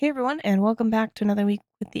Hey everyone, and welcome back to another week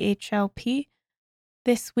with the HLP.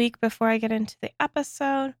 This week, before I get into the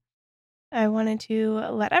episode, I wanted to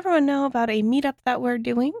let everyone know about a meetup that we're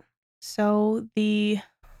doing. So the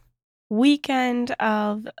weekend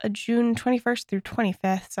of June 21st through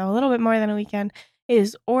 25th, so a little bit more than a weekend,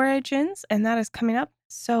 is Origins, and that is coming up.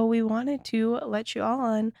 So we wanted to let you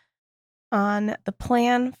all in on the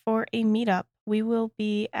plan for a meetup. We will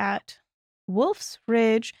be at Wolf's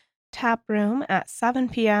Ridge Tap Room at 7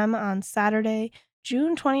 p.m. on Saturday,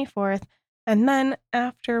 June 24th. And then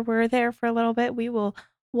after we're there for a little bit, we will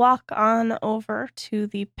walk on over to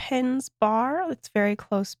the Pins Bar that's very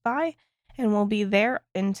close by, and we'll be there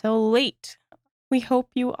until late. We hope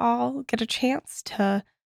you all get a chance to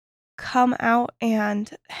come out and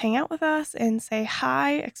hang out with us and say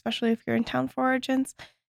hi, especially if you're in town for Origins.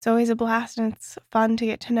 It's always a blast, and it's fun to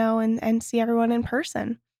get to know and see everyone in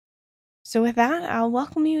person. So with that, I'll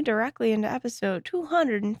welcome you directly into episode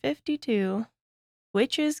 252,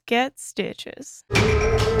 Witches Get Stitches.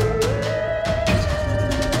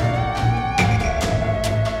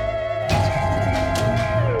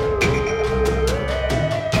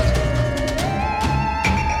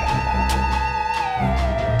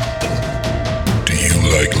 Do you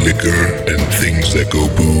like liquor and things that go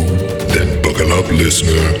boo? Then buckle up,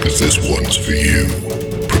 listener, because this one's for you.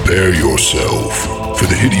 Prepare yourself for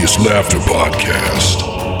the Hideous Laughter Podcast.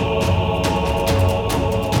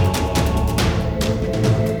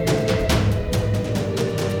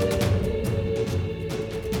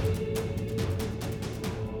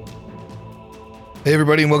 Hey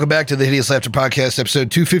everybody, and welcome back to the Hideous Laughter Podcast,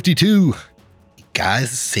 episode 252. You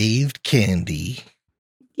guys saved Candy.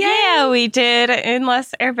 Yeah, we did,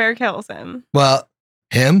 unless Air Bear kills him. Well,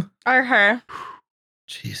 him? Or her.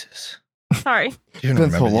 Jesus. Sorry. You It's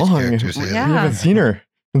been so long. Yeah. We haven't seen her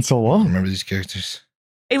in so I long. remember these characters.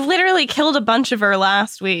 I literally killed a bunch of her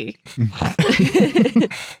last week.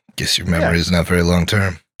 Guess your memory is not very long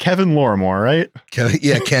term. Kevin Lorimore, right?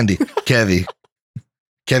 Yeah, Candy. Kevy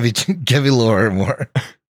Lorimore.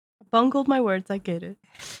 Bungled my words, I get it.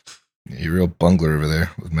 You're a real bungler over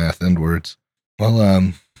there with math and words.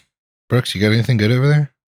 Well, Brooks, you got anything good over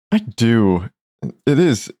there? I do. It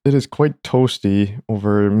is quite toasty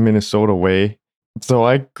over Minnesota way. So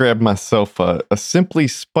I grabbed myself a Simply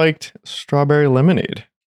Spiked strawberry lemonade.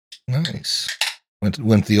 Nice. Went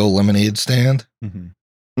to the old lemonade stand. Mm-hmm.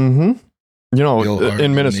 The old You know, hard in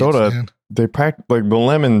lemonade Minnesota, stand. they practice like the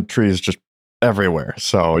lemon trees just everywhere.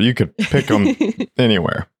 So you could pick them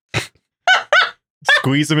anywhere.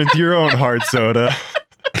 Squeeze them into your own hard soda.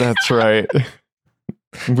 That's right.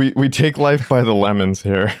 We take life by the lemons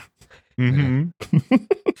here. Mm-hmm.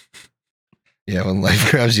 Yeah, when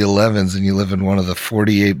life grabs you lemons and you live in one of the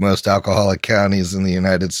 48 most alcoholic counties in the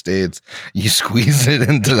United States, you squeeze it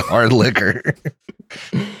into hard liquor.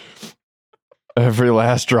 Every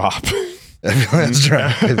last drop. That's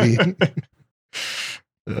right.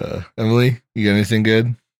 Emily, you got anything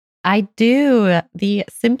good? I do. The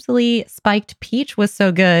Simply Spiked Peach was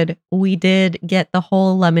so good. We did get the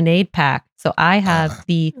whole lemonade pack. So I have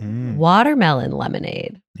the watermelon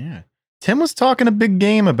lemonade. Yeah. Tim was talking a big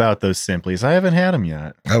game about those Simplies. I haven't had them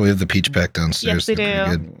yet. Oh, we have the peach pack downstairs. Yes, we They're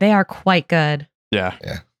pretty do. good. They are quite good. Yeah.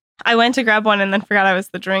 I went to grab one and then forgot I was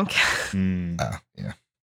the drink. Oh, yeah.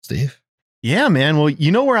 Steve? Yeah, man. Well,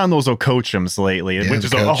 you know, we're on those Okochums lately, Yeah, which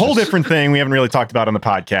is the a whole Okochums. different thing we haven't really talked about on the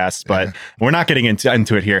podcast, but Yeah. we're not getting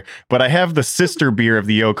into it here. But I have the sister beer of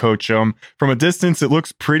the Okochum. From a distance, it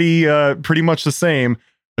looks pretty much the same.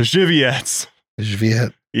 A Juviette's. A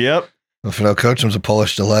Juviette. Yep. Well, for no Coachum's a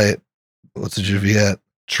Polish delight. What's a Juviette?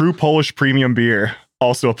 True Polish premium beer.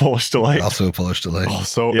 Also a Polish delight. Also a Polish delight.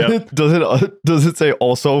 Also, Yep. does it say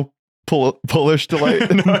also Polish delight?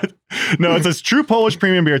 No, it says true Polish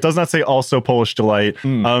premium beer. It does not say also Polish delight.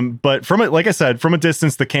 But from it, like I said, from a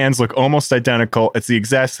distance, the cans look almost identical. It's the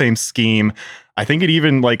exact same scheme. I think it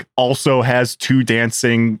even like also has two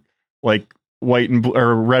dancing like white and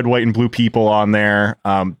or red, white, and blue people on there.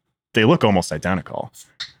 They look almost identical.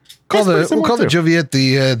 We'll call the too. Juviette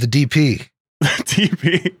the DP.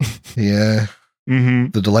 TP. Yeah,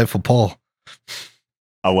 Mm-hmm. the delightful Paul.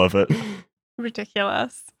 I love it.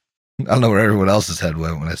 Ridiculous. I don't know where everyone else's head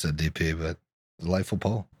went when I said DP, but delightful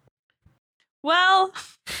Paul. Well,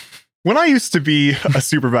 When I used to be a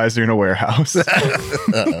supervisor in a warehouse,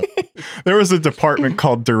 there was a department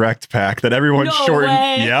called Direct Pack that everyone No shortened.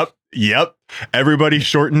 way. Yep. Everybody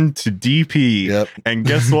shortened to DP. Yep. And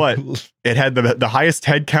guess what? It had the highest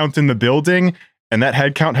head count in the building, and that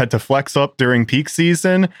headcount had to flex up during peak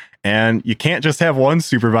season. And you can't just have one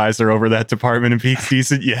supervisor over that department in peak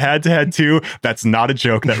season. You had to have two. That's not a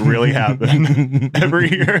joke. That really happened.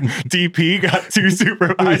 Every year, DP got 2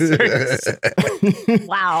 supervisors.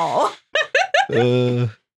 Wow.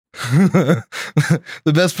 The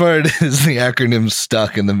best part is the acronym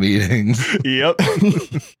stuck in the meetings. Yep.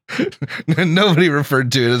 Nobody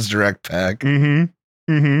referred to it as direct pack.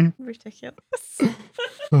 Mm-hmm. Mm-hmm. Ridiculous.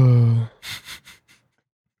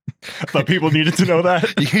 I thought people needed to know that.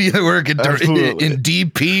 You either work in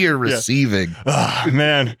DP or receiving. Oh,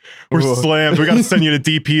 man, we're slammed. We got to send you to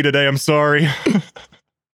DP today. I'm sorry.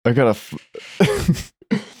 I got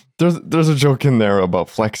there's a joke in there about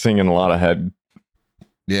flexing and a lot of head.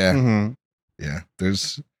 Yeah. Mm-hmm. Yeah.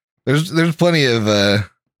 There's plenty of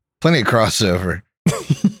crossover,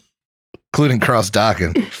 including cross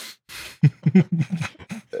docking.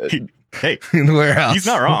 Hey, in the warehouse. He's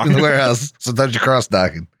not wrong. In the warehouse. Sometimes you're cross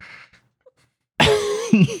docking.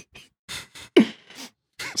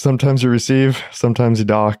 Sometimes you receive, sometimes you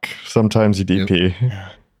dock, sometimes you DP.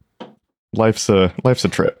 Yep. Life's a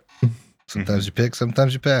trip. Sometimes you pick,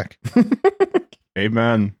 sometimes you pack.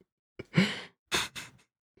 Amen.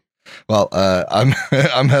 Well, I'm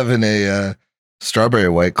having a strawberry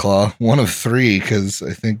White Claw, one of 3, because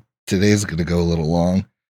I think today's going to go a little long.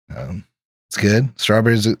 It's good.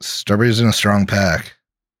 Strawberries in a strong pack,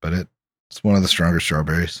 but it's one of the stronger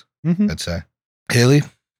strawberries, Mm-hmm. I'd say. Haley,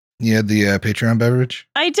 you had the Patreon beverage?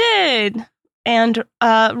 I did. And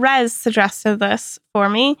Rez suggested this for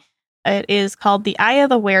me. It is called the Eye of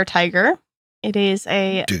the Were-Tiger. It is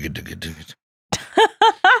a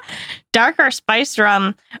darker spiced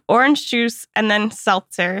rum, orange juice, and then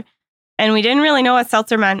seltzer. And we didn't really know what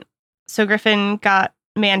seltzer meant, so Griffin got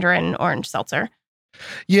Mandarin orange seltzer.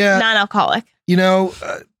 Yeah. Non-alcoholic. You know,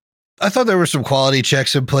 I thought there were some quality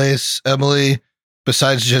checks in place, Emily,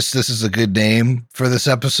 besides just this is a good name for this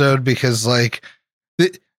episode, because like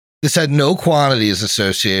this had no quantities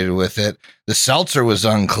associated with it. The seltzer was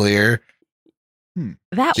unclear.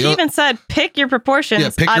 That She even said, pick your proportions. Yeah,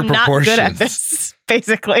 pick your I'm not good at proportions. this,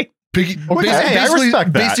 basically. Okay, I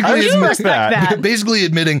respect that. I respect that. Basically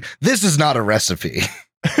admitting this is not a recipe.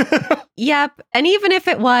 Yep. And even if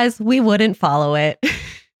it was, we wouldn't follow it.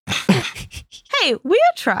 Hey, we'll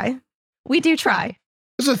try. We do try.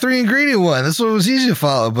 It's a 3-ingredient one. This one was easy to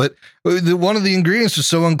follow, but one of the ingredients was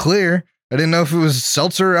so unclear. I didn't know if it was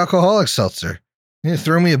seltzer or alcoholic seltzer. You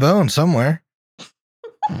throw me a bone somewhere.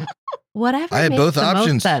 Whatever. I had makes both the most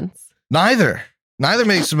options. sense. Neither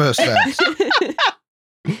makes the most sense.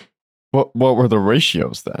 What were the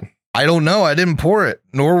ratios then? I don't know. I didn't pour it,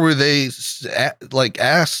 nor were they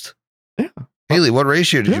asked. Yeah. Haley, what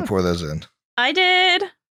ratio did you pour those in? I did.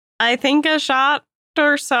 I think a shot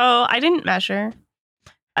or so. I didn't measure.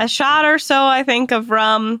 A shot or so, I think, of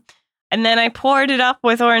rum. And then I poured it up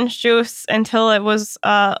with orange juice until it was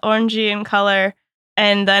orangey in color.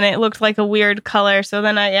 And then it looked like a weird color. So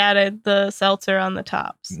then I added the seltzer on the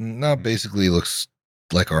tops. No, basically looks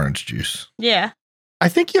like orange juice. Yeah. I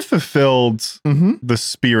think you fulfilled the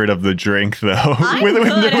spirit of the drink, though. I'm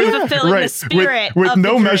good at fulfilling the spirit with of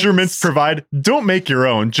no the measurements drinks. provided. Don't make your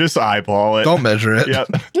own. Just eyeball it. Don't measure it. Yep.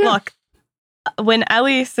 Look, when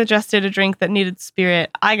Ellie suggested a drink that needed spirit,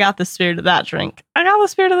 I got the spirit of that drink. I got the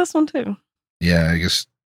spirit of this one, too. Yeah, I guess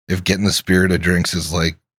if getting the spirit of drinks is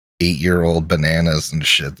like 8-year-old bananas and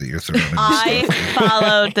shit that you're throwing in I stuff.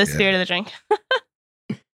 followed the spirit of the drink.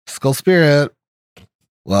 Skull Spirit.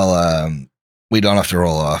 Well, we don't have to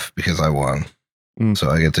roll off because I won. So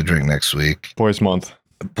I get to drink next week. Boys Month.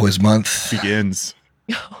 Boys Month begins.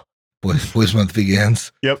 Boys Month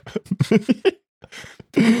begins. Yep.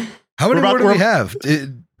 How many more do we have?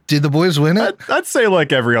 Did the boys win it? I'd say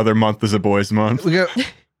like every other month is a boys' month. We got.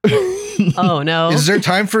 Oh no! Is there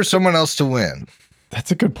time for someone else to win?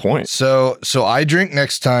 That's a good point. So I drink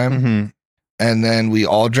next time, and then we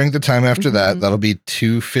all drink the time after that. That'll be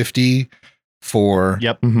 250 for.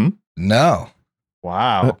 Yep. No.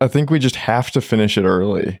 Wow. I think we just have to finish it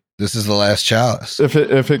early. This is the last chalice. If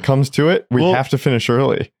it comes to it, we have to finish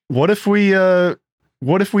early. What if we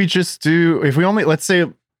just do, if we only, let's say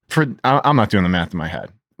I'm not doing the math in my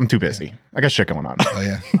head. I'm too busy. I got shit going on. Oh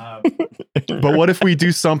yeah. But what if we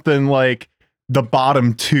do something like the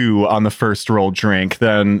bottom 2 on the first roll drink,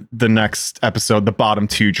 then the next episode, the bottom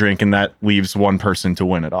 2 drink, and that leaves one person to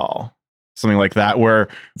win it all. Something like that, where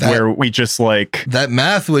we just like that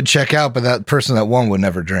math would check out, but that person that won would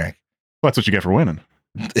never drink. Well, that's what you get for winning.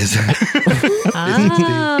 Is it?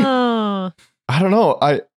 Oh. I don't know.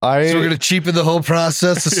 So we're gonna cheapen the whole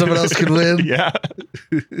process so someone else can win. Yeah.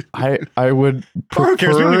 I would Who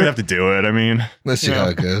cares? We don't even prefer have to do it. I mean, Let's see how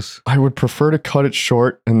it goes. I would prefer to cut it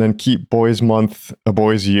short and then keep Boys Month a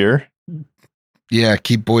Boys Year. Yeah,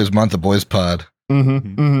 keep Boys Month a Boys Pod.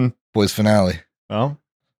 Boys Finale. well,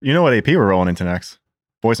 you know what AP we're rolling into next?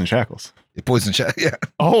 Boys and Shackles. Boys and Shackles. Yeah.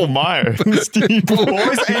 Oh my, Steve.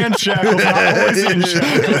 Boys and Shackles, not Boys in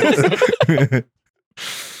Shackles.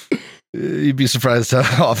 You'd be surprised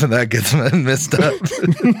how often that gets messed up.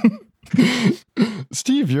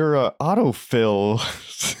 Steve, your autofill.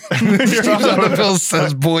 Steve's autofill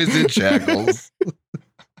says Boys in Shackles.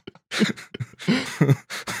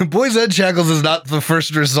 Boys and Shackles is not the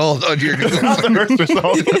first result on your It's not the first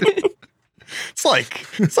result.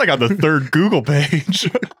 It's like on the third Google page.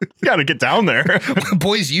 You got to get down there.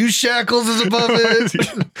 Boys Use Shackles is above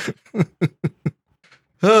it.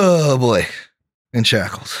 Oh boy, in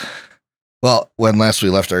Shackles. Well, when last we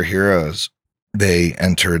left our heroes, they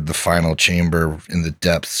entered the final chamber in the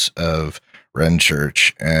depths of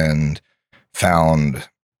Renchurch and found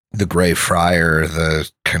the Grey Friar, the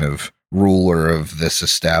kind of ruler of this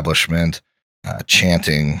establishment,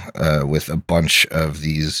 chanting with a bunch of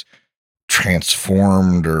these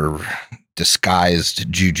transformed or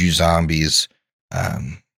disguised juju zombies.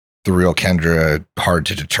 The real Kendra, hard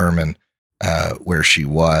to determine where she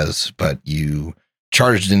was, but you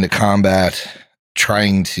charged into combat,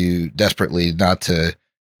 trying to desperately not to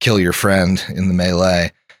kill your friend in the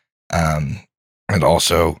melee, and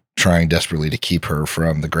also trying desperately to keep her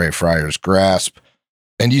from the Grey Friar's grasp.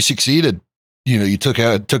 And you succeeded. You know, you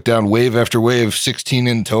took down wave after wave, 16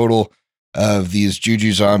 in total of these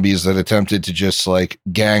juju zombies that attempted to just like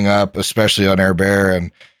gang up, especially on Air Bear,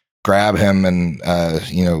 and grab him and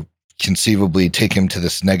conceivably take him to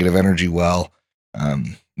this negative energy well.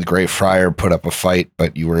 The Grey Friar put up a fight,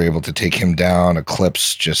 but you were able to take him down.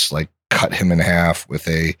 Eclipse just like cut him in half with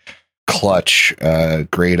a clutch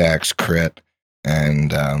great axe crit,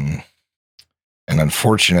 and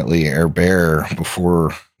unfortunately, Air Bear,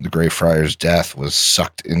 before the Grey Friar's death, was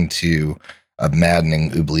sucked into a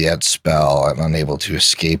maddening oubliette spell and unable to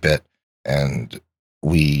escape it. And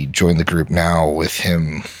we join the group now with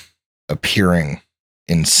him appearing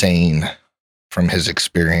insane from his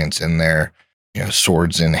experience in there,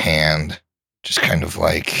 swords in hand, just kind of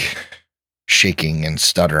like shaking and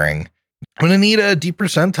stuttering. I'm going to need a D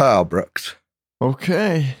percentile, Brooks.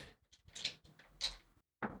 Okay.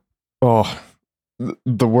 Oh,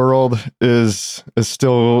 the world is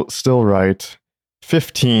still right.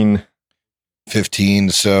 15. 15.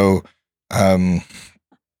 So,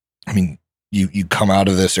 you come out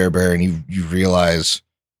of this, Air Bear, and you realize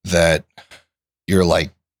that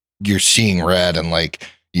you're seeing red, and like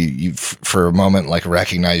you for a moment like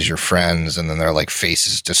recognize your friends, and then their like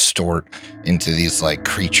faces distort into these like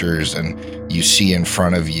creatures, and you see in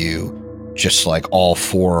front of you just like all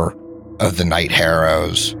four of the Night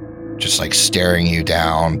Harrows just like staring you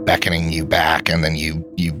down, beckoning you back, and then you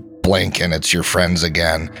blink and it's your friends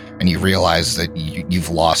again, and you realize that you've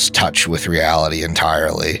lost touch with reality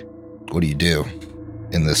entirely. What do you do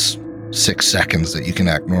in this 6 seconds that you can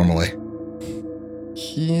act normally?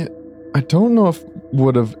 I don't know if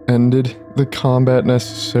would have ended the combat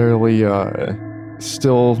necessarily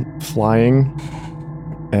still flying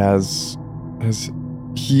as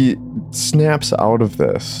he snaps out of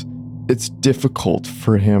this. It's difficult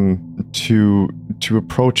for him to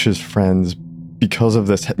approach his friends because of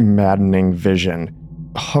this maddening vision.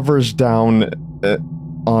 Hovers down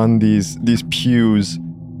on these pews,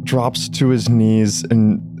 drops to his knees,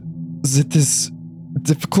 and it is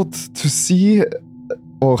difficult to see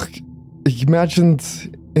or imagine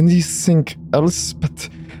anything else, but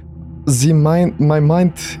my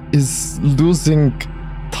mind is losing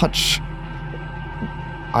touch.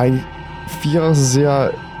 I fear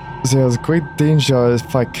there's great danger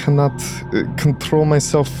if I cannot control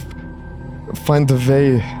myself, find a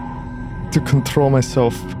way to control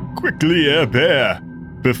myself. Quickly, Air Bear!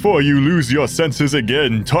 Before you lose your senses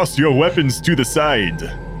again, toss your weapons to the side.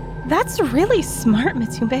 That's really smart,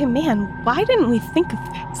 Matumbe. Man, why didn't we think of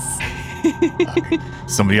this?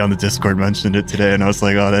 Somebody on the Discord mentioned it today, and I was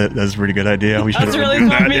like, "Oh, that's a pretty good idea. We should That's have really done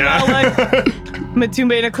smart. that." Meanwhile, like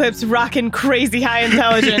Matumbe and Eclipse rocking crazy high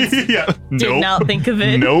intelligence. Yeah. Did not think of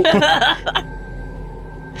it. Nope.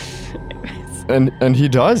 And he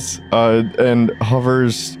does, and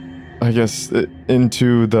hovers, I guess,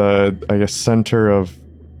 into the center of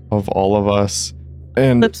all of us.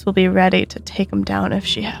 And Eclipse will be ready to take him down if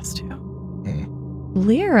she has to.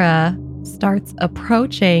 Lyra starts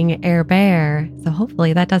approaching Air Bear, so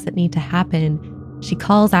hopefully that doesn't need to happen. She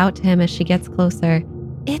calls out to him as she gets closer.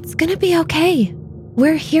 It's gonna be okay.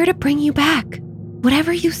 We're here to bring you back.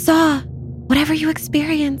 Whatever you saw, whatever you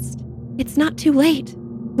experienced, it's not too late.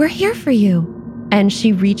 We're here for you. And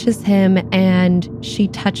she reaches him and she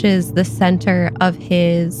touches the center of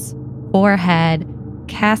his forehead,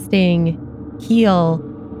 casting heal,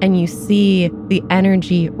 and you see the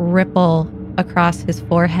energy ripple across his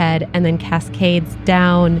forehead and then cascades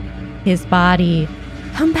down his body.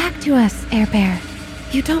 Come back to us, Air Bear.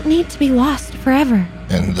 You don't need to be lost forever.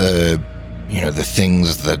 And the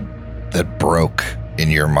things that broke in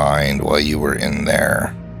your mind while you were in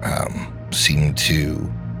there seem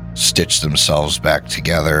to stitch themselves back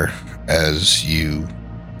together as you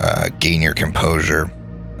gain your composure.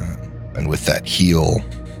 And with that heal,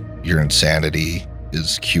 your insanity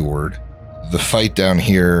is cured. The fight down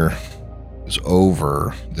here is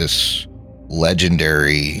over. This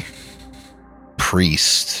legendary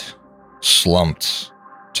priest slumped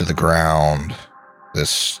to the ground,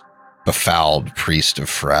 this befouled priest of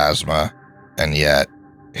Pharasma, and yet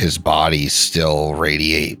his body still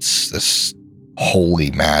radiates this holy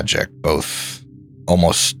magic, both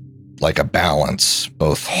almost like a balance,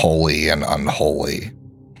 both holy and unholy.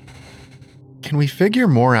 Can we figure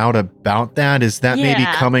more out about that? Is that maybe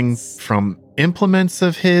coming from implements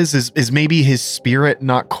of his? Is maybe his spirit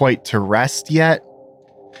not quite to rest yet?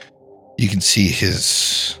 You can see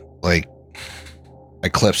his,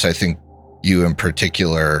 Eclipse, I think you in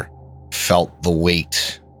particular felt the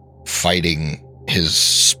weight fighting his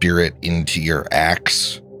spirit into your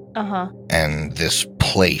axe. Uh-huh. And this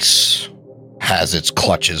place has its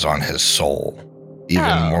clutches on his soul,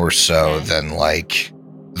 even more so than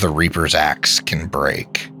the Reaper's axe can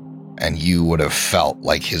break. And you would have felt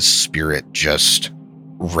like his spirit just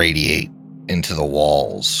radiate into the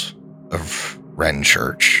walls of Ren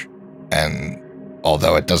Church. And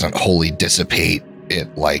although it doesn't wholly dissipate,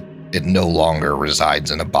 it no longer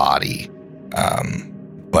resides in a body.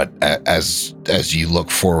 But as you look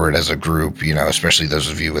forward as a group, especially those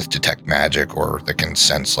of you with detect magic or that can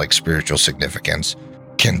sense spiritual significance,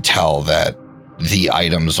 can tell that the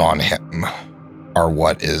items on him are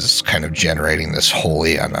what is kind of generating this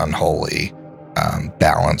holy and unholy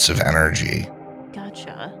balance of energy.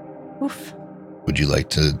 Gotcha. Oof. Would you like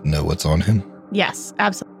to know what's on him? Yes,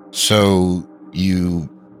 absolutely. So you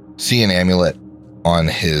see an amulet on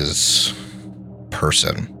his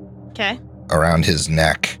person. Okay. Around his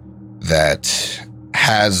neck that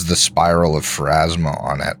has the spiral of Pharasma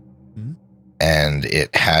on it. Mm-hmm. And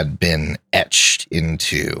it had been etched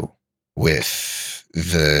into with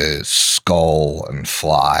the skull and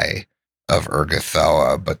fly of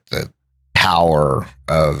Urgathoa, but the power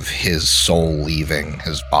of his soul leaving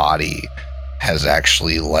his body has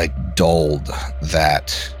actually dulled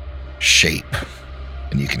that shape.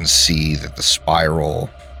 And you can see that the spiral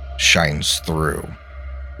shines through.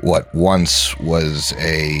 What once was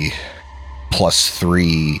a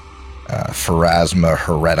 +3 Pharasma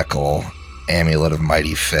heretical amulet of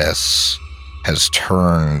mighty fists has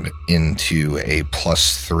turned into a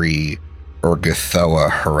 +3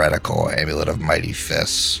 Urgathoa heretical amulet of mighty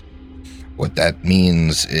fists. What that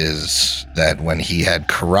means is that when he had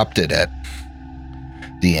corrupted it,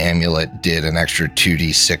 the amulet did an extra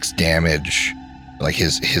 2d6 damage.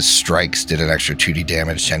 His strikes did an extra 2d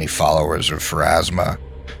damage to any followers of Pharasma.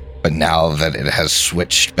 But now that it has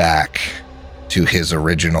switched back to his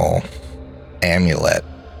original amulet,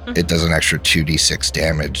 it does an extra 2d6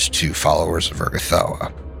 damage to followers of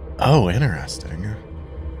Urgathoa. Oh, interesting.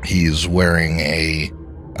 He's wearing a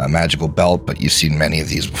magical belt, but you've seen many of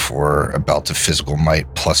these before. A belt of physical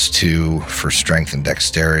might +2 for strength and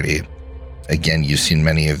dexterity. Again, you've seen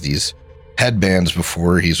many of these headbands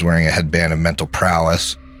before. He's wearing a headband of mental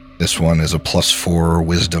prowess. This one is a +4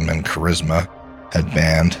 wisdom and charisma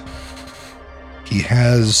headband. He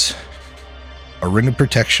has a ring of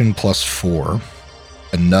protection +4,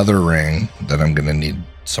 another ring that I'm going to need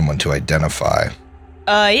someone to identify.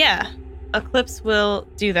 Yeah. Eclipse will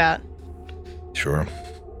do that. Sure.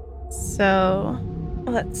 So,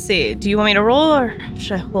 let's see. Do you want me to roll or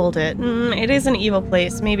should I hold it? It is an evil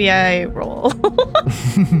place. Maybe I roll.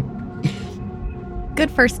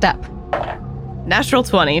 Good first step. Natural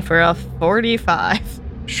 20 for a 45.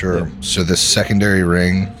 Sure. So this secondary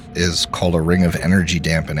ring is called a ring of energy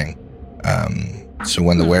dampening. So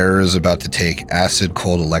when the wearer is about to take acid,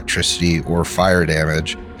 cold, electricity, or fire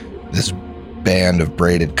damage, this band of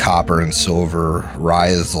braided copper and silver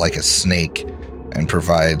writhes like a snake and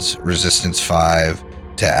provides resistance 5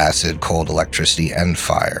 to acid, cold, electricity, and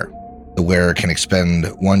fire. The wearer can expend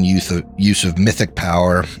one use of mythic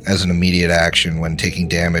power as an immediate action when taking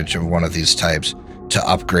damage of one of these types to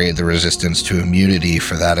upgrade the resistance to immunity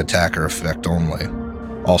for that attack or effect only.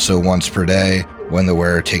 Also, once per day, when the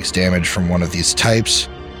wearer takes damage from one of these types,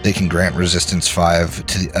 they can grant resistance 5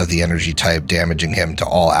 of the energy type, damaging him to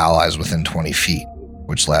all allies within 20 feet,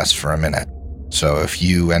 which lasts for a minute. So if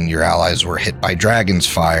you and your allies were hit by Dragon's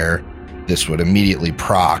Fire, this would immediately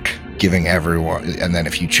proc, giving everyone, and then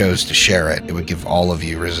if you chose to share it, it would give all of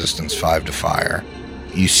you resistance 5 to fire.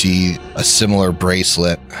 You see a similar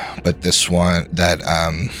bracelet, but this one that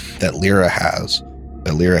Lyra has,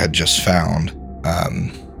 that Lyra had just found,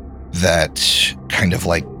 that kind of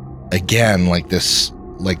like, again, like this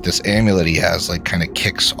amulet he has, like kind of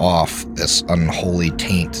kicks off this unholy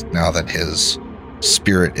taint now that his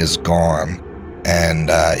spirit is gone, and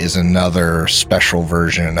is another special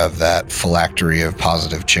version of that phylactery of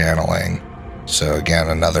positive channeling. So again,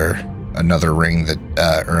 another ring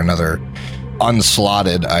that, or another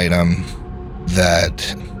unslotted item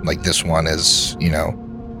that, like this one is, you know,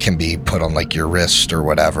 can be put on like your wrist or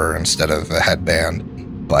whatever instead of a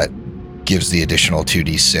headband, but gives the additional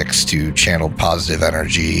 2d6 to channeled positive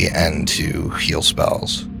energy and to heal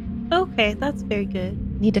spells. Okay, that's very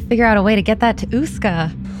good. Need to figure out a way to get that to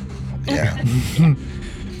Uska. Yeah.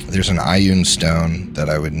 There's an Ioun stone that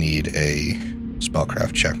I would need a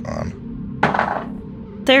spellcraft check on.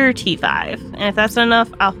 35. And if that's enough,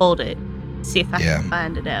 I'll hold it. See if I Yeah. can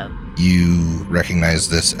find it out. You recognize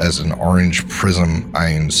this as an orange prism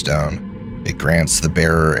Ioun stone. It grants the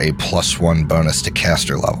bearer a +1 bonus to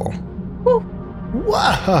caster level.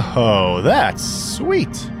 Wow, that's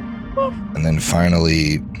sweet. And then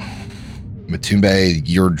finally, Matumbe,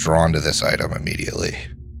 you're drawn to this item immediately.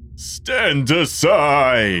 Stand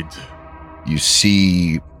aside. You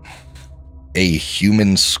see a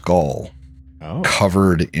human skull Oh.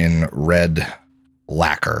 covered in red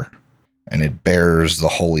lacquer, and it bears the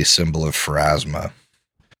holy symbol of Pharasma.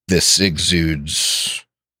 This exudes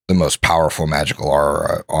the most powerful magical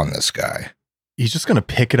aura on this guy. He's just gonna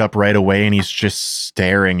pick it up right away, and he's just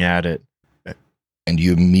staring at it. And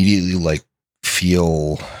you immediately like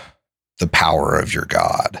feel the power of your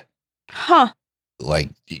god. Huh. Like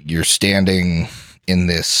you're standing in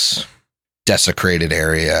this desecrated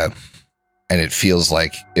area, and it feels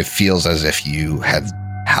as if you had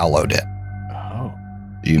hallowed it. Oh.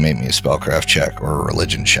 You make me a spellcraft check or a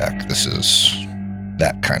religion check. This is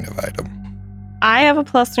that kind of item. I have a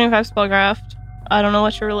 +25 spellcraft. I don't know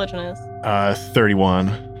what your religion is. 31.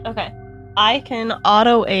 Okay. I can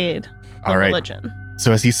auto aid All right. religion.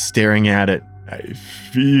 So as he's staring at it, I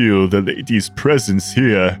feel the lady's presence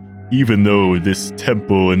here, even though this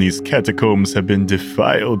temple and these catacombs have been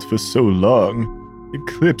defiled for so long.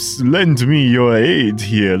 Eclipse, lend me your aid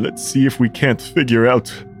here. Let's see if we can't figure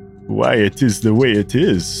out why it is the way it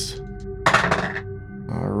is.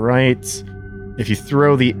 All right. If you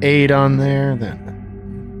throw the 8 on there, then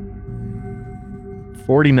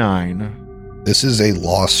 49. This is a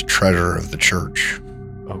lost treasure of the church.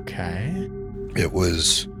 Okay. It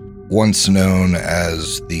was once known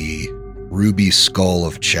as the Ruby Skull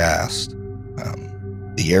of Chast.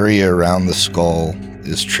 The area around the skull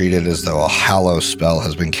is treated as though a hallow spell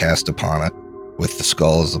has been cast upon it, with the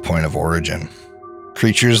skull as the point of origin.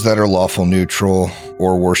 Creatures that are lawful neutral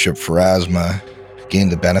or worship Pharasma gain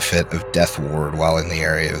the benefit of Death Ward while in the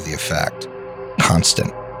area of the effect.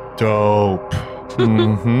 Constant. Dope.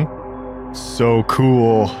 Mm-hmm. So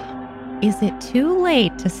cool. Is it too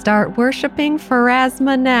late to start worshiping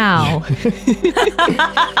Pharasma now?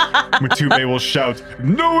 Matumbe will shout,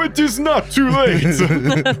 "No, it is not too late!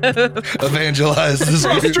 Evangelize this.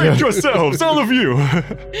 Prostrate yourselves, all of you!"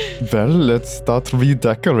 Well, let's start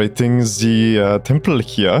redecorating the temple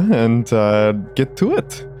here and get to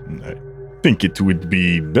it. I think it would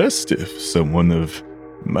be best if someone of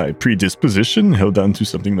my predisposition held on to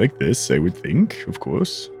something like this, I would think, of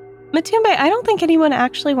course. Matumbe, I don't think anyone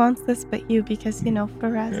actually wants this but you because, you know,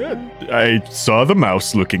 Pharasma. I saw the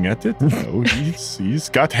mouse looking at it. Oh, he's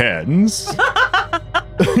got hands.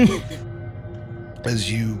 As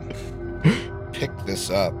you pick this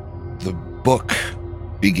up, the book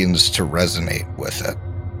begins to resonate with it,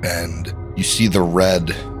 and you see the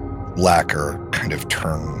red lacquer kind of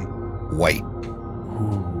turn white,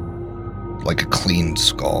 like a clean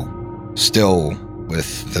skull, still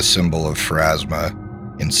with the symbol of Pharasma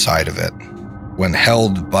inside of it. When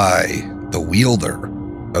held by the wielder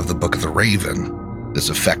of the Book of the Raven, this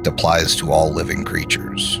effect applies to all living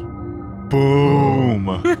creatures.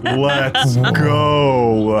 Boom. Let's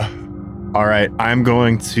go. All right, I'm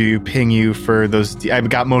going to ping you for those. I've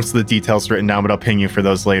got most of the details written down, but I'll ping you for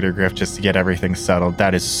those later, Griff, just to get everything settled.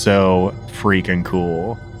 That is so freaking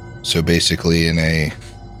cool. So basically I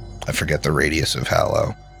forget the radius of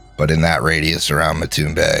Hallow, but in that radius around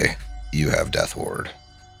Matumbe, you have Death Ward.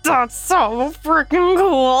 That's so freaking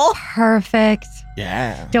cool. Perfect.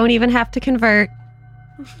 Yeah. Don't even have to convert.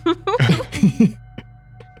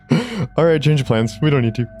 All right, change of plans. We don't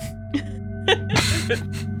need to.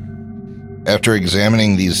 After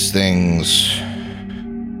examining these things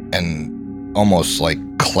and almost like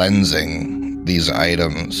cleansing these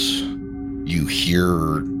items, you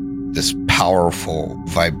hear this powerful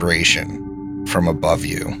vibration from above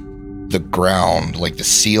you. The ground, like the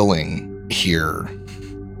ceiling here,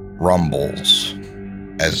 rumbles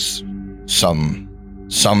as some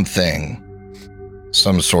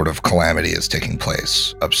sort of calamity is taking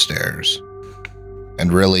place upstairs.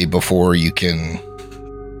 And really, before you can,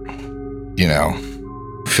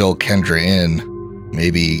 fill Kendra in,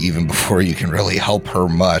 maybe even before you can really help her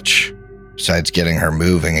much, besides getting her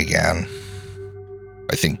moving again,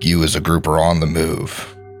 I think you as a group are on the move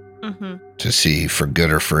to see, for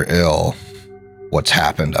good or for ill, what's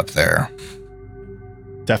happened up there.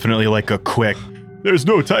 Definitely like a quick, there's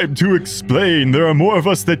no time to explain. There are more of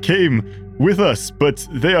us that came with us, but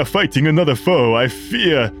they are fighting another foe. I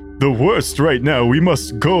fear the worst right now. We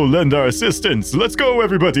must go lend our assistance. Let's go,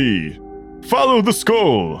 everybody. Follow the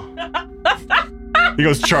skull. He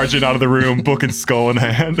goes charging out of the room, book and skull in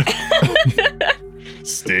hand.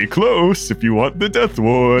 Stay close if you want the death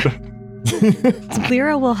ward.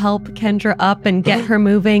 Lyra will help Kendra up and get her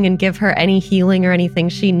moving and give her any healing or anything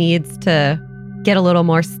she needs to get a little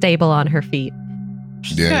more stable on her feet.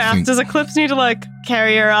 Does Eclipse need to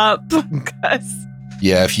carry her up?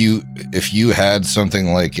 Yeah, if you had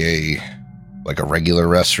something like a regular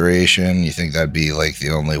restoration, you think that'd be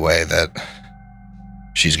the only way that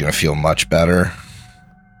she's gonna feel much better,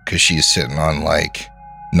 because she's sitting on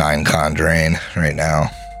 9 con drain right now,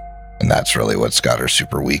 and that's really what's got her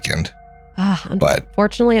super weakened. But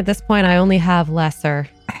unfortunately, at this point, I only have lesser.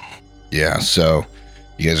 Yeah, so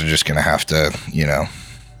you guys are just gonna have to,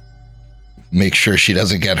 make sure she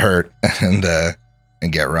doesn't get hurt and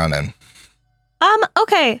get running.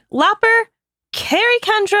 Okay, Lapper, carry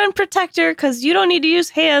Kendra and protect her, because you don't need to use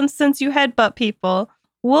hands since you headbutt people.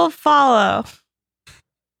 We'll follow.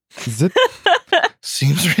 Is it?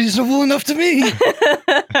 Seems reasonable enough to me.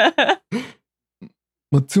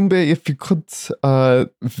 Matumbe, if you could,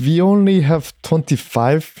 we only have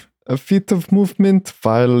 25 feet of movement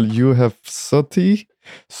while you have 30.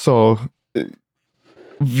 So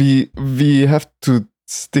we have to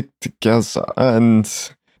stick together, and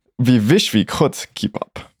we wish we could keep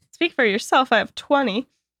up. Speak for yourself, I have 20.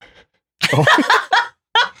 Oh.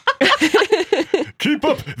 Keep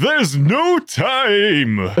up. There's no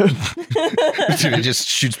time. Dude, it just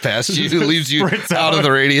shoots past you, leaves you Sprints out of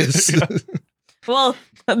the radius. Well,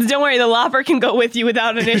 don't worry, the Lapper can go with you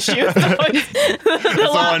without an issue. The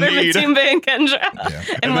Lapper, Matumbe, and Kendra.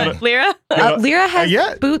 Yeah. And what, Lyra? Lyra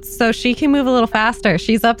has boots, so she can move a little faster.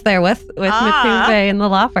 She's up there with Matumbe and the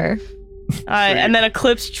Lapper. And then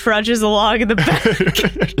Eclipse trudges along in the back.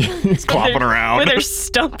 He's clopping around. With her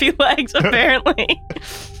stumpy legs, apparently.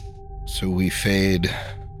 So we fade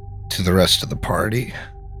to the rest of the party,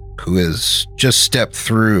 who has just stepped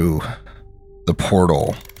through the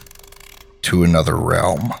portal to another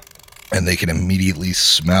realm, and they can immediately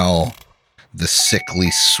smell the sickly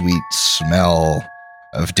sweet smell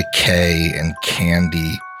of decay and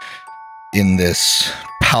candy in this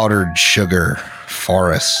powdered sugar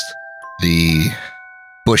forest. The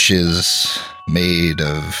bushes made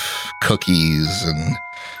of cookies and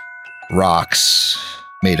rocks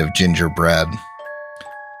made of gingerbread.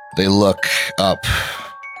 They look up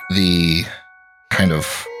the kind of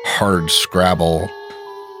hard scrabble,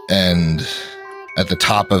 and at the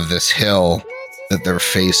top of this hill that they're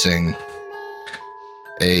facing,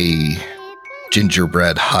 a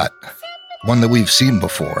gingerbread hut, one that we've seen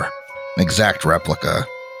before, an exact replica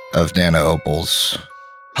of Nana Opal's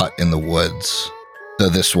hut in the woods, though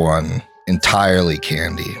this one entirely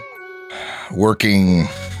candy. Working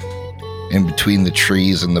in between the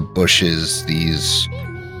trees and the bushes, these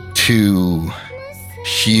 2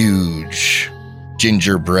 huge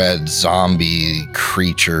gingerbread zombie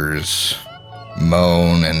creatures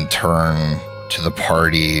moan and turn to the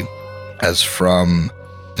party as from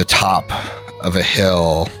the top of a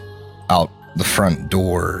hill out the front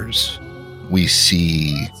doors, we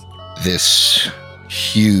see this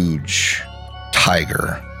huge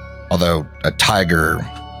tiger. Although a tiger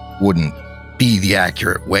wouldn't be the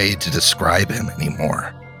accurate way to describe him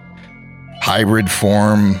anymore. Hybrid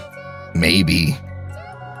form, maybe.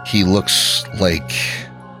 He looks like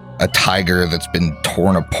a tiger that's been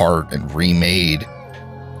torn apart and remade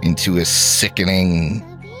into a sickening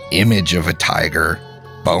image of a tiger.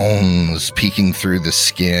 Bones peeking through the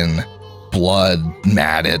skin, blood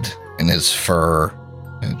matted in his fur.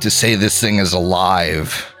 To say this thing is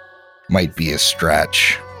alive might be a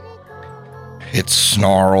stretch. It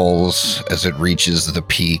snarls as it reaches the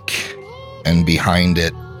peak, and behind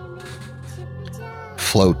it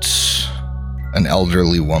floats an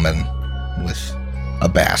elderly woman with a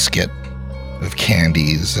basket of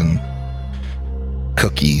candies and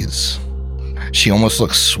cookies. She almost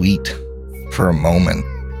looks sweet for a moment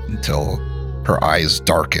until her eyes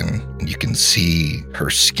darken and you can see her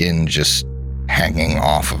skin just hanging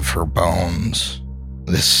off of her bones.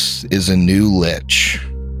 This is a new lich,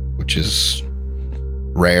 which is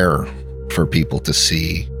rare for people to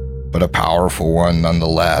see, but a powerful one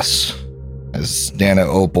nonetheless. As Nana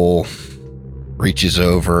Opal reaches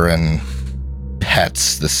over and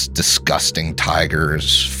pets this disgusting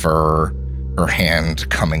tiger's fur, her hand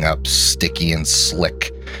coming up sticky and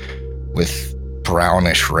slick with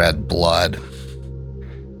brownish red blood.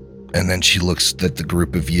 And then she looks at the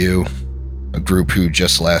group of you, a group who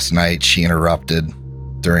just last night she interrupted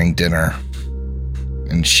during dinner,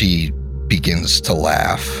 and she begins to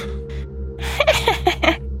laugh.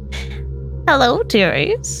 Hello,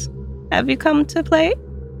 dearies. Have you come to play?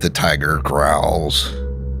 The tiger growls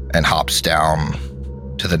and hops down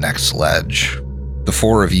to the next ledge. The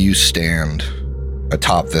four of you stand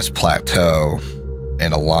atop this plateau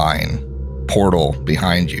in a line. Portal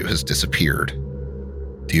behind you has disappeared.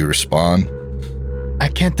 Do you respond? I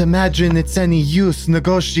can't imagine it's any use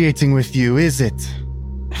negotiating with you, is it?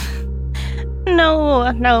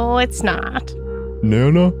 No, it's not.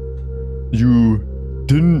 Nana, you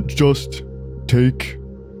didn't just take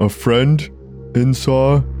a friend in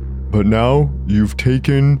Saw, but now you've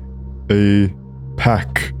taken a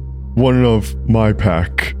pack, one of my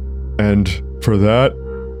pack, and for that,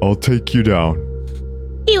 I'll take you down.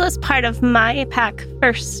 He was part of my pack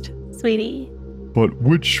first, sweetie. But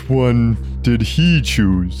which one did he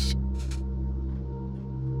choose?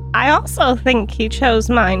 I also think he chose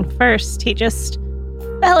mine first. He just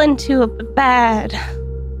fell into a bad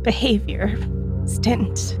behavior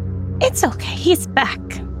stint. It's okay, he's back.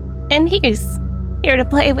 And he's here to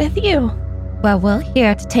play with you. Well, we're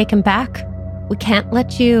here to take him back. We can't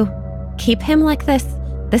let you keep him like this.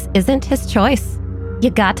 This isn't his choice. You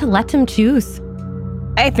got to let him choose.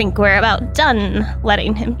 I think we're about done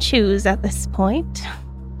letting him choose at this point.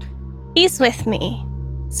 He's with me,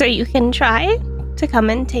 so you can try to come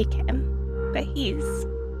and take him. But he's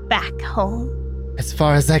back home. As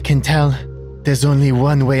far as I can tell, there's only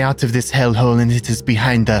one way out of this hellhole, and it is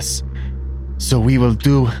behind us. So we will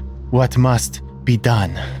do what must be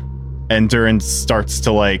done. And Durin starts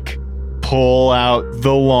to pull out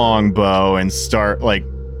the longbow and start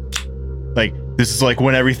this is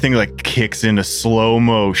when everything kicks into slow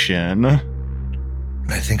motion.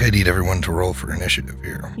 I think I need everyone to roll for initiative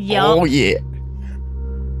here. Yup. Oh yeah.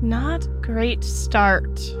 Not great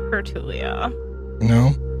start for Tulia. No?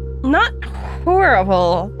 Not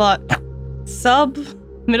horrible, but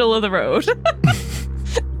middle of the road.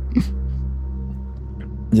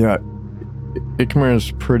 Yeah, Ikmer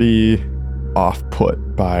is pretty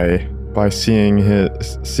off-put by seeing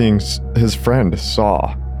his friend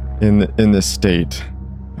Saw in this state.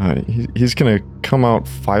 He's gonna come out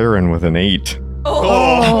firing with an 8.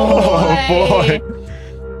 Oh boy.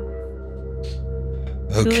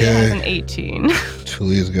 Tulia has an Okay. 18.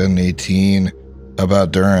 Tulia's got an 18. How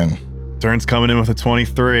about Durin? Durin's coming in with a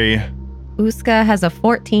 23. Uska has a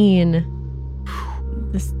 14.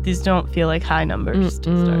 These don't feel like high numbers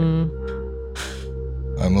to start.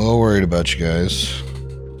 I'm a little worried about you guys.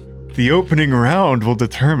 The opening round will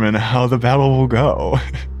determine how the battle will go.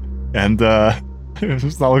 And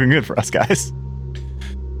it's not looking good for us, guys.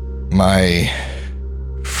 My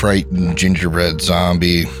frightened gingerbread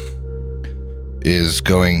zombie is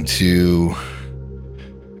going to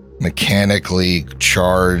mechanically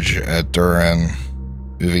charge at Durin,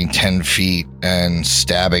 moving 10 feet and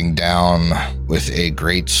stabbing down with a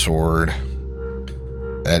greatsword.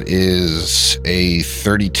 That is a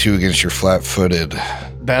 32 against your flat-footed.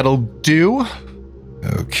 That'll do.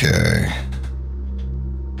 Okay.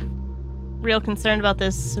 Real concerned about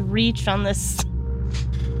this reach on this.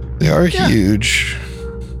 They are huge.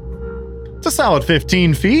 It's a solid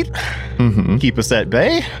 15 feet. Mm-hmm. Keep us at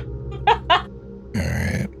bay. All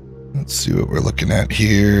right. Let's see what we're looking at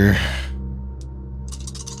here.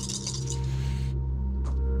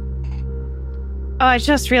 Oh, I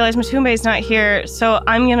just realized Matumbe's not here, so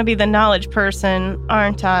I'm gonna be the knowledge person,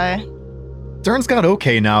 aren't I? Durin's got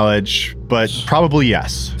okay knowledge, but probably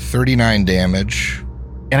yes. 39 damage.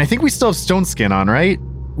 And I think we still have Stone Skin on, right?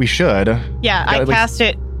 We should. Yeah, I at least- cast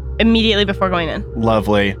it immediately before going in.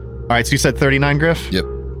 Lovely. All right, so you said 39, Griff? Yep.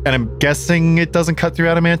 And I'm guessing it doesn't cut through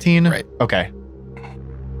adamantine? Right. Okay.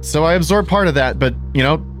 So I absorbed part of that, but,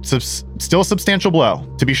 still a substantial blow,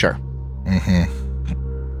 to be sure. Mm-hmm.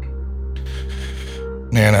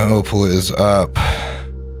 Nana Opal is up.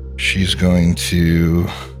 She's going to...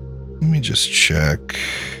 Let me just check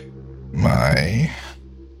my...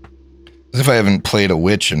 As if I haven't played a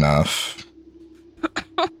witch enough.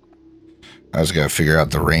 I just gotta figure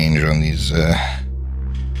out the range on these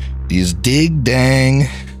dig dang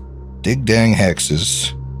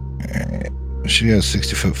hexes. Alright. She has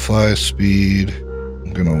 60-foot fly speed.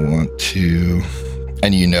 I'm gonna want to...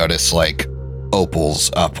 And you notice, like,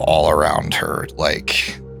 Opal's up all around her,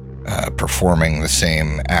 like, performing the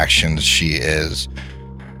same actions she is.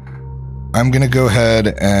 I'm gonna go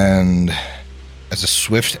ahead and, as a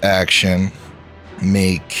swift action,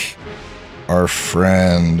 make our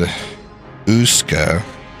friend Uska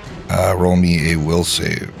roll me a will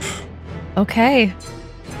save. Okay.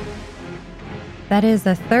 That is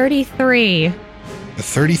a 33. A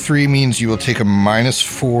 33 means you will take a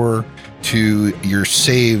 -4 to your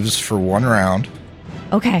saves for 1 round,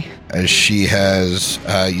 Okay. as she has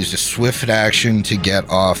used a swift action to get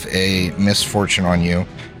off a misfortune on you.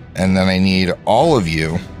 And then I need all of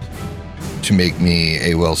you to make me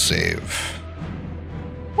a will save.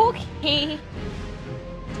 Okay.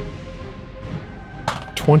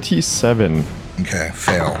 27. Okay,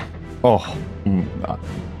 fail. Oh,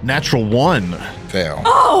 Natural 1. Fail.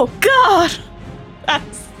 Oh, God.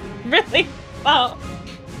 That's really... Oh.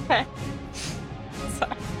 Okay.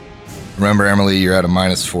 Sorry. Remember, Emily, you're at a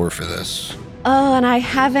 -4 for this. Oh, and I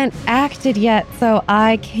haven't acted yet, so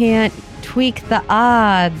I can't tweak the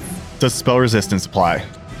odds. Does spell resistance apply?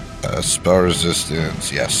 Spell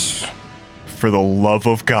resistance, yes. For the love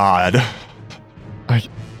of God.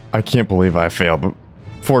 I can't believe I failed. But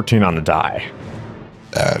 14 on the die.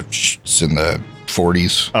 It's in the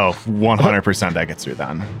 40s. Oh, 100% that gets through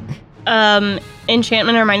then.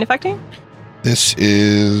 Enchantment or mind affecting? This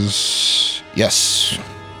is... Yes.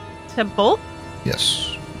 To both?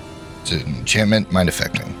 Yes. It's an enchantment, mind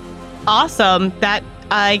affecting. Awesome. That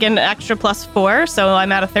I get an extra +4, so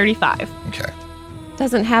I'm at a 35. Okay.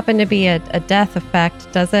 Doesn't happen to be a death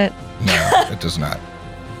effect, does it? No, it does not.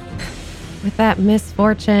 With that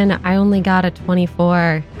misfortune, I only got a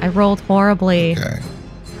 24. I rolled horribly. Okay.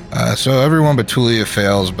 So everyone but Tulia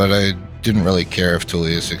fails, but I didn't really care if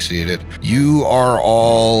Tulia succeeded. You are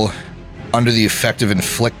all under the effect of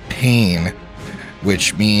inflict pain,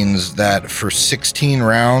 which means that for 16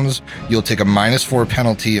 rounds, you'll take a -4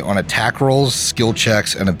 penalty on attack rolls, skill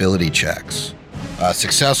checks, and ability checks.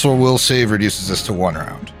 Successful will save reduces this to 1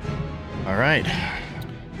 round. All right.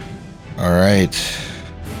 All right.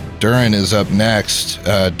 Durin is up next.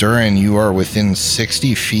 Durin, you are within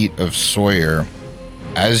 60 feet of Sawyer.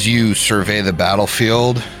 As you survey the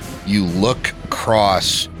battlefield, you look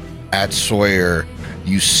across at Sawyer.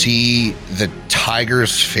 You see the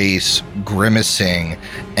tiger's face grimacing,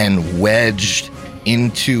 and wedged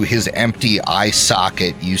into his empty eye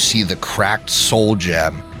socket, you see the cracked soul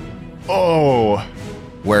gem Oh.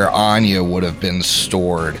 where Anya would have been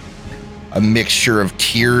stored. A mixture of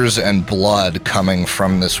tears and blood coming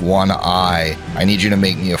from this one eye. I need you to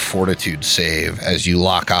make me a fortitude save as you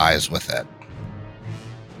lock eyes with it.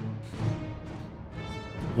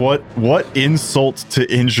 What insult to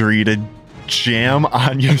injury to jam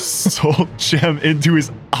Anya's soul gem into his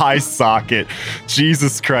eye socket.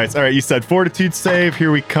 Jesus Christ. All right, you said fortitude save.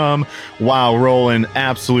 Here we come. Wow, rolling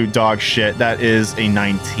absolute dog shit. That is a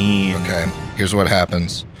 19. Okay, here's what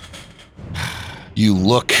happens. You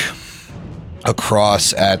look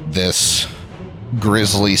across at this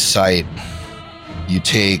grisly sight. You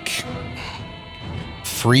take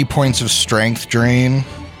 3 points of strength drain,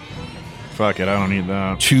 Fuck it, I don't need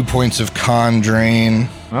that. 2 points of con drain,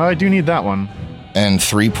 Oh, I do need that one. and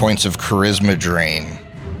 3 points of charisma drain.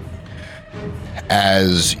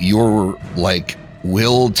 As your,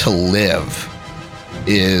 will to live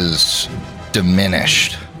is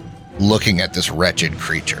diminished looking at this wretched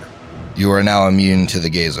creature. You are now immune to the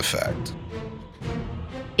gaze effect.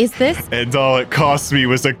 Is this And all it cost me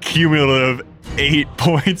was a cumulative 8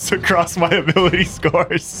 points across my ability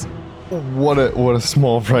scores. What a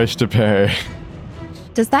small price to pay.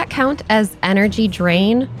 does that count as energy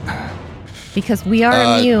drain? Because we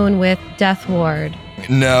are immune with Death Ward.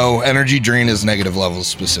 No, energy drain is negative levels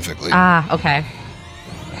specifically. Ah, okay.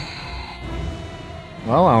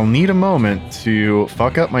 Well, I'll need a moment to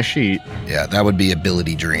fuck up my sheet. Yeah, that would be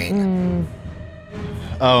ability drain.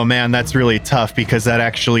 Oh man, that's really tough because that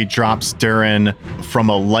actually drops Durin from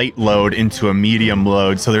a light load into a medium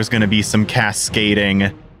load. So there's going to be some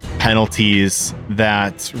cascading penalties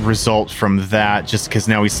that result from that just because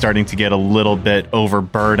now he's starting to get a little bit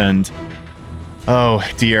overburdened. Oh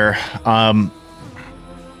dear.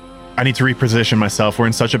 I need to reposition myself. We're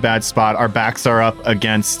in such a bad spot. Our backs are up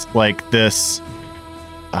against like this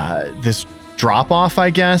drop off, I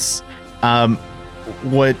guess.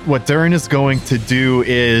 What Durin is going to do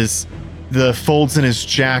is the folds in his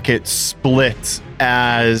jacket split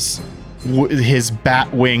as his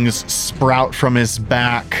bat wings sprout from his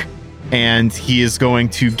back, and he is going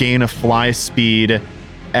to gain a fly speed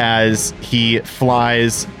as he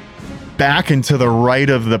flies back into the right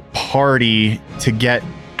of the party to get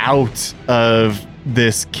out of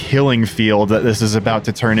this killing field that this is about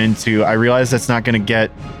to turn into. I realize that's not going to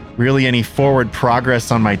get really any forward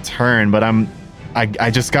progress on my turn, but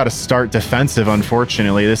I just got to start defensive,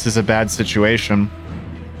 unfortunately. This is a bad situation.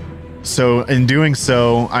 So in doing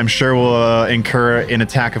so, I'm sure we'll incur an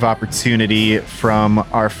attack of opportunity from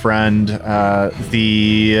our friend,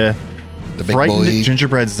 the big frightened bully.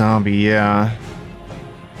 gingerbread zombie, yeah.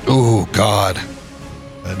 Oh, God.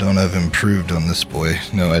 I don't have improved on this boy.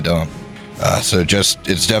 No, I don't. So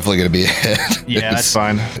it's definitely going to be a hit. Yeah, that's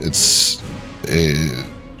fine. It's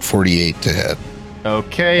 48 to hit.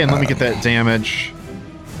 Okay, and let me get that damage.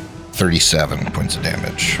 37 points of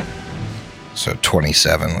damage. So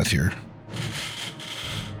 27 with your...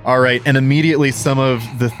 All right, and immediately some of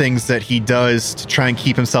the things that he does to try and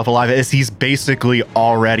keep himself alive, as he's basically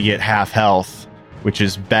already at half health, which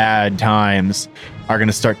is bad times, are going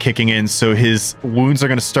to start kicking in. So his wounds are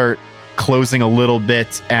going to start closing a little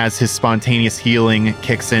bit as his spontaneous healing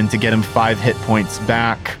kicks in to get him 5 hit points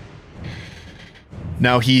back.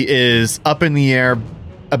 Now he is up in the air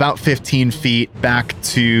about 15 feet back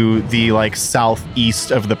to the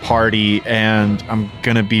southeast of the party, and I'm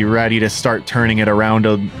going to be ready to start turning it around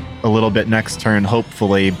a little bit next turn,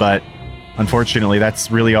 hopefully, but unfortunately that's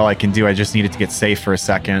really all I can do. I just needed to get safe for a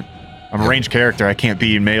second. I'm a ranged character. I can't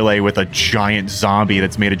be in melee with a giant zombie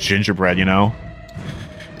that's made of gingerbread, you know?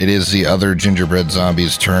 It is the other gingerbread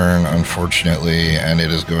zombie's turn, unfortunately, and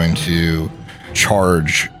it is going to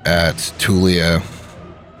charge at Tulia.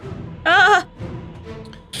 Ah!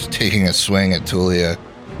 Just taking a swing at Tulia.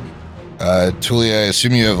 Tulia, I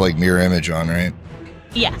assume you have mirror image on, right?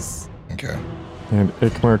 Yes. Okay. And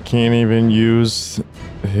Ikmar can't even use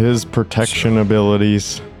his protection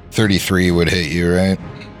abilities. 33 would hit you, right?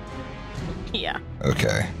 Yeah.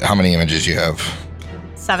 Okay. How many images you have?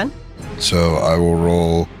 7. So I will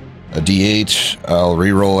roll a d8, I'll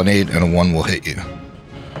re-roll an 8, and a 1 will hit you.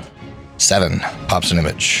 7 pops an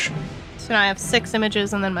image. So now I have 6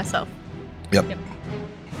 images and then myself. Yep.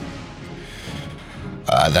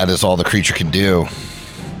 That is all the creature can do.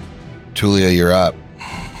 Tulia, you're up.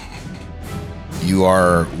 You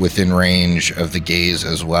are within range of the gaze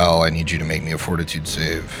as well. I need you to make me a fortitude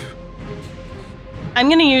save. I'm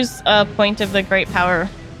going to use a point of the great power.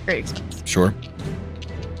 Great expense. Sure.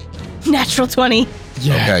 Natural 20.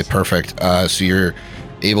 Okay, perfect. So you're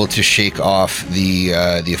able to shake off the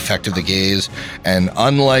effect of the gaze, and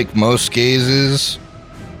unlike most gazes,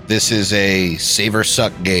 this is a save or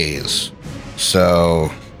suck gaze.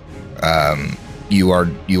 So you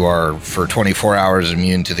are for 24 hours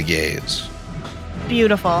immune to the gaze.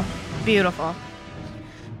 Beautiful. Beautiful.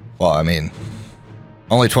 Well, I mean,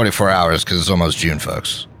 only 24 hours because it's almost June,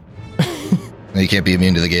 folks. You can't be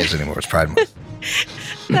immune to the gaze anymore. It's Pride Month.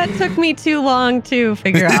 That took me too long to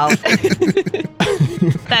figure out.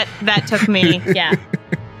 That took me, yeah.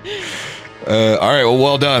 All right,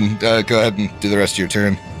 well done. Go ahead and do the rest of your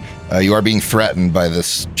turn. You are being threatened by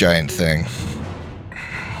this giant thing.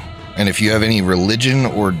 And if you have any religion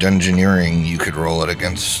or dungeoneering, you could roll it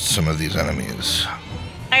against some of these enemies.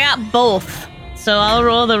 I got both, so I'll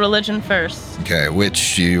roll the religion first. Okay,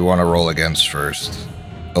 which do you want to roll against first?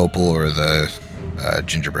 Opal or the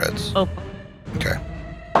gingerbreads? Opal. Okay.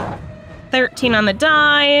 13 on the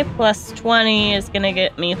die, plus 20 is going to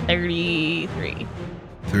get me 33.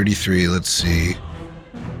 33, let's see.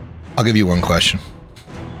 I'll give you one question.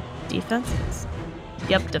 Defenses?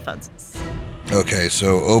 Yep, defenses. Okay,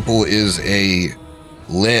 so Opal is a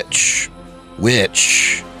witch.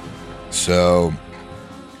 So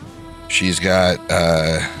she's got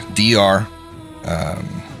DR.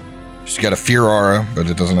 She's got a fear aura, but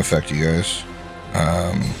it doesn't affect you guys.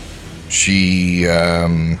 She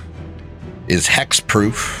is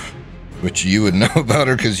hex-proof, which you would know about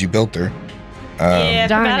her because you built her. Yeah, I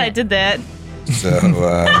Darn forgot it. I did that. So,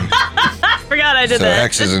 Forgot I did so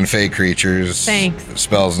that. hexes and fey creatures, Thanks.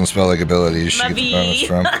 spells and spell-like abilities she My gets a bonus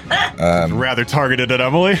from. Rather targeted at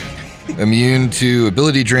Emily. Immune to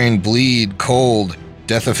ability drain, bleed, cold,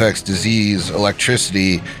 death effects, disease,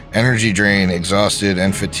 electricity, energy drain, exhausted,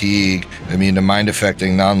 and fatigue. Immune to mind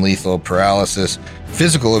affecting, non-lethal, paralysis,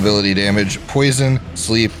 physical ability damage, poison,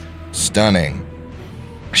 sleep, stunning.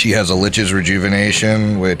 She has a Lich's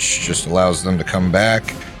Rejuvenation, which just allows them to come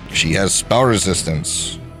back. She has spell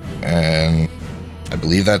resistance, and I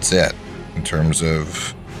believe that's it in terms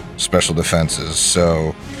of special defenses.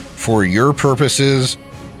 So for your purposes,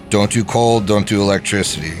 don't do cold, don't do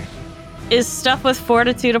electricity. Is stuff with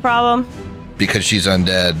fortitude a problem? Because she's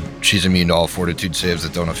undead, she's immune to all fortitude saves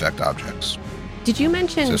that don't affect objects. Did you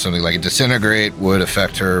mention? So something like a disintegrate would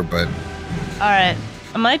affect her, but All right.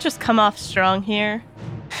 I might just come off strong here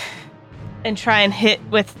and try and hit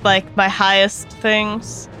with like my highest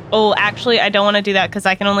things. Oh, actually, I don't want to do that because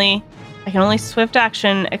I can only swift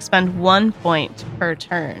action expend 1 point per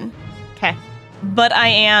turn. Okay. But I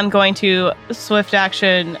am going to swift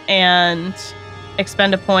action and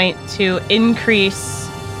expend a point to increase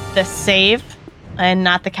the save and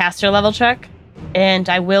not the caster level check. And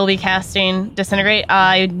I will be casting Disintegrate.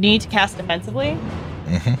 I need to cast defensively.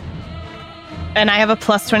 And I have a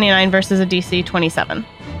plus 29 versus a DC 27.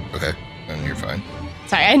 okay, then you're fine.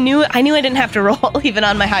 Sorry, I knew I didn't have to roll even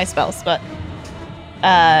on my high spells, but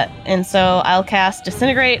and so I'll cast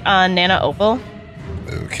Disintegrate on Nana Opal.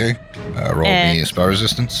 Okay, roll And- me a spell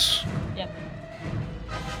resistance. Yep.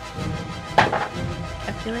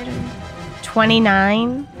 Calculator.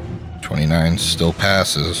 29. 29 still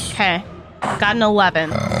passes. Okay. Got an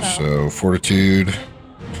 11. So fortitude,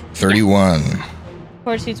 31.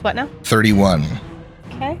 Fortitude's what now? 31.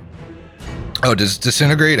 Okay. Oh, does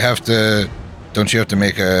disintegrate have to? Don't you have to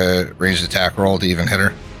make a ranged attack roll to even hit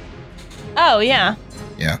her? Oh, yeah.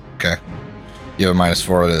 Yeah. Okay. You have a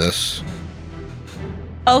 -4 to this.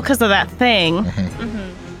 Oh, because of that thing.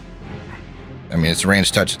 I mean, it's a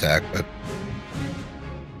ranged touch attack, but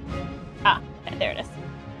Okay, there it is.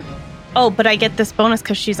 Oh, but I get this bonus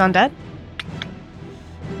because she's undead?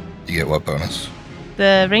 you get what bonus?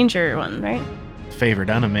 The ranger one, right? Favored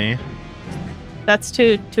enemy. That's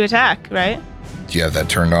to attack, right? Do you have that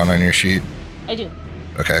turned on your sheet? I do.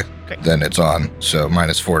 Okay. Great. Then it's on. So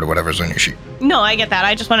 -4 to whatever's on your sheet. No, I get that.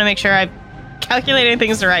 I just want to make sure I'm calculating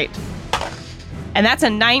things right. And that's a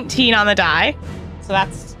 19 on the die. So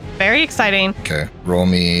that's very exciting. Okay. Roll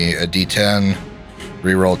me a d10.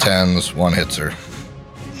 Reroll 10s. One hits her.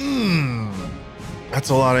 That's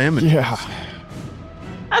a lot of image. Yeah.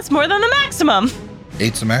 That's more than the maximum.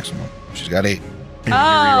 8's the maximum. She's got 8. You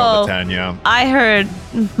reroll Oh. the 10, yeah. I heard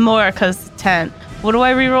more because 10. What do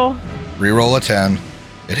I reroll? Reroll a 10.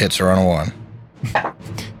 It hits her on a 1.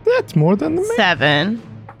 That's more than the 7.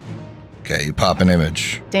 Okay. You pop an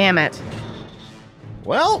image. Damn it.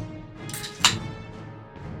 Well,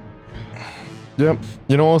 Yep.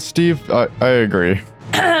 You know what, Steve? I agree.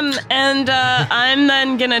 And I'm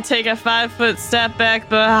then gonna take a 5-foot step back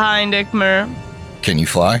behind Ikmer. Can you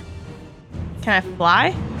fly? Can I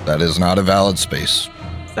fly? That is not a valid space.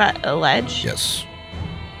 Is that a ledge? Yes.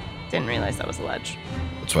 Didn't realize that was a ledge.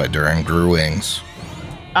 That's why Duran grew wings.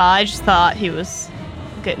 I just thought he was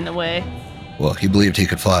getting away. Well, he believed he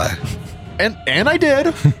could fly. and I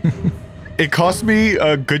did. It cost me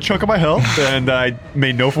a good chunk of my health, and I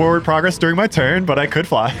made no forward progress during my turn, but I could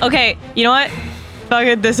fly. Okay, you know what? Fuck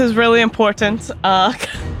it, this is really important.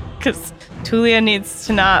 Because Tulia needs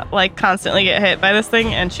to not like constantly get hit by this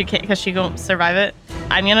thing, and she can't because she won't survive it.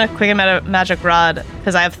 I'm gonna quicken magic rod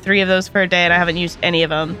because I have 3 of those for a day and I haven't used any of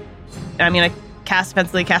them. And I'm gonna cast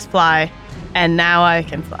defensively, cast fly, and now I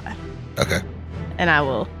can fly. Okay. And I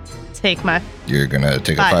will take my You're going to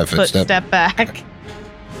take a 5-foot 5-foot step. back.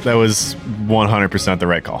 That was 100% the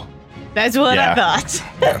right call. That's what Yeah. I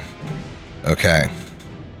thought. Okay.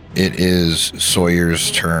 It is Sawyer's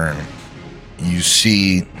turn. You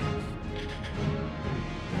see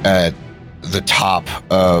at the top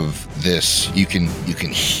of this, you can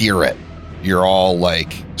hear it. You're all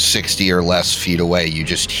like 60 or less feet away. You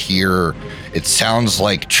just hear, it sounds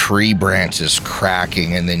like tree branches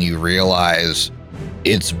cracking, and then you realize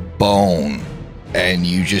it's bone. And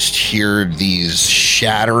you just hear these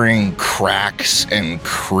shattering cracks and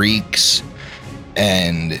creaks,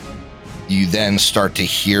 and you then start to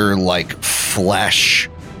hear like flesh,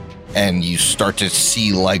 and you start to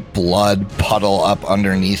see like blood puddle up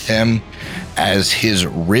underneath him as his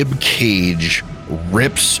rib cage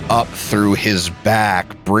rips up through his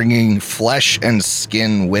back, bringing flesh and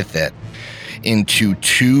skin with it into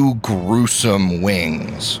 2 gruesome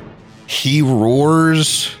wings. He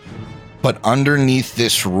roars, but underneath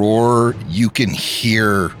this roar, you can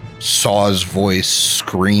hear Saw's voice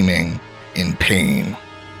screaming in pain.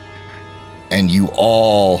 And you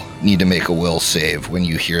all need to make a will save when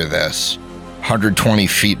you hear this. 120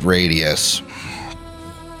 feet radius.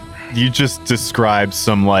 You just described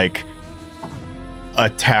some like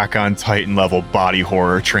Attack on Titan level body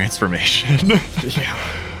horror transformation. Yeah.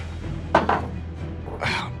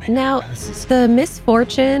 Oh Now, This is the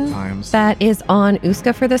misfortune times. that is on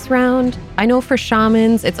Uska for this round, I know for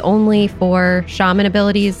shamans, it's only for shaman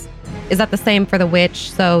abilities. Is that the same for the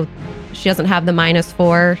witch? So she doesn't have the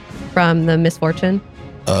 -4 from the misfortune?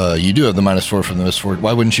 You do have the -4 from the misfortune.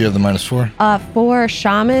 Why wouldn't you have the -4? For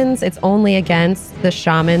shamans, it's only against the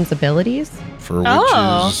shaman's abilities For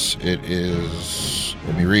Oh. witches, it is.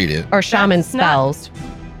 Let me read it. or shaman That's not- spells.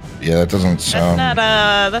 Yeah, that doesn't sound.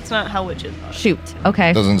 That's not how witches are. Shoot.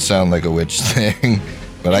 Okay. Doesn't sound like a witch thing.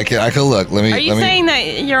 But I can look. Let me. Are you let me, saying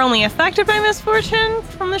that you're only affected by misfortune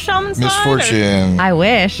from the shaman side? misfortune? I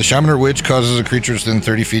wish. The shaman or witch causes a creature within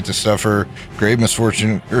 30 feet to suffer grave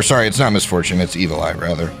misfortune. Or sorry, it's not misfortune, it's evil eye,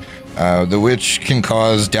 rather. The witch can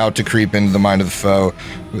cause doubt to creep into the mind of the foe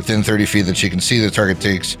within 30 feet that she can see. The target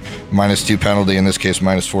takes -2 penalty, in this case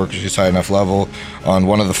 -4 because she's high enough level, on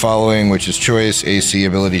one of the following, which is choice, AC,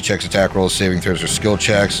 ability checks, attack rolls, saving throws, or skill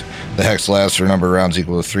checks. The hex lasts for a number of rounds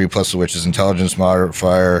equal to 3, plus the witch's intelligence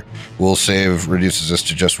modifier. Will save reduces this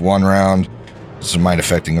to just 1 round. This is a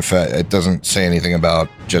mind-affecting effect. It doesn't say anything about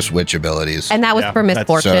just witch abilities. And that was Yeah, for that's-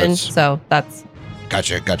 misfortune. so So that's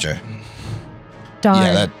Gotcha. darn.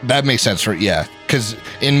 Yeah, that makes sense for because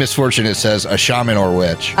in misfortune it says a shaman or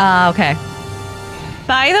witch. Okay.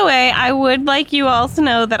 By the way, I would like you all to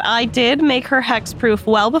know that I did make her hexproof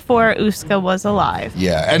well before Uska was alive.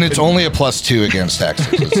 Yeah, and it's only a +2 against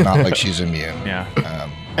hexes. It's not like she's immune. Yeah.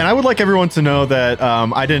 Um, And I would like everyone to know that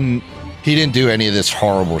he didn't do any of this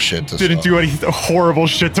horrible shit to didn't Saul. do any horrible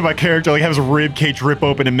shit to my character, like have his rib cage rip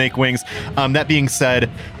open and make wings. That being said,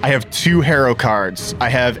 I have 2 hero cards. I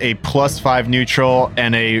have a +5 neutral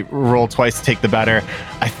and a roll twice to take the better.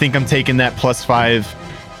 I think I'm taking that +5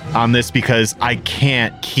 on this because I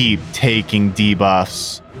can't keep taking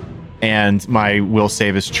debuffs and my will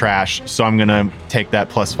save is trash. So I'm gonna take that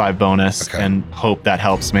 +5 bonus Okay. and hope that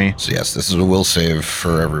helps me. So yes, this is a will save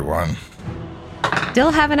for everyone.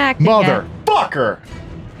 Still haven't acted yet. Motherfucker!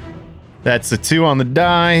 That's a 2 on the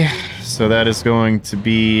die, so that is going to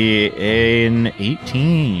be an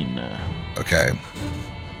 18. Okay,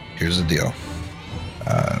 here's the deal.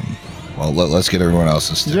 Well, let's get everyone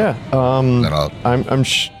else's. Too. Yeah. Then I'll.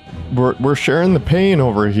 We're sharing the pain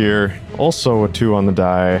over here. Also a 2 on the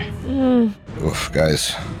die. Oof,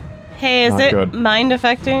 guys. Hey, is Not it good. mind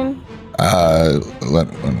affecting? Let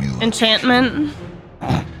me look. Enchantment?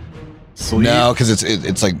 Sleep. No, because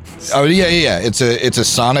it's like yeah. It's a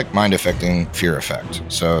sonic mind affecting fear effect.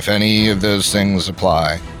 So if any of those things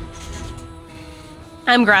apply,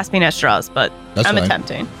 I'm grasping at straws, but That's I'm fine.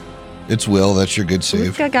 attempting. it's will. That's your good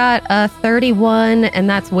save. Uska got a 31, and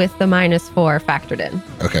that's with the -4 factored in.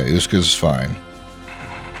 Okay, Uska's fine.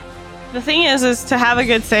 The thing is to have a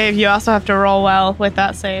good save, you also have to roll well with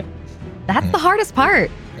that save. That's the hardest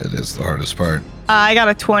part. It is the hardest part. I got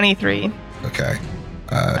a 23. Okay.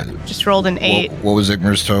 Just rolled an 8. What was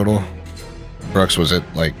Igmar's total? Brooks, was it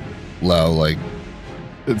like low? Like,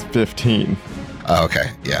 It's 15. oh, okay,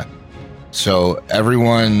 yeah. So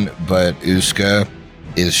everyone but Uska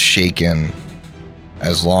is shaken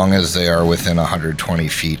as long as they are within 120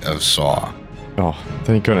 feet of Saw. Oh,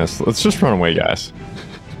 thank goodness. Let's just run away, guys.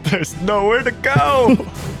 There's nowhere to go.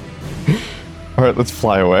 All right, let's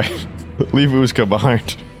fly away. Leave Uska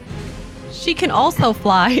behind. She can also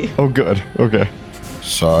fly. Oh, good. Okay.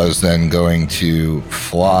 Saw is then going to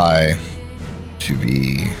fly to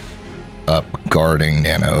be up guarding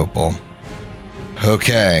Nana Opal.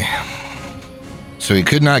 Okay. So he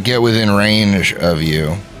could not get within range of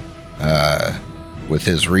you with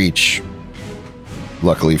his reach,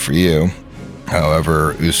 luckily for you.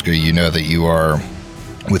 However, Uska, you know that you are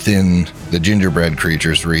within the gingerbread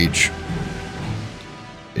creature's reach.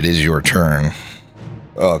 It is your turn.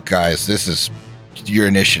 Oh, guys, this is... Your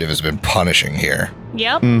initiative has been punishing here.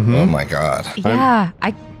 Yep. Mm-hmm. Oh my god. Yeah,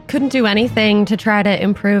 I couldn't do anything to try to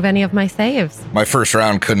improve any of my saves. My first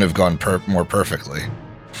round couldn't have gone more perfectly.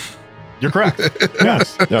 You're correct.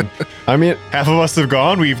 Yes. Yeah. I mean, Half of us have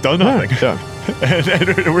gone. We've done nothing, yeah.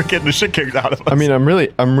 and we're getting the shit kicked out of us. I mean, I'm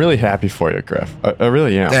really happy for you, Griff. I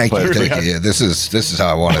really am. Thank but, you, thank you. Yeah, this is how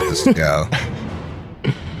I wanted this to go.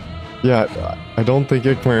 Yeah, I don't think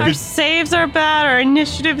Igmar. Our saves are bad. Our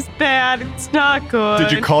initiative's bad. It's not good.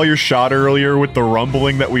 Did you call your shot earlier with the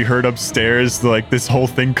rumbling that we heard upstairs? Like this whole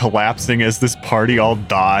thing collapsing as this party all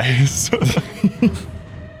dies.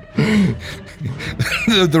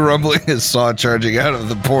 The rumbling is Saw charging out of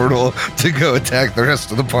the portal to go attack the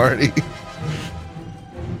rest of the party.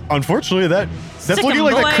 Unfortunately, that's Sick looking 'em,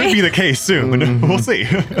 like that boy. could be the case soon. We'll see.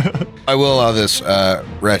 I will allow this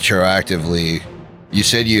retroactively. You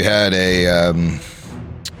said you had a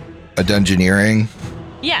dungeoneering.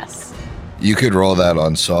 Yes. You could roll that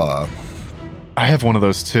on Saw. I have one of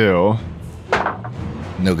those too.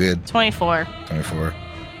 No good. 24. 24.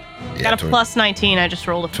 Yeah, Got a plus 19. I just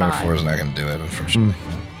rolled a 5. 24 is not going to do it, unfortunately.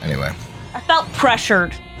 Anyway. I felt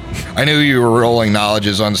pressured. I knew you were rolling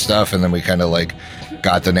knowledges on stuff, and then we kind of like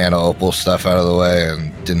got the nano opal stuff out of the way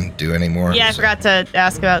and didn't do any more. Yeah, I so- forgot to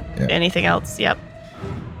ask about Yeah. anything else. Yep.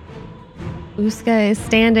 Uska is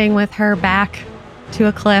standing with her back to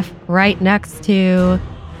a cliff right next to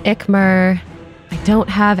Ikmer. I don't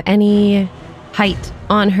have any height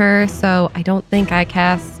on her, so I don't think I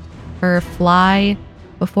cast her fly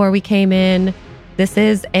before we came in. This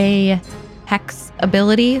is a hex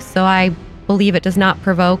ability, so I believe it does not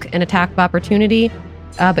provoke an attack of opportunity,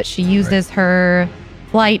 but she uses her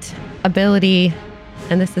flight ability,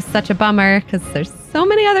 and this is such a bummer because there's so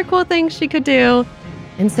many other cool things she could do.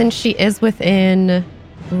 And since she is within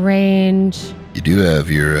range, You do have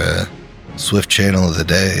your Swift Channel of the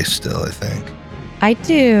Day still, I think. I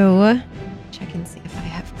do. Check and see if I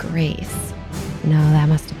have Grace. No, that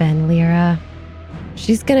must have been Lyra.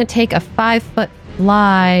 She's going to take a 5-foot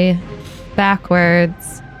fly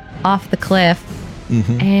backwards off the cliff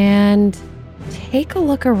and take a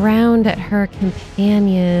look around at her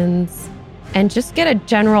companions and just get a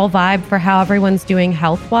general vibe for how everyone's doing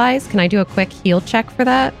health-wise. Can I do a quick heal check for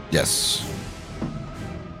that? Yes.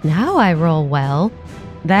 Now I roll well.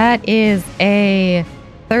 That is a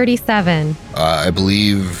 37. I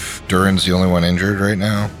believe Durin's the only one injured right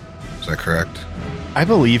now. Is that correct? I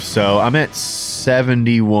believe so. I'm at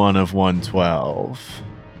 71 of 112.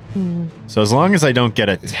 So as long as I don't get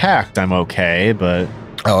attacked, I'm okay, but...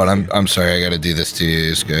 Oh, and I'm sorry, I got to do this to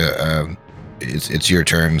you, Iska. It's your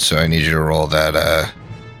turn, so I need you to roll that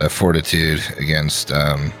fortitude against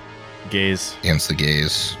Gaze. the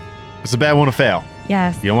gaze. It's a bad one to fail.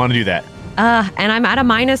 Yes. You don't want to do that. And I'm at a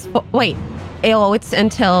 -4. Wait. Oh, it's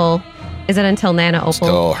until... Is it until Nana Opal?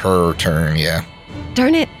 Still her turn, yeah.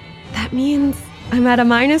 Darn it. That means I'm at a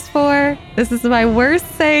 -4. This is my worst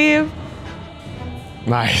save.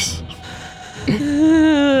 Nice.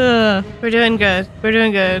 We're doing good. We're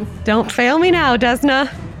doing good. Don't fail me now, Desna.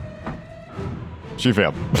 She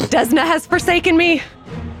failed. Desna has forsaken me.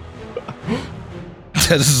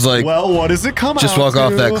 This is like, Well, what does it come just out walk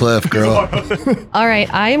off to? that cliff, girl. All right,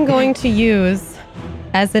 I am going to use,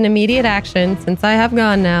 as an immediate action, since I have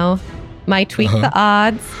gone now, my tweak the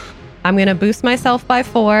odds. I'm going to boost myself by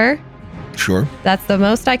 4. Sure. That's the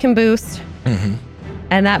most I can boost. Mhm.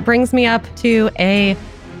 And that brings me up to a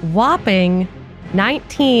whopping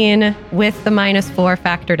 19 with the -4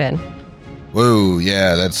 factored in. Whoa,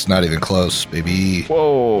 yeah, that's not even close, baby.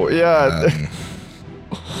 Whoa, yeah.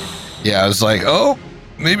 Yeah, I was like, oh,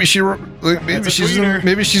 maybe she's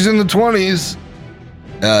in the 20s.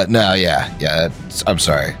 No, yeah. I'm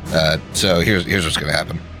sorry. So here's what's gonna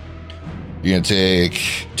happen. You're gonna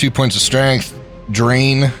take 2 points of strength,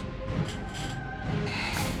 drain.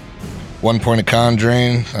 1 point of con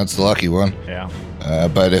drain. That's the lucky one. Yeah.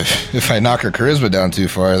 But if I knock her charisma down too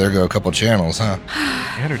far, there go a couple channels, huh?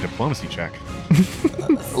 And her diplomacy check.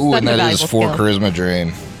 Ooh, and Such a that is valuable 4 skill. charisma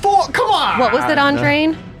drain. Come on! What was it on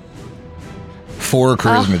drain? 4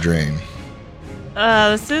 charisma drain.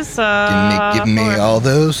 This is Give me all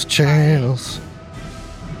those channels.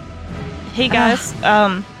 Hey guys,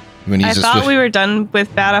 When I he's thought we were done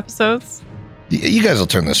with bad episodes. You guys will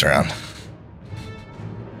turn this around.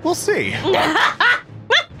 We'll see.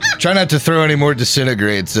 Try not to throw any more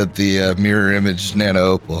disintegrates at the mirror image nano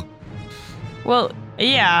opal. Well,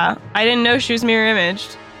 yeah, I didn't know she was mirror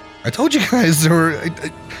imaged. I told you guys there were.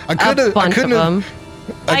 I A couldn't bunch of have. them.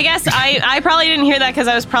 I guess I probably didn't hear that because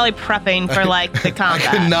I was probably prepping for like the I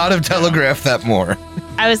combat. could not have telegraphed that more.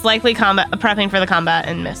 I was likely prepping for the combat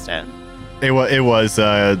and missed it. It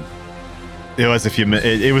was a few minutes.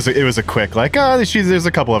 It was a quick like, there's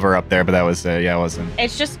a couple of her up there, but that was it wasn't.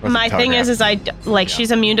 It's just Wasn't my thing is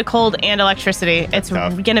she's immune to cold and electricity. It's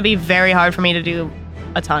tough. gonna be very hard for me to do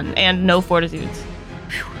a ton and no fortitudes.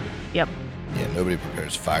 Yep. Yeah, nobody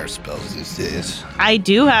prepares fire spells these days. I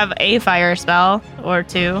do have a fire spell or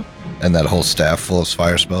 2. And that whole staff full of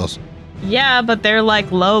fire spells. Yeah, but they're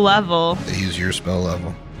like low level. They use your spell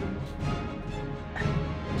level.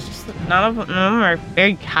 It's just none of them are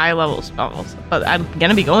very high level spells. But I'm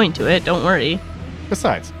gonna be going to it. Don't worry.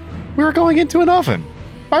 Besides, we were going into an oven.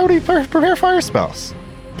 Why would we prepare fire spells?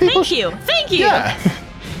 Thank you. Yeah.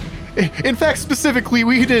 In fact, specifically,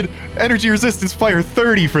 we did energy resistance fire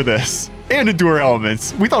 30 for this and endure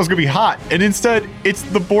elements. We thought it was gonna be hot, and instead, it's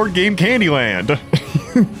the board game Candyland.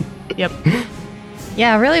 Yep.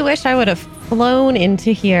 Yeah, I really wish I would have flown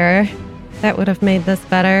into here. That would have made this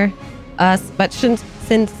better. But since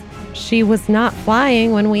she was not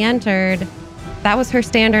flying when we entered, that was her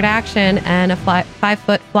standard action and a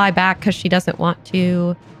 5-foot fly back because she doesn't want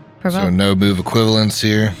to provoke. So no move equivalents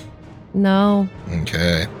here. No.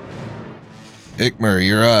 Okay. Ikmer,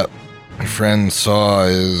 you're up. Your friend Saw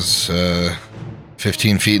is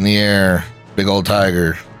 15 feet in the air. Big old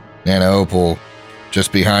tiger. Nana Opal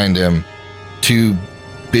just behind him. 2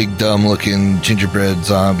 big dumb looking gingerbread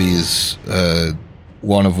zombies.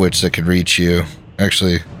 One of which that could reach you.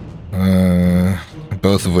 Actually,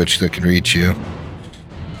 both of which that can reach you.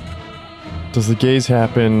 Does the gaze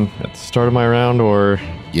happen at the start of my round or?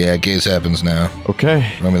 Yeah, gaze happens now.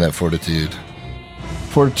 Okay. Roll me that fortitude.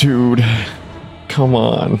 Fortitude. Come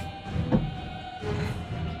on.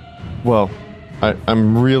 Well,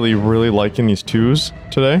 I'm really, really liking these 2s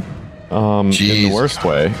today. In the worst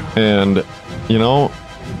way. And, you know,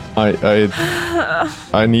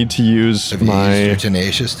 I need to use Have you used your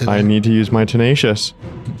tenacious today? I need to use my tenacious.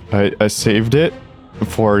 I saved it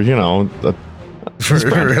for, you know, for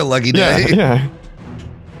a lucky yeah, day. yeah.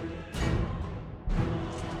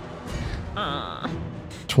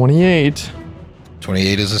 28.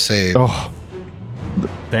 28 is a save. Oh,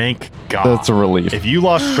 Thank God. that's a relief. If you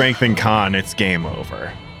lost strength in con, it's game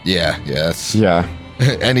over. Yeah, that's Yeah,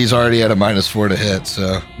 and he's already at a -4 to hit,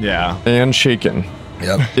 so Yeah. and shaken.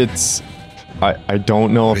 yep. It's. I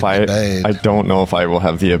don't know if Pretty bad. I don't know if I will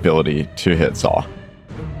have the ability to hit Saw.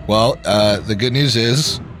 Well, the good news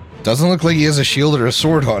is, doesn't look like he has a shield or a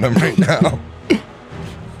sword on him right now.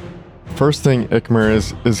 First thing Ikmer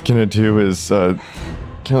is gonna do is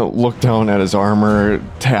kind of look down at his armor,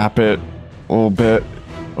 tap it a little bit.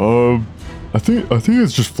 I think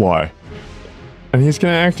it's just fly. And he's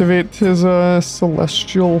gonna activate his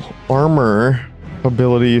celestial armor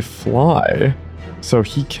ability, fly, so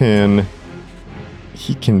he can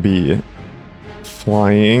be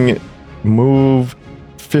flying, move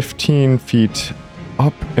 15 feet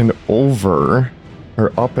up and over,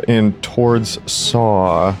 or up and towards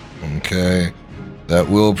Saw. Okay, that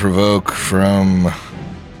will provoke from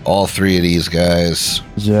all 3 of these guys.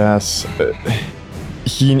 Yes,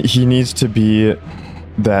 he needs to be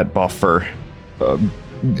that buffer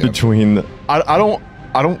between. I don't.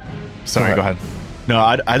 Sorry, go ahead. No,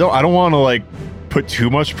 I don't want to like put too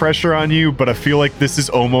much pressure on you, but I feel like this is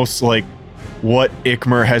almost like what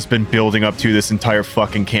Ikmer has been building up to this entire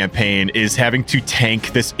fucking campaign, is having to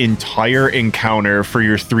tank this entire encounter for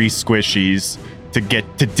your 3 squishies to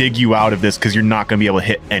dig you out of this, because you're not going to be able to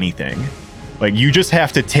hit anything. Like, you just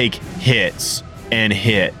have to take hits and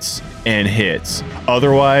hits and hits.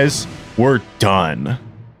 Otherwise, we're done.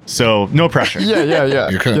 So, no pressure. Yeah.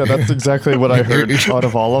 You're kinda- Yeah, that's exactly what I heard out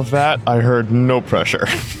of all of that. I heard no pressure.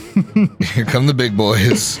 Here come the big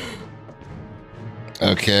boys.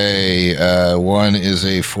 Okay, one is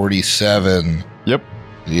a 47. Yep.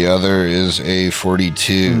 The other is a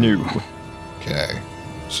 42. New. Okay,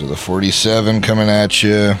 so the 47 coming at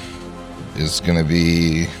you is going to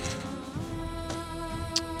be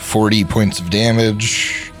 40 points of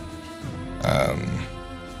damage.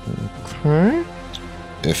 Okay.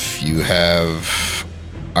 If you have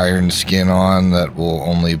iron skin on, that will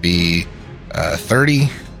only be 30.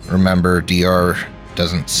 Remember, DR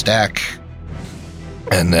doesn't stack.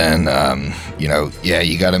 And then,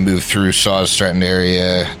 you got to move through Saw's threatened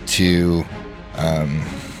area to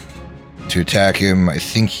attack him. I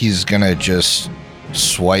think he's going to just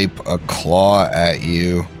swipe a claw at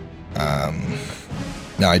you.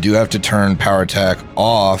 Now, I do have to turn power attack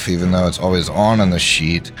off, even though it's always on the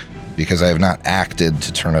sheet, because I have not acted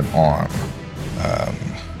to turn it on.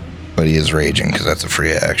 But he is raging, because that's a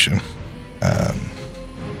free action.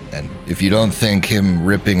 And if you don't think him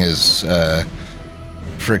ripping his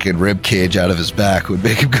freaking rib cage out of his back would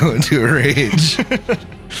make him go into a rage,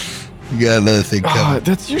 you got another thing coming.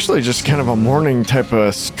 That's usually just kind of a morning type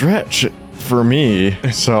of stretch for me.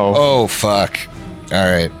 So. Oh, fuck. All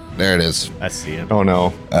right. There it is. I see it. Oh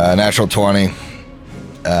no. Natural 20.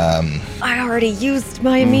 I already used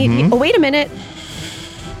my immediate. Oh, wait a minute.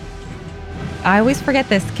 I always forget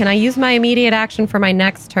this. Can I use my immediate action for my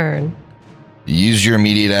next turn? Use your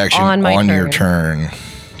immediate action On my your turn.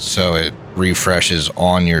 So it refreshes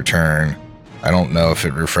on your turn. I don't know if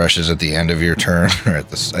it refreshes at the end of your turn or I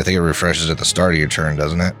think it refreshes at the start of your turn,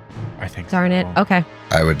 doesn't it? I think Darn it. so. Okay.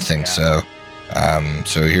 I would think so.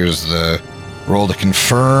 So here's the roll to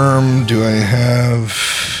confirm. Do I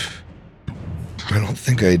have... I don't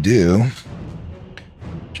think I do.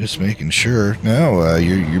 Just making sure. No,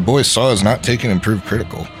 your boy Saw is not taking improved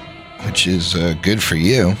critical, which is good for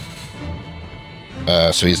you.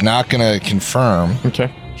 So he's not going to confirm.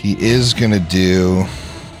 Okay. He is going to do...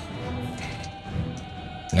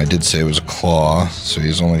 I did say it was a claw, so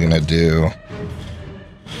he's only going to do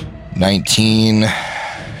 19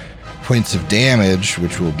 points of damage,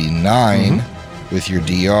 which will be 9 with your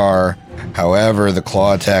DR. However, the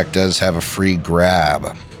claw attack does have a free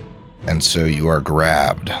grab, and so you are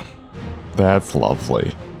grabbed. That's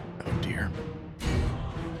lovely. Oh dear.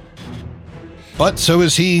 But so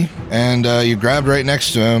is he, and you grabbed right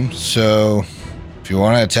next to him, so if you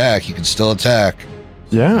want to attack, you can still attack.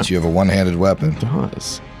 Yeah, Since you have a one-handed weapon. it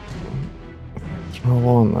does. Throw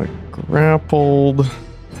on the grappled.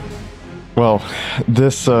 Well,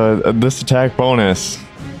 this attack bonus,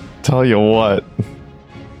 tell you what,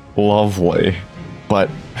 lovely. But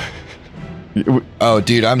Oh,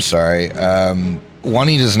 dude, I'm sorry.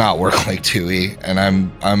 1E does not work like 2E, and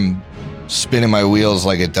I'm spinning my wheels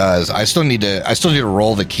like it does. I still need to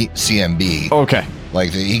roll the CMB. okay,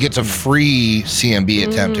 Like he gets a free CMB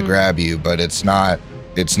attempt to grab you, but it's not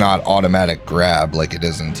automatic grab like it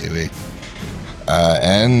is in 2E.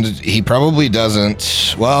 And he probably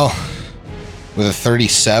doesn't. Well, with a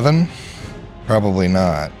 37, probably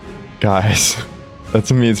not. guys, that's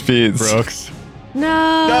a mean speeds. Brooks. No.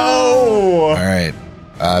 All right.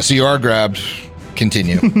 So you are grabbed.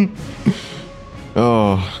 Continue.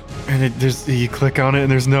 Oh, And you click on it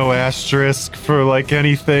and there's no asterisk for like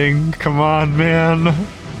anything. Come on, man.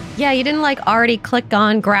 Yeah, you didn't like already click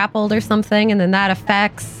on grappled or something, and then that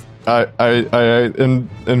affects. I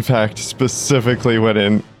in fact specifically went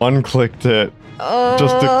in, unclicked it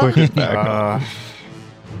just to click it back.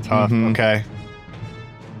 Tough. Mhm. Okay.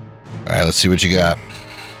 All right. Let's see what you got.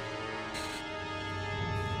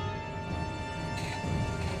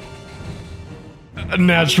 A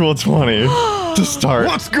natural 20 to start.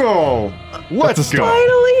 Let's go. Let's go.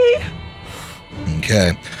 Finally.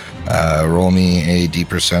 Okay. Roll me a D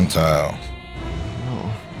percentile.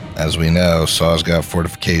 Oh, As we know, Saw's got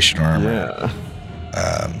fortification armor.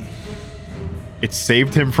 yeah. It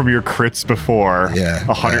saved him from your crits before. Yeah.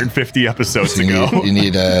 150 episodes So ago. you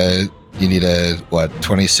need a what,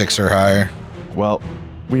 26 or higher? Well,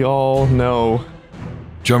 we all know.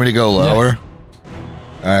 Do you want me to go lower?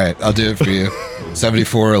 All right, I'll do it for you.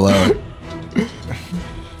 74 or lower.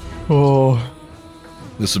 Oh,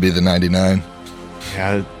 This will be the 99.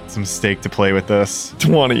 Yeah, it's a mistake to play with this.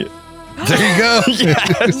 20. There you go.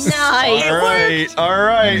 Nice. All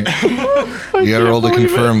right. You gotta roll to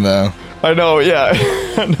confirm though. I know, yeah.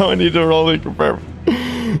 I know I need to roll to confirm.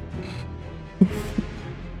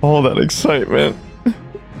 All that excitement.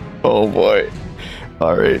 Oh boy.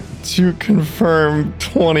 All right, to confirm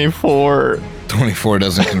 24. 24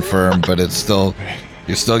 doesn't confirm, but it's still,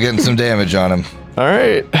 you're still getting some damage on him. All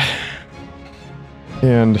right.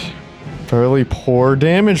 And fairly poor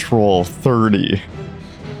damage roll, 30.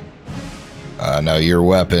 Now your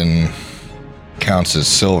weapon counts as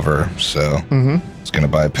silver, so Mm-hmm. it's gonna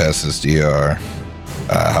bypass his DR.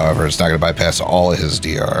 However, it's not gonna bypass all of his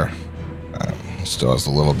DR. Still has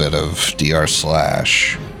a little bit of DR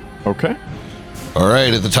slash. Okay. All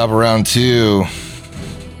right, at the top of round 2,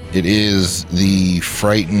 it is the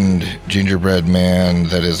frightened gingerbread man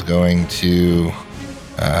that is going to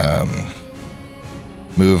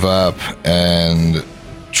move up and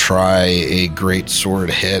try a great sword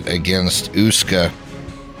hit against Uska.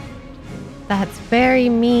 That's very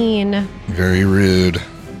mean. Very rude.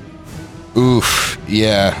 Oof.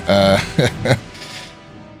 Yeah.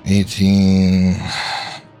 18.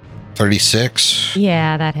 36.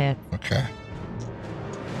 Yeah, that hit. Okay.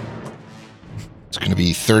 It's going to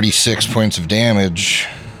be 36 points of damage.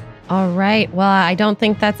 All right. Well, I don't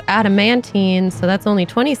think that's adamantine, so that's only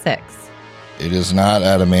 26. It is not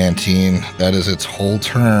adamantine. That is its whole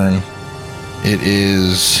turn. It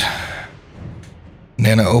is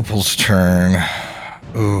Nana Opal's turn.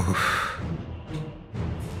 Ooh.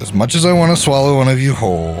 As much as I want to swallow one of you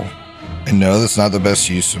whole, I know that's not the best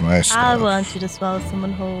use of my stuff. I want you to swallow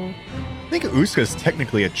someone whole. I think Uska is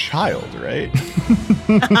technically a child, right?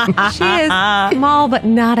 She is small, but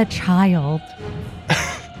not a child.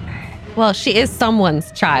 Well, she is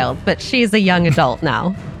someone's child, but she's a young adult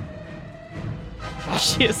now.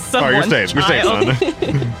 She is Oh, someone's you're safe. You're safe, child.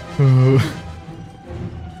 son.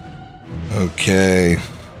 Okay.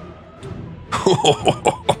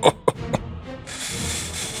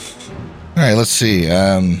 All right, let's see.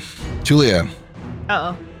 Julia.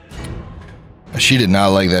 Uh-oh. She did not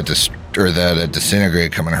like that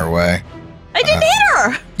disintegrate coming her way. I didn't hit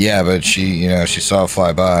her! Yeah, but she saw it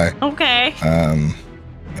fly by. Okay.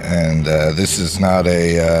 And this is not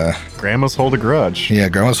a Grandma's hold a grudge. yeah,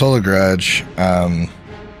 Grandma's hold a grudge. As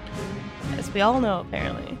we all know,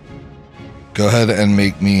 apparently. Go ahead and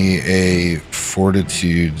make me a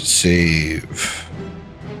fortitude save.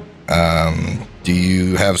 Do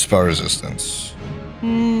you have spell resistance?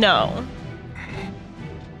 No.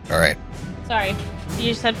 All right. Sorry.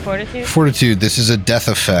 You said fortitude? Fortitude, this is a death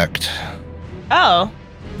effect. Oh.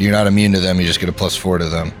 You're not immune to them. You just get a +4 to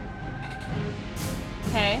them.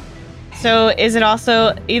 Okay. So is it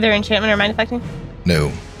also either enchantment or mind affecting?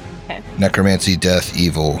 No. Okay. Necromancy, death,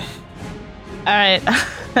 evil. All right.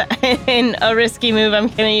 In a risky move, I'm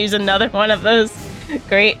going to use another one of those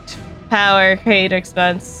great power, great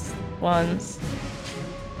expense ones.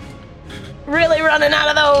 Really running out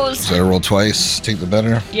of those. So I roll twice. Take the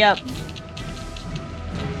better. Yep.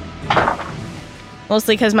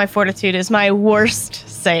 Mostly because my fortitude is my worst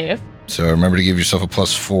save. So remember to give yourself a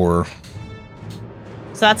 +4.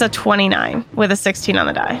 So that's a 29 with a 16 on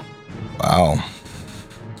the die. Wow.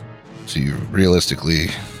 So you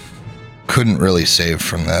realistically couldn't really save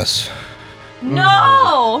from this.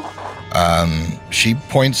 No! She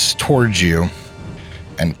points towards you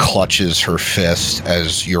and clutches her fist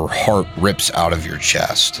as your heart rips out of your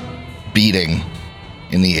chest, beating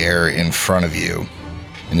in the air in front of you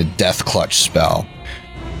in a death clutch spell.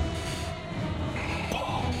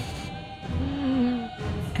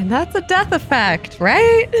 And that's a death effect,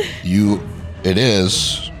 right? It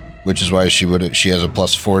is, which is why she has a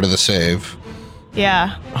 +4 to the save.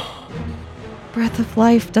 Yeah. Breath of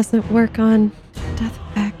life doesn't work on death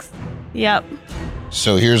effects. Yep.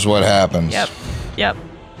 So here's what happens. Yep.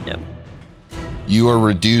 You are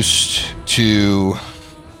reduced to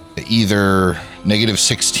either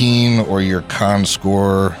 -16 or your con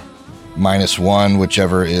score -1,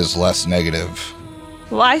 whichever is less negative.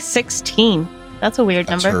 Why 16? That's a weird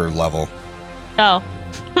That's number. her level. Oh.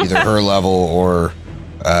 Either her level or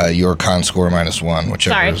your con score -1,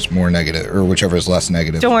 whichever Sorry. is more negative, or whichever is less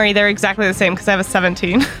negative. Don't worry, they're exactly the same because I have a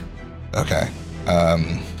 17. Okay.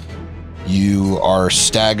 You are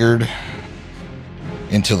staggered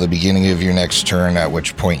until the beginning of your next turn, at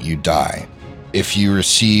which point you die. If you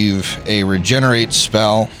receive a regenerate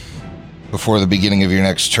spell before the beginning of your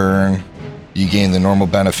next turn, you gain the normal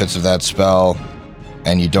benefits of that spell,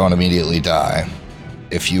 and you don't immediately die.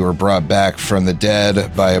 If you are brought back from the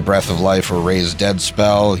dead by a Breath of Life or Raise Dead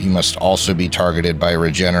spell, you must also be targeted by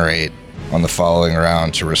Regenerate on the following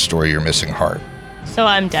round to restore your missing heart. So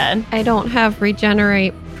I'm dead. I don't have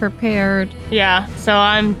regenerate prepared. Yeah, so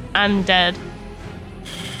I'm dead.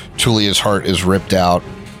 Tulia's heart is ripped out.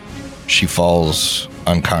 She falls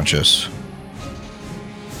unconscious.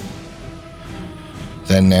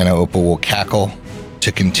 Then Nana Opal will cackle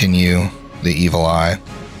to continue the evil eye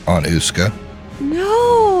on Uska.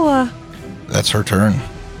 No! That's her turn.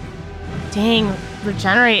 Dang,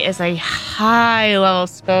 regenerate is a high level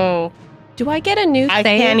spell. Do I get a new I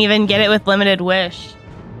save? can't even get it with limited wish.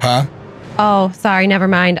 Huh? Oh, sorry, never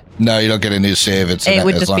mind. No, you don't get a new save. It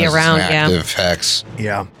would as just long be as it's around, an yeah. active hex.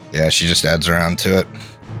 Yeah. Yeah, she just adds around to it.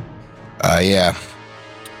 Yeah.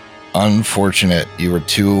 Unfortunate. You were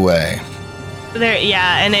 2 away. There,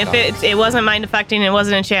 yeah, and if it wasn't mind affecting, it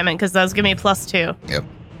wasn't enchantment because those give me +2. Yep.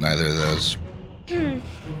 Neither of those.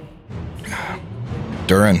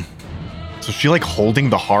 Durin. So is she like holding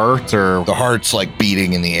the heart or? The heart's like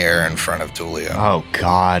beating in the air in front of Tulia. Oh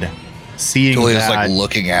God. Seeing Tulia's that, like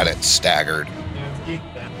looking at it, staggered.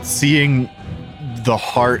 seeing the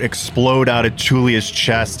heart explode out of Julia's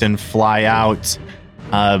chest and fly out.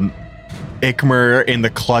 Ikmer in the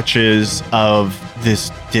clutches of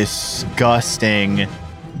this disgusting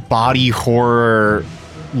body horror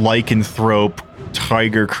lycanthrope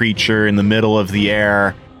tiger creature in the middle of the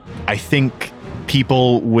air. I think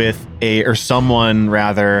people with someone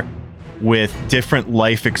rather with different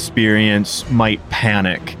life experience might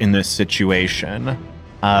panic in this situation.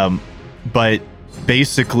 But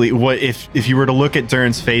basically, what if you were to look at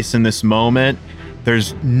Durin's face in this moment,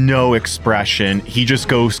 there's no expression. He just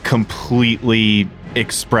goes completely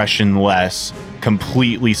expressionless,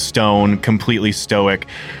 completely stone, completely stoic.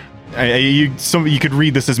 You could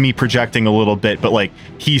read this as me projecting a little bit, but like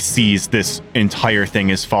he sees this entire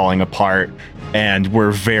thing is falling apart, and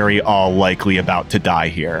we're very all likely about to die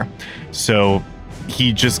here. So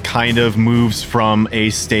he just kind of moves from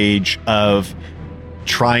a stage of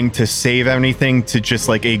trying to save everything to just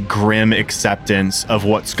like a grim acceptance of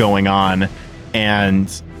what's going on. And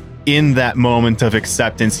in that moment of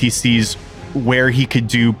acceptance, he sees where he could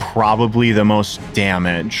do probably the most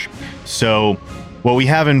damage. So what we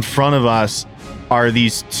have in front of us are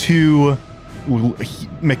these two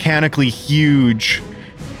mechanically huge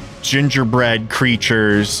gingerbread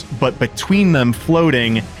creatures, but between them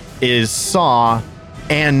floating is Saw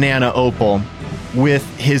and Nana Opal, with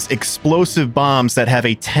his explosive bombs that have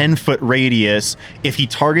a 10-foot radius. If he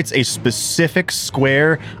targets a specific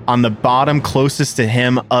square on the bottom closest to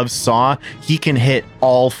him of Saw, he can hit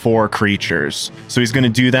all 4 creatures. So he's going to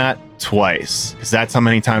do that twice, because that's how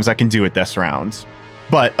many times I can do it this round.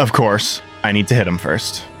 But, of course, I need to hit him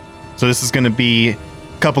first. So this is going to be a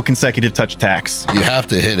couple consecutive touch attacks. You have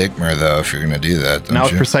to hit Ikmer, though, if you're going to do that, don't Now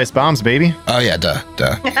with you? precise bombs, baby. Oh, yeah, duh.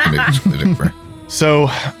 Hit Ikmer. So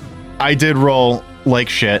I did roll like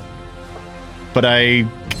shit, but I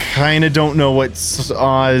kind of don't know what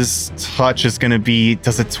Saw's touch is going to be.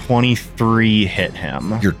 Does a 23 hit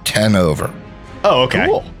him? You're 10 over. Oh, okay.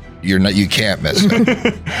 Cool. You can't miss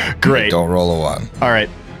it. Great. Don't roll a 1. All right.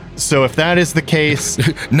 So if that is the case,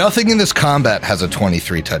 Nothing in this combat has a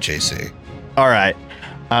 23 touch AC. all right.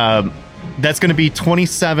 That's going to be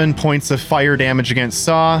 27 points of fire damage against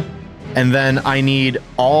Saw. And then I need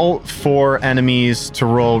all 4 enemies to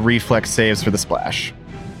roll reflex saves for the splash.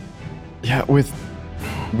 Yeah, with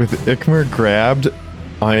Ikmer grabbed,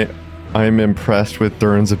 I'm impressed with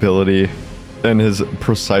Durin's ability and his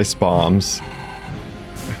precise bombs.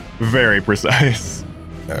 Very precise.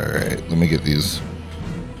 All right, let me get these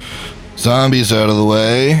zombies out of the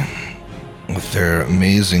way with their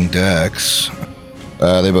amazing decks.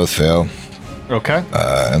 They both fail. Okay.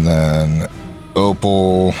 And then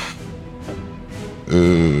Opal,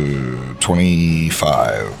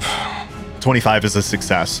 25. 25 is a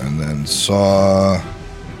success. And then Saw,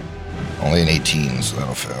 only an 18, so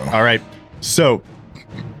that'll fail. All right. So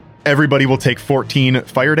everybody will take 14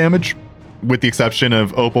 fire damage, with the exception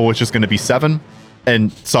of Opal, which is going to be 7.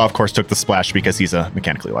 And Saw, of course, took the splash because he's a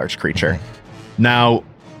mechanically large creature. Now,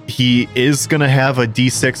 he is going to have a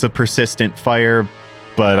d6 of persistent fire,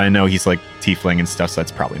 but I know he's like tiefling and stuff, so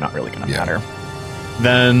that's probably not really going to matter.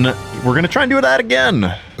 Then we're going to try and do that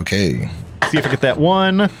again. Okay. See if I get that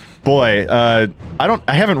one. Boy, I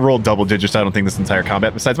haven't rolled double digits, I don't think, this entire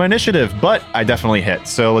combat besides my initiative, but I definitely hit.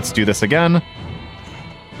 So let's do this again.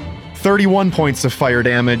 31 points of fire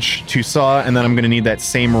damage to Saw, and then I'm going to need that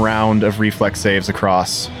same round of reflex saves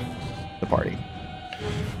across the party.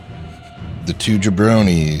 The 2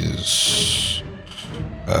 jabronis.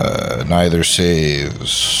 Neither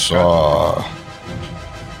saves. Saw.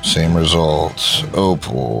 Same results.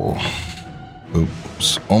 Opal.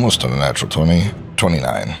 Oops. Almost on a natural 20.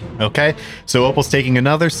 29. Okay, so Opal's taking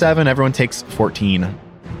another 7. Everyone takes 14.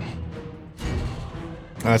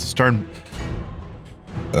 That's his turn.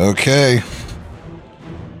 Okay.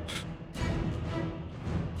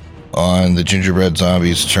 On the gingerbread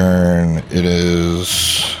zombie's turn, it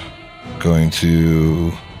is going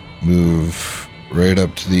to move right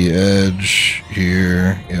up to the edge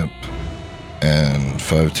here. Yep. And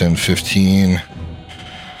 5, 10, 15.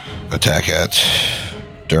 Attack at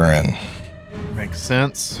Durin. Makes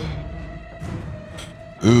sense.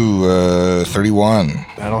 Ooh, 31.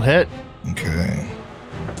 That'll hit. Okay.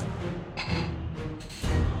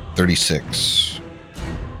 36.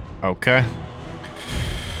 Okay.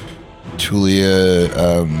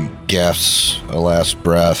 Tulia gasps a last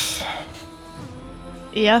breath.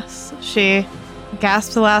 Yes, she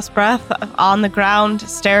gasps the last breath on the ground,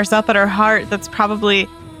 stares up at her heart that's probably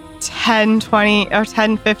 10, 20, or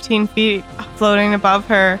 10, 15 feet floating above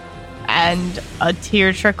her, and a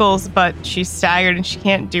tear trickles, but she's staggered and she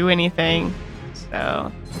can't do anything.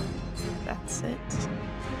 So, that's it.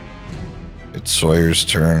 It's Sawyer's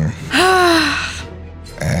turn.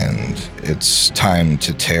 And it's time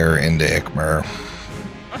to tear into Ikmer.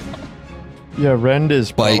 Yeah, Rend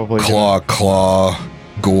is Bite, probably claw,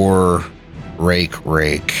 gore,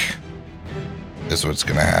 rake is what's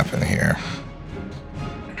gonna happen here.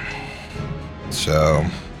 So,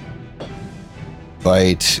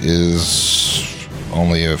 bite is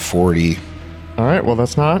only a 40. All right, well,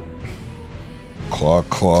 that's not. Claw.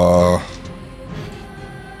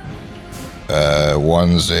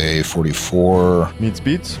 One's a 44. Meets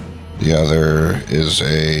beats. The other is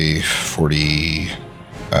a 46.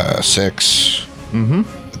 Mm-hmm.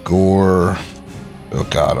 The gore. Oh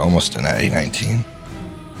god, almost an 19.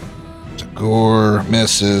 The gore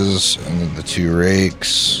misses, and then the 2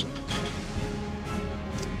 rakes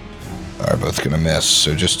are both gonna miss.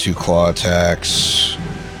 So just 2 claw attacks.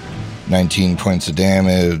 19 points of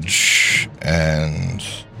damage and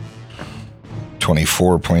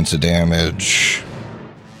 24 points of damage.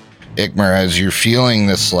 Ikmer, as you're feeling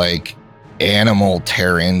this like animal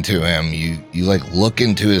tear into him, you like look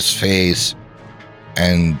into his face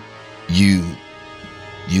and you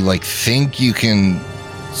like think you can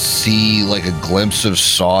see like a glimpse of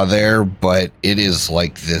Saw there, but it is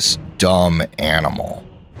like this dumb animal.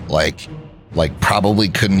 Like probably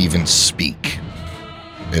couldn't even speak.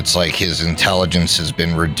 It's like his intelligence has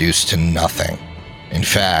been reduced to nothing. In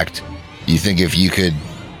fact, you think if you could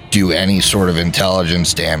do any sort of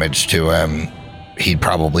intelligence damage to him, he'd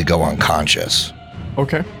probably go unconscious.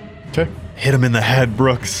 Okay. Hit him in the head,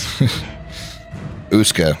 Brooks.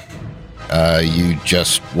 Uska, you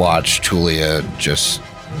just watched Tulia just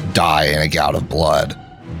die in a gout of blood.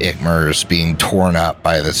 Ikmer's being torn up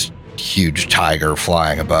by this huge tiger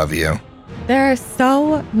flying above you. There are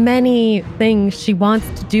so many things she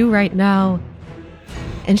wants to do right now.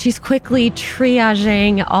 And she's quickly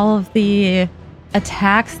triaging all of the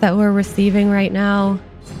attacks that we're receiving right now.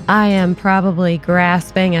 I am probably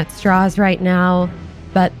grasping at straws right now,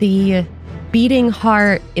 but the beating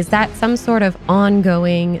heart, is that some sort of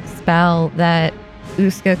ongoing spell that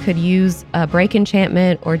Uska could use a break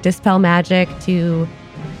enchantment or dispel magic to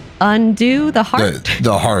undo the heart?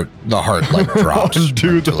 The heart like drops Undo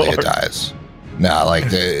when the Tulia heart. dies. No,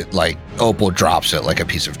 like Opal drops it like a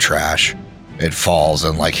piece of trash. It falls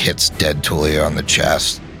and like hits dead Tulia on the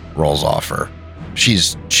chest, rolls off her.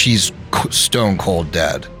 She's stone cold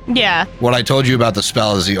dead. Yeah. What I told you about the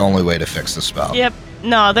spell is the only way to fix the spell. Yep.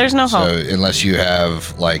 No, there's no So hope. unless you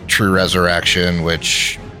have like true resurrection,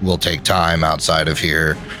 which will take time outside of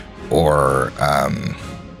here, or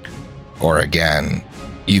again,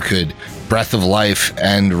 you could breath of life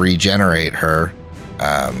and regenerate her.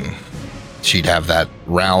 She'd have that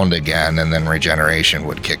round again, and then regeneration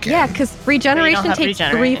would kick in. Yeah, because regeneration have takes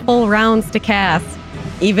regenerate. 3 full rounds to cast,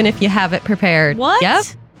 even if you have it prepared. What? Yep.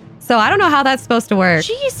 So I don't know how that's supposed to work.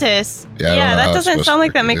 Jesus. Yeah, I don't know Yeah, how that it's doesn't supposed sound to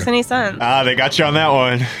like that work makes either. any sense. They got you on that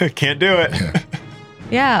one. Can't do it.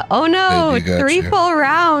 Yeah. Oh no, They got 3 you. full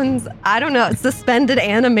rounds. I don't know. Suspended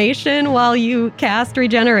animation while you cast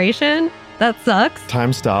regeneration. That sucks.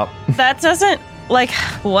 Time stop. That doesn't, like,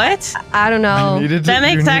 what? I don't know. That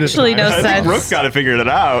makes actually no I think sense. Brooks got to figure it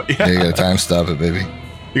out. Yeah, you gotta time stop it, baby.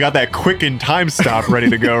 You got that quicken time stop ready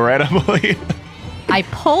to go, right, Emily? I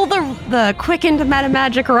pull the quickened meta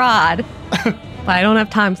magic rod, but I don't have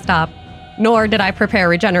time stop. Nor did I prepare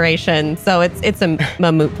regeneration, so it's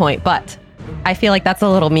a moot point. But I feel like that's a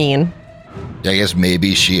little mean. I guess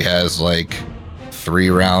maybe she has like 3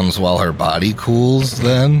 rounds while her body cools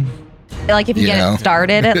then. Like if you get know? it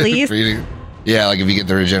started at least. For you to- yeah, like if you get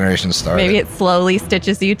the regeneration started. Maybe it slowly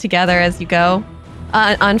stitches you together as you go.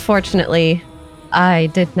 Unfortunately, I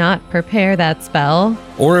did not prepare that spell.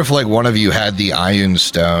 Or if like one of you had the Iron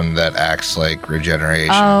Stone that acts like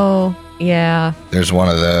regeneration. Oh, yeah. There's one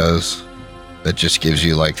of those that just gives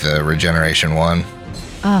you like the regeneration one.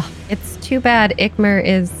 Oh, it's too bad Ikmer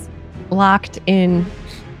is locked in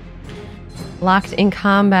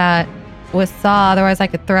combat with Saw. Otherwise, I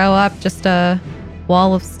could throw up just a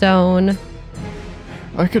wall of stone.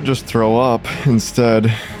 I could just throw up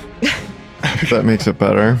instead. If that makes it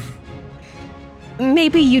better.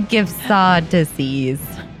 Maybe you'd give Saw disease.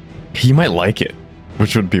 He might like it,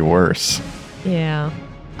 which would be worse. Yeah.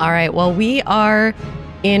 All right. Well, we are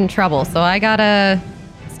in trouble. So I gotta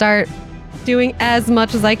start doing as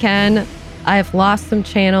much as I can. I've lost some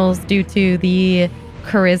channels due to the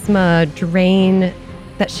charisma drain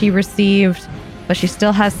that she received, but she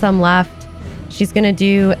still has some left. She's gonna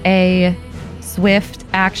do a swift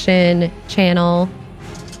action channel.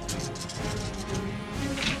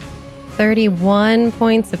 31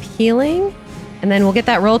 points of healing. And then we'll get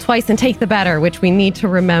that roll twice and take the better, which we need to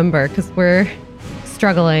remember because we're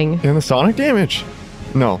struggling. And the sonic damage?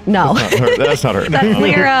 No. No. That's not her. That's not her. That's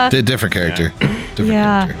Lyra. Different character. Different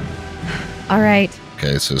Yeah. character. All right.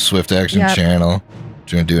 Okay, so swift action Yep. channel.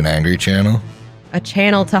 Do you want to do an angry channel? A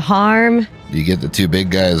channel to harm. You get the 2 big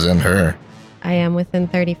guys and her. I am within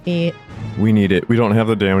 30 feet. We need it. We don't have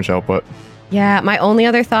the damage output. Yeah, my only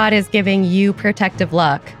other thought is giving you protective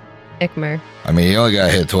luck, Ikmer. I mean, you only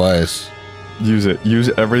got hit twice. Use it. Use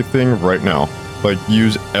everything right now. Like,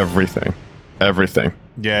 use everything. Everything.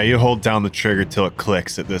 Yeah, you hold down the trigger till it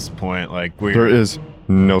clicks at this point. Like There we're is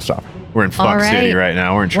no stop. in Flux All City right. right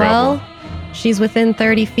now. We're in trouble. Well, she's within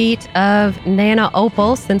 30 feet of Nana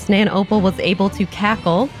Opal since Nana Opal was able to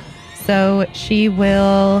cackle. So she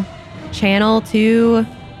will channel to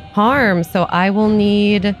harm. So I will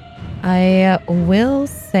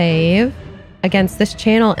save against this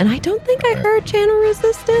channel. And I don't think I heard channel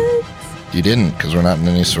resistance. You didn't, because we're not in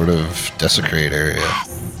any sort of desecrate area.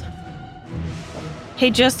 Hey,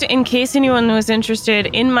 just in case anyone was interested,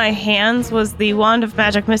 in my hands was the Wand of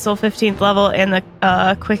Magic Missile 15th level and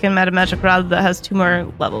the Quicken Meta Magic Rod that has 2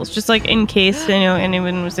 more levels. Just like in case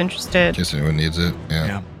anyone was In interested. case anyone needs it. Yeah.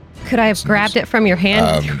 Yeah. Could I have grabbed it from your hand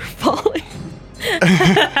as you were falling?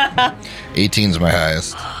 18's my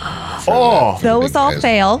highest. Oh, Those Big all guys.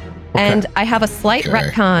 fail. And I have a slight Okay.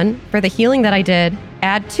 retcon for the healing that I did.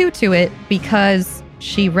 Add 2 to it because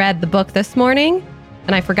she read the book this morning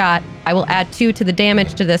and I forgot. I will add 2 to the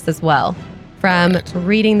damage to this as well from Right.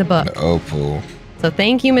 reading the book. Opal. So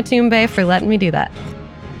thank you, Matumbe, for letting me do that.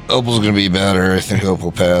 Opal's gonna be better. I think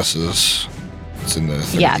Opal passes. It's in the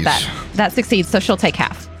 30s. Yeah, that succeeds, so she'll take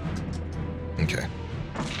half. Okay.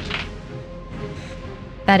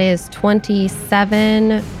 That is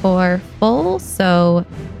 27 for full, so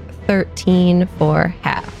 13 for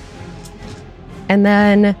half. And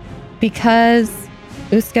then because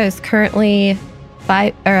Uska is currently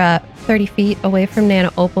 30 feet away from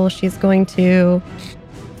Nana Opal, she's going to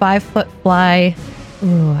 5-foot fly.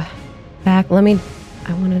 Ooh, back. I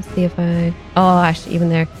want to see if actually, even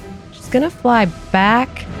there. She's going to fly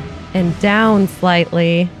back and down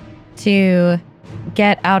slightly to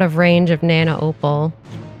get out of range of Nana Opal.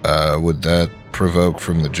 Would that provoke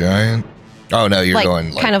from the giant? Oh, no, you're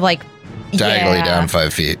going kind of like diagonally down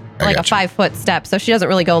 5 feet. Like a 5-foot step. So she doesn't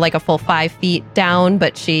really go like a full 5 feet down,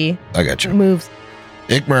 but she I got you. moves.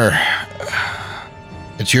 Ikmer,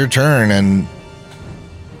 it's your turn, and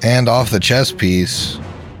hand off the chess piece.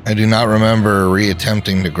 I do not remember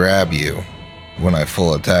reattempting to grab you when I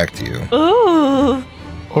full attacked you. Ooh.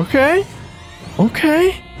 Okay.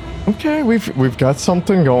 We've got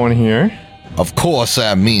something going here. Of course,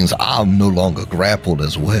 that means I'm no longer grappled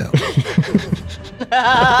as well.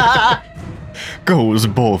 Goes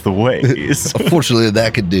both ways. Unfortunately,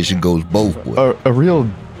 that condition goes both ways. A real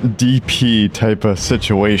DP type of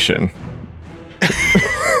situation.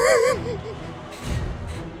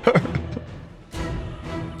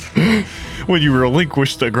 When you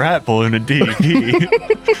relinquish the grapple in a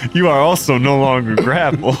DP, you are also no longer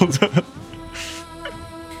grappled.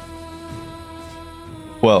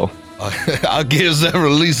 Well, I guess that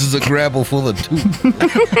releases a grapple for the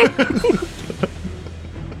two.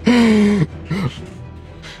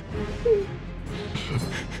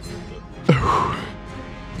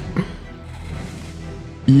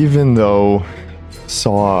 even though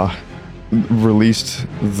Saw released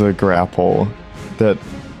the grapple, that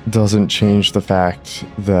doesn't change the fact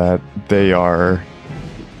that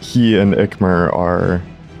he and Ikmer are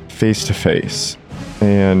face to face,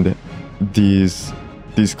 and these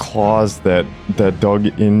claws that dug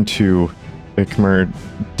into Ikmer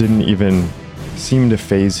didn't even seem to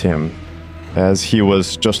faze him, as he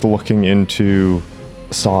was just looking into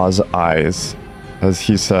Saw's eyes as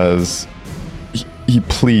he says, he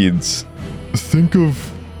pleads, think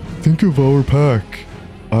of our pack.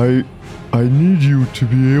 I need you to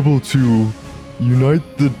be able to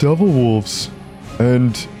unite the Devil Wolves,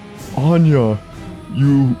 and Anya,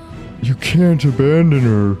 you can't abandon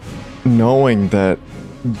her. Knowing that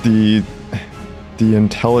the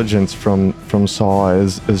intelligence from Saw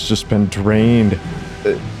has just been drained,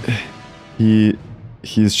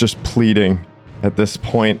 he's just pleading at this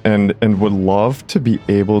point, and would love to be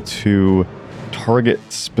able to target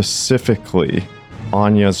specifically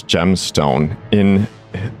Anya's gemstone in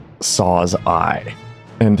Saw's eye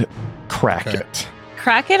and crack it.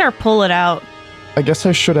 Crack it or pull it out? I guess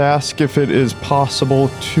I should ask if it is possible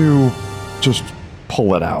to just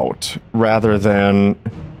pull it out rather than,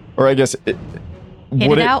 or I guess Hit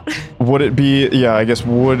it out? Would it be, yeah, I guess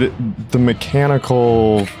would it be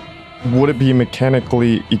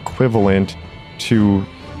mechanically equivalent to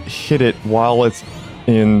hit it while it's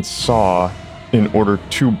in Saw in order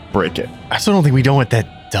to break it? I still don't think we know what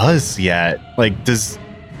that does yet. Like, does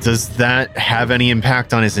that have any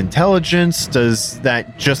impact on his intelligence? Does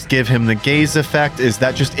that just give him the gaze effect? Is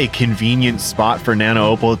that just a convenient spot for Nana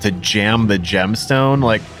Opal to jam the gemstone?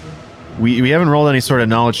 Like, we haven't rolled any sort of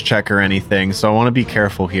knowledge check or anything, so I want to be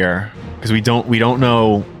careful here because we don't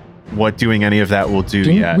know what doing any of that will do yet.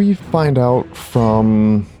 Didn't we find out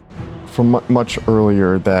from much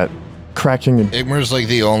earlier that cracking a Ikmer's like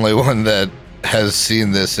the only one that has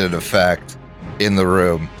seen this in effect in the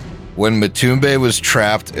room. When Matumbe was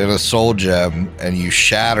trapped in a soul gem and you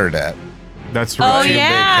shattered it, That's Oh, right. Matumbe came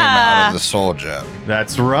yeah. out of the soul gem.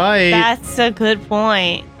 That's right. That's a good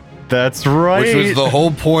point. That's right. Which was the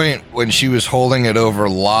whole point when she was holding it over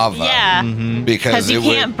lava. Yeah. Mhm. Because 'Cause you it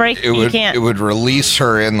can't would, break- it you would, can't- it would release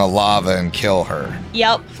her in the lava and kill her.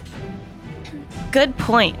 Yep. Good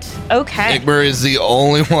point. Okay. Ikmer is the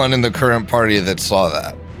only one in the current party that saw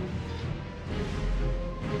that.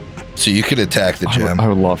 So you could attack the gem. I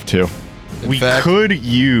would love to. In We fact, could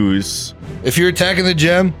use. if you're attacking the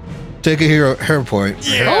gem, take a hero point.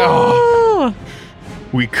 Ooh.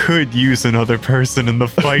 We could use another person in the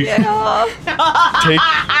fight.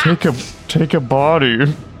 Take a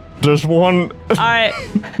body. There's one. All right.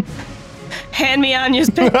 Hand me Anya's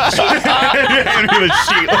picture. Hand me the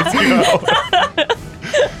sheet. Let's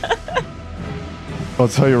go. I'll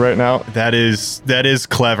tell you right now. That is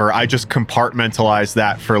clever. I just compartmentalized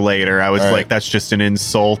that for later. I was All right. like, that's just an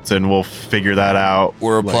insult, and we'll figure that out.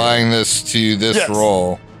 We're applying this to this Yes.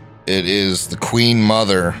 roll. it is the Queen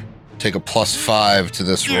Mother. Take a +5 to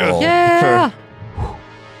this roll. Yeah.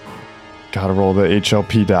 Gotta roll the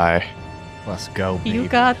HLP die. Let's go, baby. You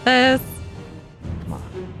got this.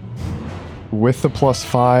 With the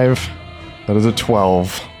 +5, that is a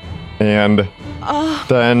 12. And Oh,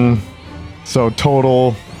 then, so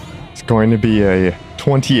total is going to be a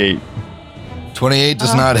 28. 28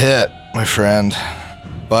 does not hit, my friend.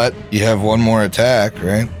 But you have one more attack,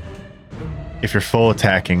 right? If you're full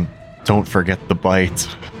attacking, don't forget the bite.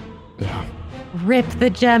 Yeah. rip the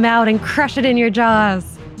gem out and crush it in your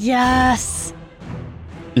jaws. Yes.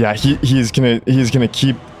 Yeah, he's gonna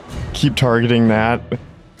keep targeting that.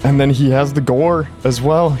 And then he has the gore as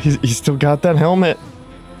well. He's still got that helmet.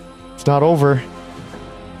 It's not over.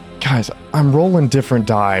 Guys, I'm rolling different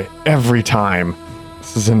die every time.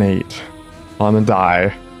 This is an 8 on the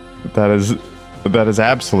die. That is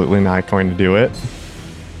absolutely not going to do it.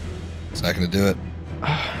 It's not going to do it.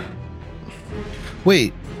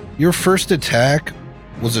 Wait, your first attack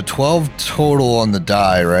was a 12 total on the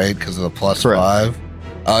die, right? Because of the +5? Correct.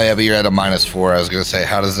 Oh, yeah, but you're at a -4. I was going to say,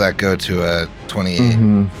 how does that go to a 28?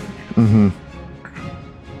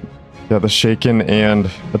 Yeah, the shaken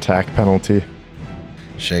and attack penalty.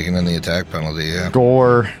 Shaking in the attack penalty, yeah.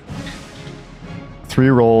 Gore. 3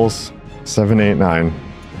 rolls. 7, 8, 9.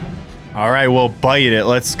 All right, well, bite it.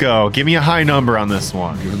 Let's go. Give me a high number on this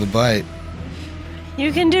one. Give her the bite.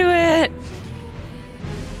 You can do it.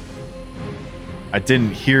 I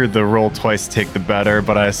didn't hear the roll twice take the better,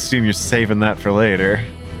 but I assume you're saving that for later.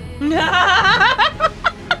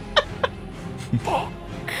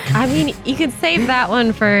 I mean, you could save that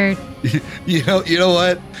one for. You know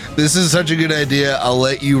what? This is such a good idea. I'll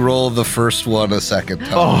let you roll the first one a second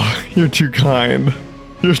time. Oh, you're too kind.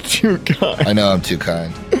 You're too kind. I know I'm too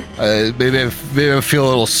kind. Maybe I feel a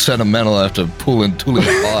little sentimental after tooling the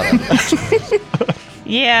pot out.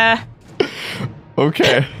 Yeah.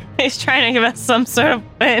 Okay. He's trying to give us some sort of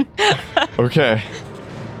win. Okay.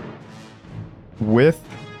 With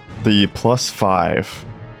the +5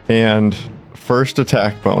 and first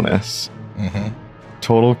attack bonus,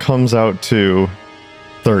 total comes out to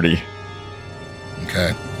 30.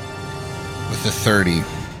 Okay. With the 30,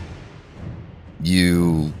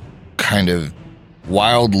 you kind of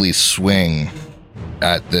wildly swing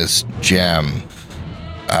at this gem.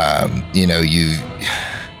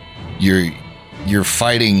 You're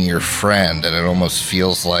fighting your friend, and it almost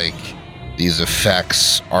feels like these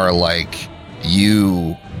effects are like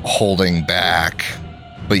you holding back,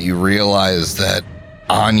 but you realize that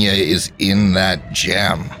Anya is in that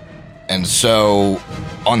gem. And so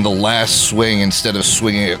on the last swing, instead of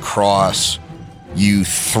swinging across, you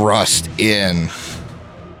thrust in,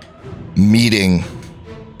 meeting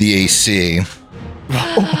the AC.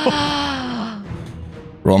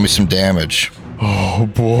 Roll me some damage. Oh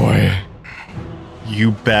boy.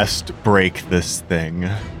 You best break this thing.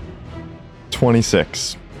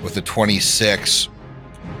 26. With a 26,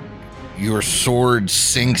 your sword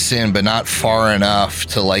sinks in, but not far enough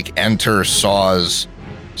to like enter Saw's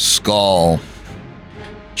skull.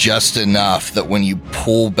 Just enough that when you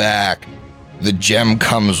pull back, the gem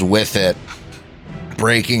comes with it,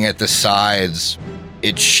 breaking at the sides.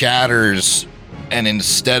 It shatters, and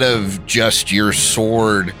instead of just your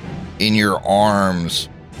sword in your arms,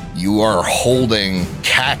 you are holding,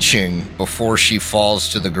 catching before she falls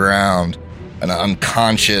to the ground, an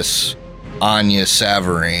unconscious Anya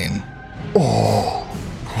Savarine.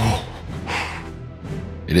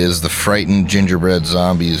 It is the frightened gingerbread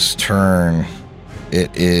zombie's turn.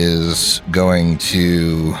 It is going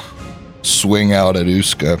to swing out at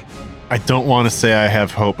Uska. I don't want to say I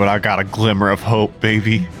have hope, but I got a glimmer of hope,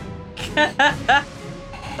 baby.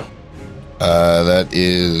 That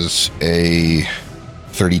is a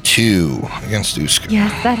 32 against Uska.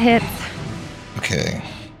 Yes, that hits. Okay.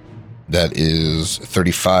 That is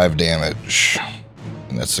 35 damage.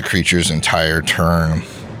 And that's the creature's entire turn.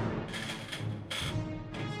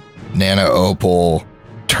 Nana Opal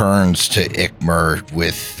turns to Ikmer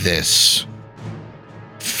with this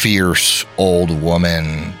fierce old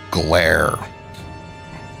woman glare.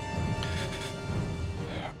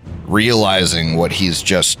 Realizing what he's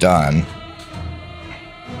just done,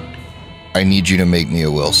 I need you to make me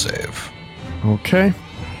a will save. Okay.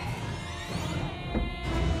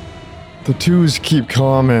 The 2s keep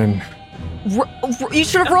coming. You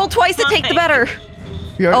should have rolled twice to take the better.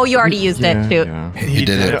 Yeah, Oh, you already used it. Shoot. Yeah. You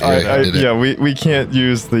did it. You did it. Yeah, we can't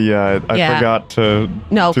use the. I Yeah. forgot to.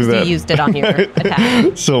 No, do because that. you used it on your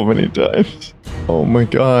attack. So many times. Oh my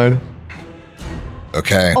god.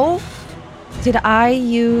 Okay. Oh, did I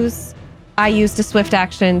use? I used a swift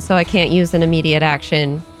action, so I can't use an immediate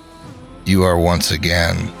action. You are once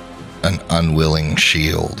again an unwilling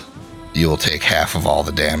shield. You will take half of all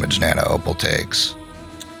the damage Nana Opal takes.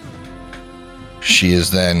 She is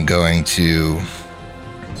then going to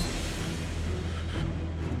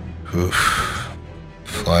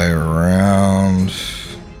fly around.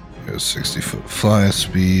 60-foot fly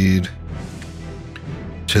speed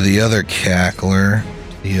to the other cackler,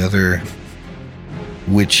 the other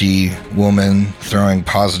witchy woman throwing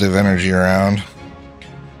positive energy around,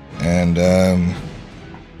 and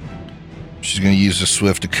she's going to use a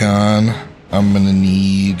swift con. I'm going to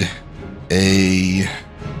need a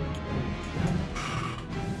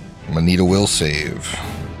will save.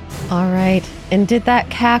 All right. And did that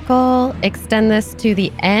cackle extend this to the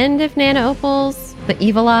end of Nana Opal's, the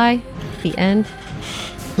evil eye? The end?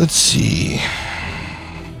 Let's see.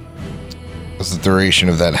 Was the duration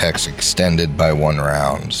of that hex extended by 1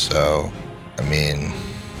 round? So, I mean,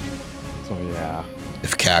 So yeah.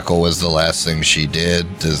 if cackle was the last thing she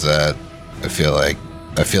did, does that? I feel like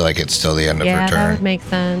it's still the end of her Yeah, that would turn. make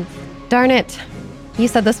sense. Darn it. You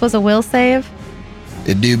said this was a will save?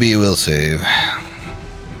 It do be a will save.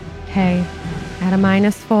 Okay. At a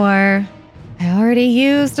 -4. I already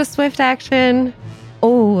used a swift action.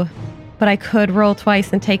 Oh, but I could roll twice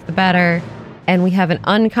and take the better. And we have an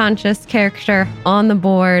unconscious character on the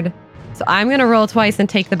board. So I'm going to roll twice and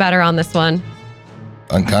take the better on this one.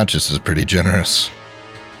 Unconscious is pretty generous.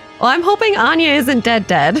 Well, I'm hoping Anya isn't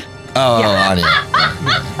dead. Oh, Anya.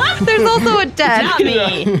 There's also a dead. Not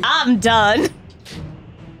me. I'm done.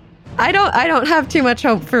 I don't have too much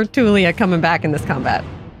hope for Tulia coming back in this combat.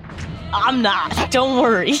 I'm not. Don't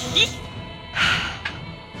worry.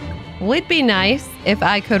 Would be nice if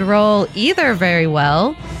I could roll either very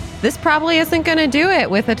well. This probably isn't going to do it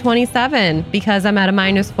with a 27 because I'm at a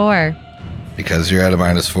 -4. Because you're at a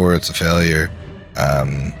 -4, it's a failure.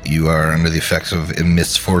 You are under the effects of a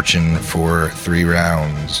misfortune for 3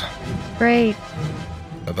 rounds. Great.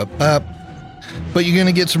 Up. But you're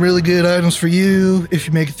gonna get some really good items for you if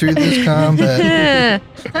you make it through this combat.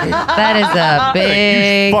 That is a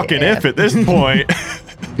big Fucking if at this point.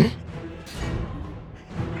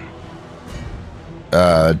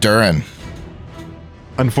 Durin.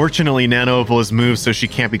 Unfortunately, Nana Opal is moved, so she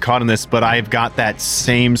can't be caught in this, but I've got that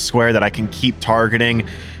same square that I can keep targeting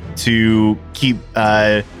to keep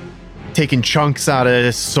taking chunks out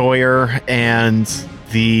of Sawyer and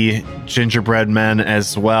the gingerbread men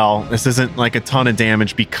as well. This isn't like a ton of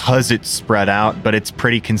damage because it's spread out, but it's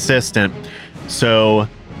pretty consistent. So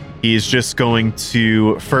he's just going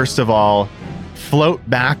to, first of all, float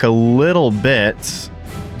back a little bit,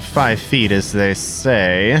 5 feet as they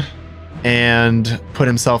say, and put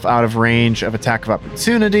himself out of range of attack of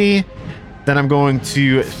opportunity. Then I'm going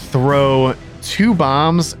to throw 2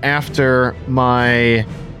 bombs after my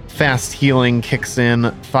fast healing kicks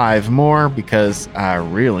in 5 more because I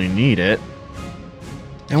really need it.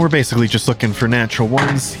 And we're basically just looking for natural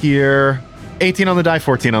ones here. 18 on the die,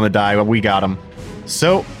 14 on the die. Well, we got them.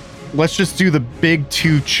 So let's just do the big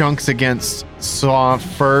 2 chunks against Saw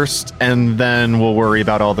first, and then we'll worry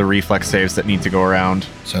about all the reflex saves that need to go around.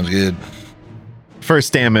 Sounds good.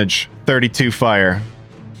 First damage, 32 fire.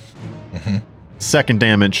 Second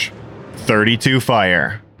damage, 32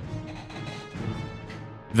 fire.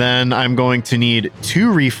 Then I'm going to need 2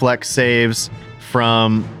 reflex saves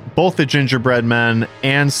from both the gingerbread men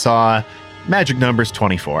and Saw. Magic numbers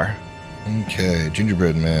 24. Okay,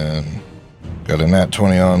 gingerbread man. Got a nat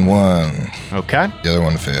 20 on one. Okay. The other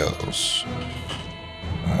one fails.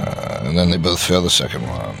 And then they both fail the second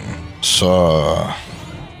one. Saw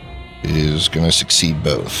is going to succeed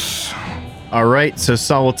both. All right. So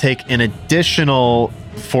Saw will take an additional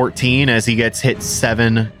 14 as he gets hit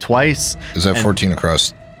 7 twice. Is that 14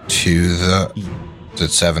 across 2? Is it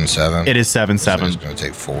 7/7? It is 7/7. So he's going to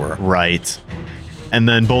take 4. Right. And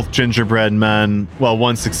then both gingerbread men, well,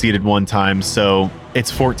 one succeeded 1 time, so it's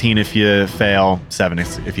 14 if you fail, 7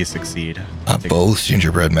 if you succeed. Both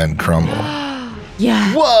gingerbread men crumble.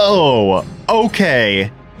 Yeah. Whoa!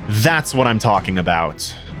 Okay, that's what I'm talking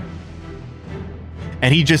about.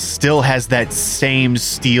 And he just still has that same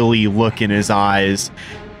steely look in his eyes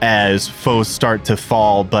as foes start to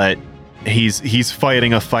fall, but he's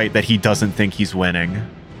fighting a fight that he doesn't think he's winning.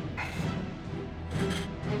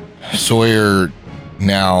 Sawyer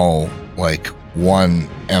now, like, 1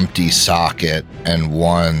 empty socket and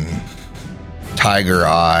 1 tiger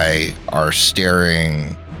eye are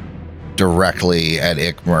staring directly at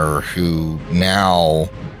Ikmer, who now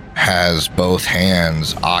has both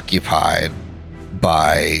hands occupied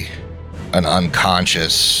by an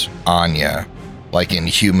unconscious Anya, like in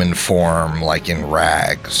human form, like in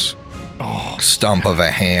rags. Stump of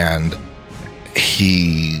a hand.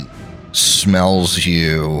 He smells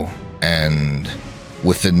you And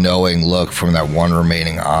with the knowing look from that one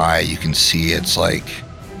remaining eye, you can see it's like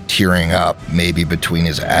tearing up, maybe between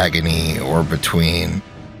his agony or between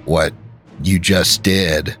what you just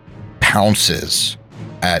did, pounces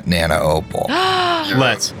at Nana Opal.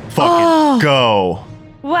 Let's fucking go.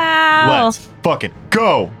 Wow. Let's fucking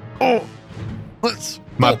go. Oh,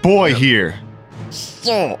 my boy here.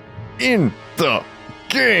 So in the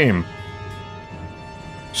game.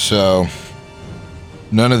 So,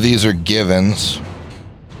 none of these are givens,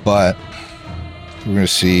 but we're going to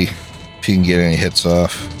see if he can get any hits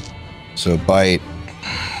off. So, bite,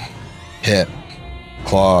 hit,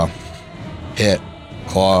 claw, hit,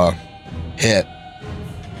 claw, hit,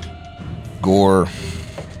 gore.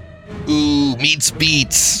 Ooh, meets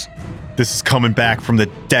beats. This is coming back from the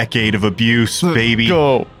decade of abuse, baby.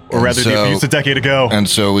 Go. Or rather, the abuse a decade ago. And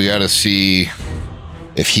so we got to see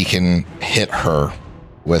if he can hit her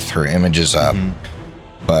with her images up.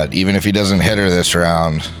 But even if he doesn't hit her this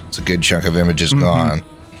round, it's a good chunk of images gone.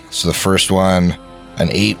 So the first one, an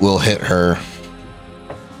 8 will hit her.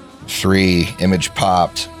 3, image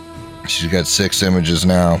popped. She's got 6 images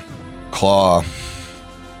now. Claw,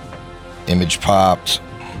 image popped.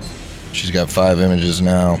 She's got 5 images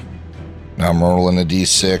now. Now I'm rolling a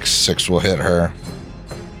d6. 6 will hit her.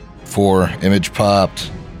 4, image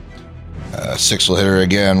popped. 6 will hit her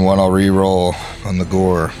again. 1 I'll re-roll on the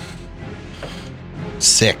gore.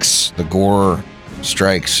 6, the gore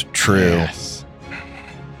strikes true. Yes.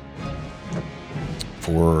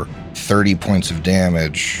 For 30 points of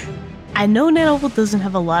damage. I know Nana Opal doesn't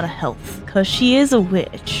have a lot of health because she is a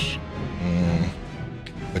witch.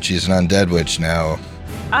 But she's an undead witch now.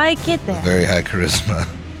 I get that. Very high charisma.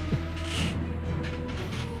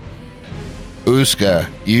 Uska,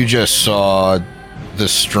 you just saw the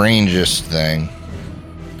strangest thing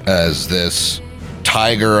as this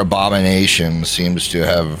tiger abomination seems to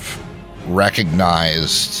have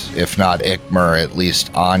recognized, if not Ikmer, at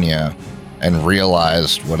least Anya, and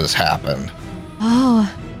realized what has happened.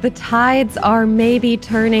 Oh, the tides are maybe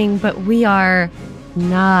turning, but we are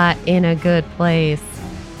not in a good place.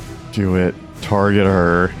 Do it. Target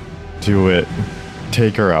her. Do it.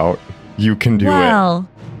 Take her out. You can do it. Well,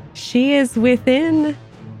 she is within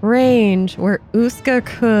range where Uska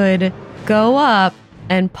could go up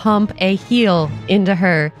and pump a heal into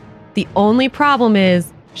her. The only problem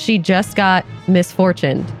is she just got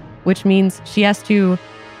misfortuned, which means she has to,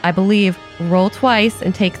 I believe, roll twice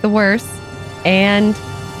and take the worst. And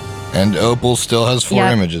Opal still has 4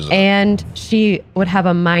 images. And she would have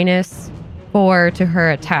a -4 to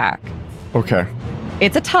her attack. Okay.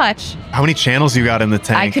 It's a touch. How many channels you got in the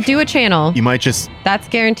tank? I could do a channel. You might just, That's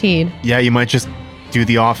guaranteed. you might just do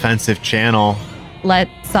the offensive channel. Let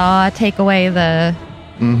Saw take away the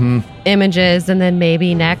images, and then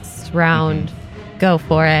maybe next round go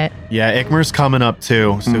for it. Yeah, Ikmer's coming up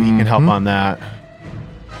too, so he can help on that.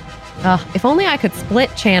 If only I could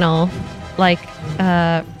split channel like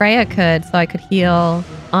Freya could, so I could heal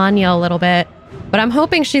Anya a little bit. But I'm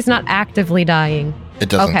hoping she's not actively dying. It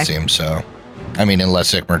doesn't Okay. seem so. I mean,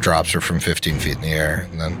 unless Ikmer drops her from 15 feet in the air,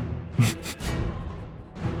 and then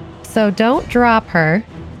So don't drop her.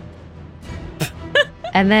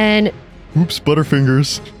 And then Oops,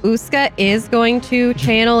 Butterfingers. Uska is going to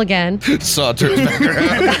channel again. Saw turns back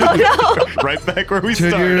around. Oh no! Right back where we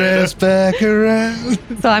Turn your started. ass back around.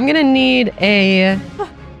 So I'm gonna need a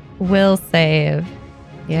will save.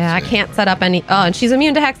 Yeah, I can't set up any. Oh, and she's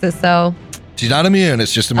immune to hexes, so She's not immune.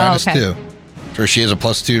 It's just a minus okay. 2. So she has a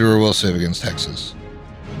 +2 to her will save against hexes.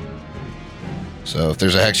 So if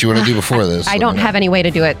there's a hex you want to do before this, I let don't me know. have any way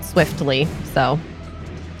to do it swiftly. So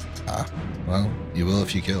Well, you will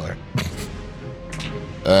if you kill her.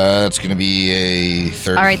 It's going to be a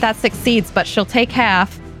 30. all right, that succeeds, but she'll take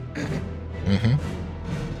half. Mm-hmm.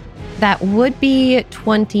 That would be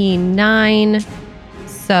 29,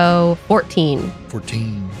 so 14.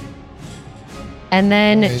 14. And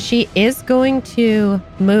then Okay. she is going to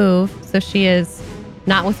move, so she is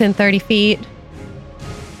not within 30 feet.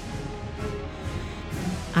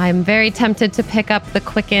 I'm very tempted to pick up the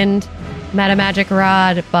quickened meta magic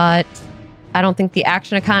rod, but I don't think the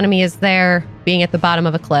action economy is there, being at the bottom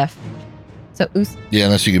of a cliff. So Yeah,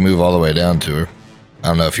 unless you can move all the way down to her. I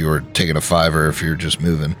don't know if you were taking a 5 or if you're just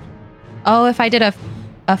moving. if I did a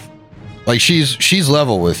Like she's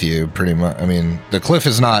level with you pretty much. I mean, the cliff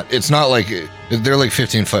is not. It's not like they're like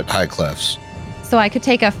 15-foot high cliffs. so I could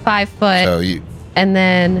take a 5 foot So you and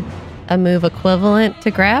then a move equivalent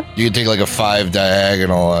to grab. could take like a 5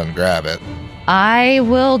 diagonal and grab it. I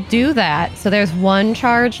will do that. So there's 1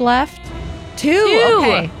 charge left. 2.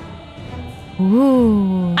 Okay.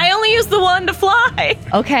 Ooh. I only used the one to fly.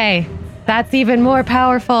 Okay. That's even more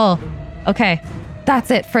powerful. Okay,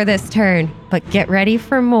 that's it for this turn. But get ready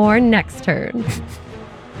for more next turn.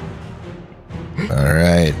 All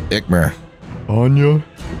right, Ikmer. Anya,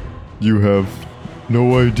 you have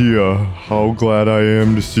no idea how glad I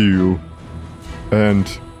am to see you. And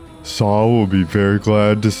Saul will be very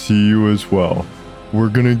glad to see you as well. We're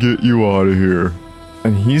gonna get you out of here.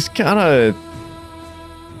 And he's kind of...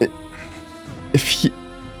 If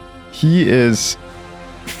he is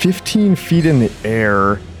 15 feet in the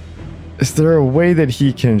air, is there a way that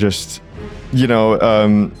he can just,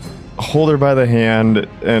 hold her by the hand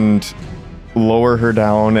and lower her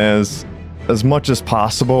down as much as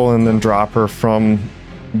possible and then drop her from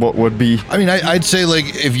what would be... I mean, I'd say like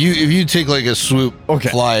if you take like a swoop,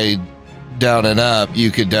 fly down and up,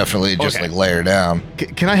 you could definitely just like lay her down.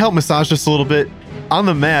 Can I help massage this a little bit? On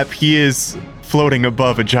the map, he is floating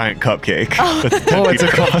above a giant cupcake. Oh, it's a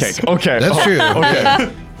cupcake. Okay, that's true.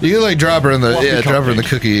 Okay, you can like drop her in the drop her in the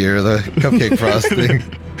cookie or the cupcake frosting.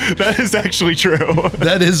 That is actually true.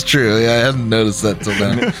 That is true. Yeah, I hadn't noticed that till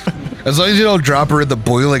now. As long as you don't drop her in the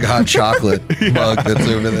boiling hot chocolate mug that's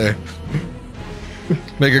over there.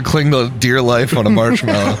 Make her cling to dear life on a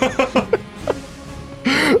marshmallow.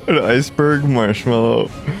 An iceberg marshmallow.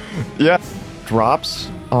 Yeah. Drops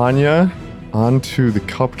Anya onto the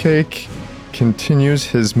cupcake. Continues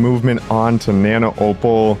his movement onto Nana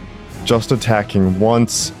Opal, just attacking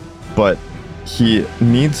once, but he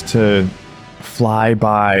needs to fly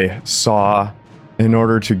by Saw in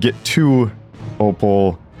order to get to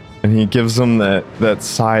Opal, and he gives him that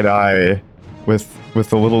side eye with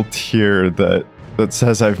a little tear that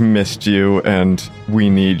says, "I've missed you and we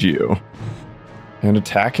need you." And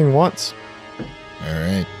attacking once. All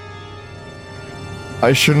right.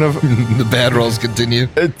 I shouldn't have. The bad rolls continue.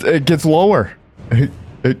 It gets lower.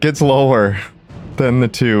 It gets lower than the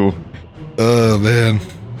 2. Oh man,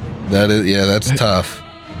 that's tough.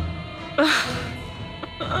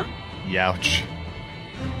 Youch.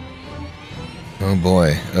 Oh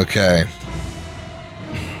boy. Okay.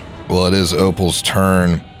 Well, it is Opal's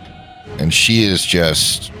turn, and she is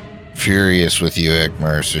just furious with you,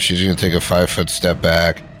 Ikmer. So she's going to take a 5-foot step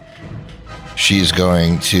back. She's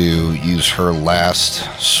going to use her last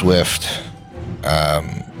swift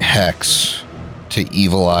hex to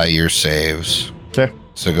evil eye your saves. Okay.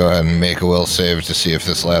 So go ahead and make a will save to see if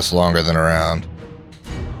this lasts longer than a round.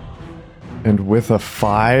 And with a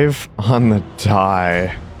 5 on the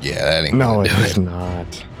die. Yeah, that ain't No, gonna it do is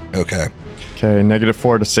not. Okay. Okay,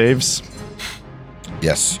 -4 to saves.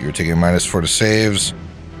 Yes, you're taking -4 to saves,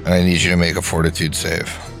 and I need you to make a fortitude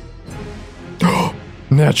save.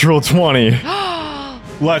 Natural 20.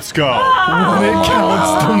 Let's go. When it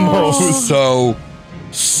counts the most.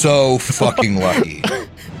 So fucking lucky.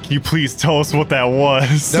 Can you please tell us what that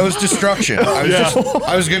was? That was destruction.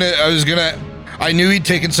 I knew he'd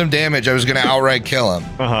taken some damage. I was gonna outright kill him.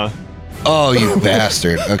 Uh-huh. Oh, you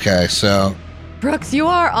bastard. Okay, so Brooks, you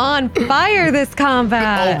are on fire this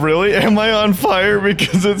combat. Oh, really? Am I on fire?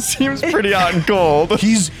 Because it seems pretty hot and cold.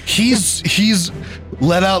 he's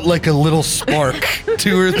let out like a little spark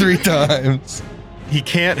 2 or 3 times. He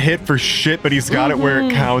can't hit for shit, but he's got it where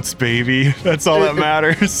it counts, baby. That's all that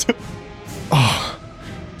matters.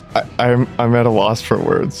 I'm at a loss for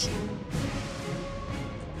words.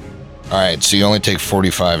 All right, so you only take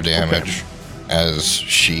 45 damage as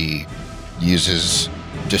she uses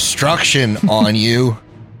destruction on you,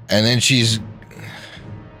 and then she's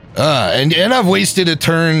and I've wasted a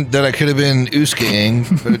turn that I could have been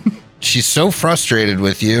Uskaing, but she's so frustrated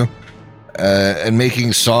with you and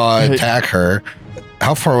making Saw attack her.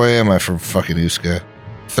 How far away am I from fucking Uska?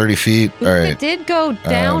 30 feet? All right. It did go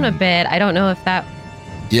down a bit. I don't know if that...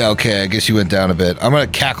 Yeah, okay, I guess you went down a bit. I'm going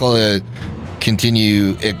to cackle to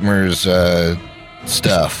continue Ikmer's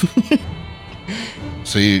stuff.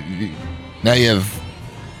 So now you have...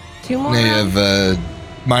 2 more Now you rounds? have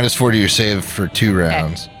 -4 to your save for 2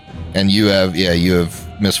 rounds. And you have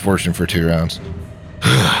misfortune for 2 rounds.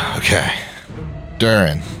 Okay.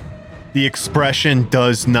 Durin. The expression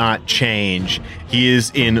does not change. He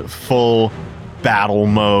is in full battle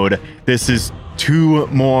mode. This is 2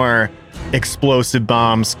 more explosive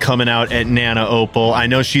bombs coming out at Nana Opal. I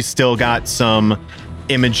know she's still got some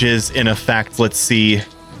images in effect. Let's see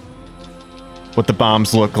what the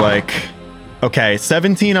bombs look like. Okay,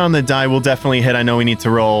 17 on the die will definitely hit. I know we need to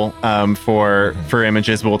roll for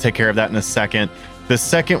images, but we'll take care of that in a second. The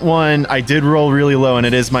second one, I did roll really low, and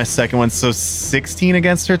it is my second one, so 16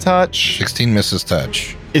 against her touch. 16 misses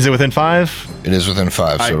touch. Is it within 5? It is within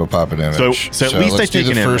 5, so it'll pop an image. So at least I let's do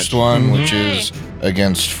take the an first image. one, which is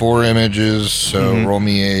against 4 images. So roll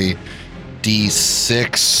me a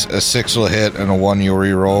D6. A 6 will hit, and a 1 you'll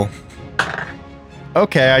re-roll.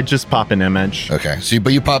 Okay, I just pop an image. Okay,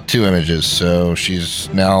 but you popped 2 images, so she's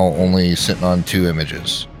now only sitting on 2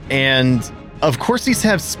 images. And of course these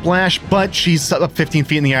have splash, but she's up 15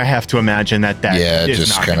 feet in the air. I have to imagine that Yeah, it is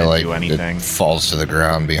just not kind of gonna like do anything. it falls to the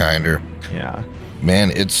ground behind her. Yeah.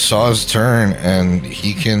 Man, it's Saw's turn, and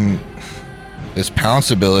his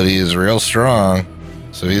pounce ability is real strong.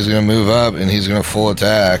 So he's gonna move up and he's gonna full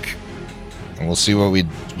attack, and we'll see how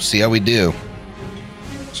we do.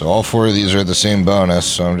 So all 4 of these are the same bonus,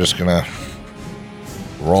 so I'm just gonna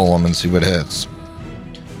roll them and see what hits.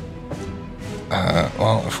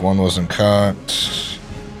 Well, if one wasn't caught,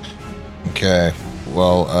 okay.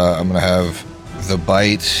 Well, I'm gonna have the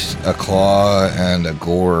bite, a claw, and a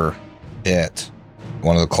gore hit.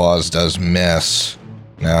 One of the claws does miss.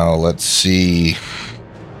 Now let's see.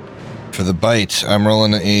 For the bite, I'm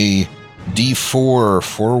rolling a D4.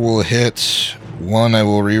 4 will hit. 1 I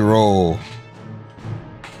will re-roll.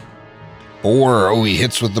 4. Oh, he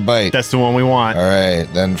hits with the bite. That's the one we want. All right.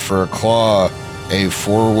 Then for a claw, a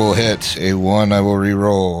 4 will hit. A 1 I will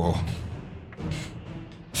re-roll.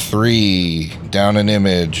 3. Down an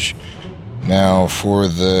image. Now for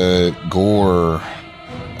the gore,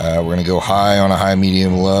 we're going to go high on a high,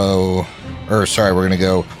 medium, low. We're going to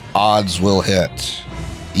go odds will hit.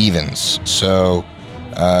 Evens. So,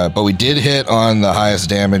 but we did hit on the highest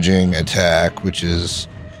damaging attack, which is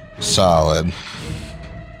solid.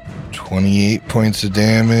 28 points of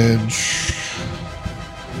damage.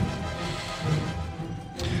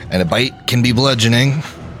 And a bite can be bludgeoning.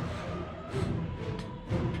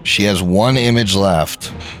 She has 1 image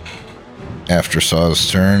left after Saw's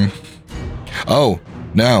turn. Oh,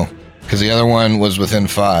 no, because the other one was within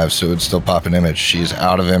 5, so it would still pop an image. She's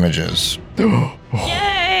out of images.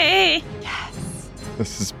 Yay!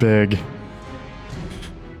 This is big.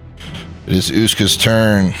 It is Uska's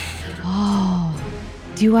turn. Oh,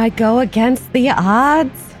 do I go against the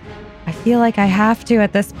odds? I feel like I have to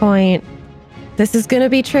at this point. This is going to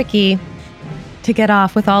be tricky to get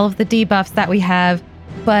off with all of the debuffs that we have,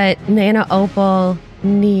 but Nana Opal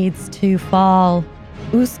needs to fall.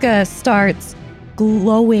 Uska starts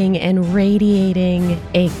glowing and radiating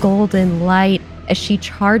a golden light as she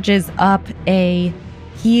charges up a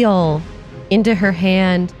heel into her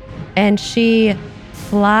hand, and she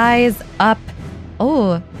flies up.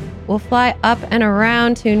 Oh, we'll fly up and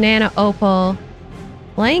around to Nana Opal,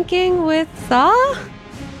 flanking with Saw.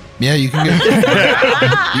 Yeah, you can get.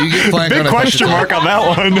 You get flank on Big a question touch mark on that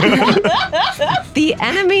one. The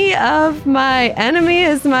enemy of my enemy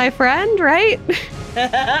is my friend, right?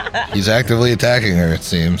 attack. He's actively attacking her, it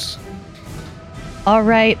seems. All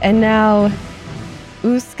right, and now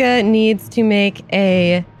Uska needs to make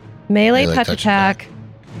a melee touch attack.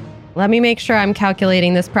 Let me make sure I'm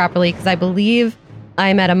calculating this properly, because I believe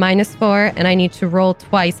I'm at a -4 and I need to roll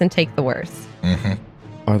twice and take the worst. Mm-hmm.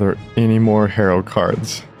 Are there any more Herald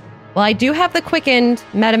cards? Well, I do have the quickened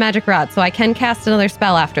meta magic rod, so I can cast another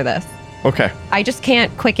spell after this. Okay. I just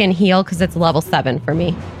can't quicken heal because it's level 7 for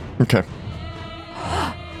me. Okay.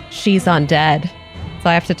 She's undead. So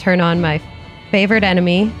I have to turn on my favorite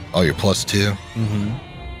enemy. Oh, you're +2.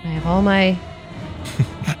 I have all my...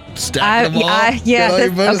 Stack them all. yeah, Get all your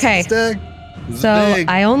this- bonuses okay. stacked. This is So big.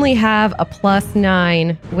 I only have a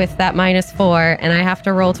 +9 with that -4, and I have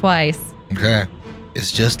to roll twice. Okay.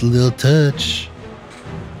 It's just a little touch.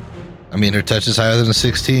 I mean, her touch is higher than a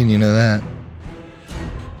 16, you know that.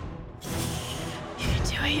 You can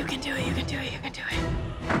do it, you can do it, you can do it, you can do it.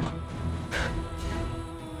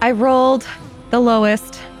 I rolled the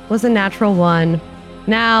lowest, was a natural 1.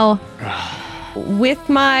 Now, with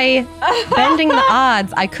my bending the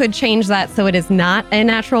odds, I could change that so it is not a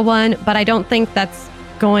natural 1, but I don't think that's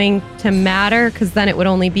going to matter, because then it would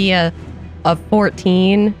only be a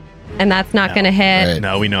 14, and that's not No. going to hit. Right.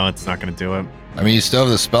 No, we know it's not going to do it. I mean, you still have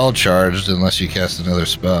the spell charged unless you cast another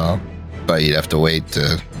spell. But you'd have to wait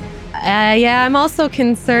to... Yeah, I'm also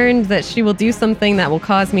concerned that she will do something that will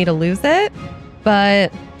cause me to lose it.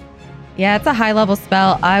 But yeah, it's a high level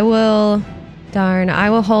spell. I will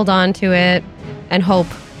hold on to it and hope.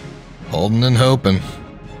 Holding and hoping.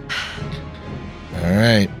 All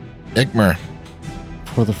right. Ikmer.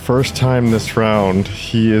 For the first time this round,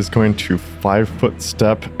 he is going to 5-foot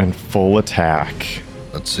step and full attack.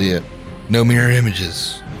 Let's see it. No mirror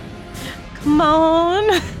images. Come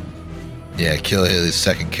on. Yeah, kill Haley's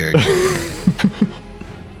second character.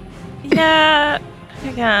 Yeah,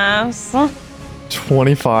 I guess.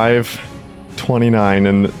 25, 29,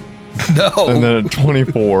 and No. then a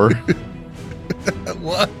 24.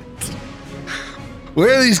 What?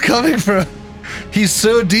 Where are these coming from? He's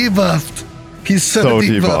so debuffed. He's so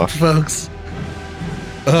debuffed, folks.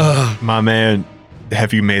 Ugh. My man,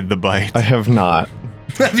 have you made the bite? I have not.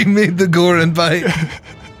 Having made the Goron bite.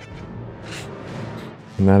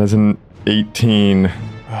 And that is an 18.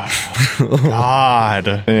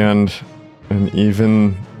 God. And an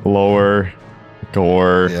even lower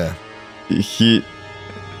gore. Yeah. He's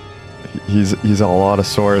all out of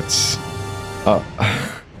sorts.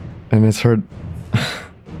 And it's hurt.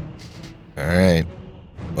 Alright.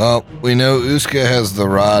 Well, we know Uska has the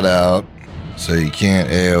rod out, so you can't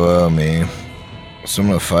AOO me. So I'm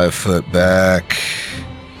gonna 5 foot back.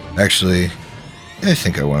 Actually, I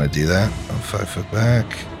think I want to do that. I'm 5 foot back.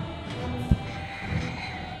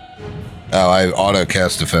 Oh, I auto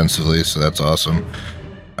cast defensively, so that's awesome.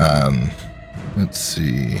 Let's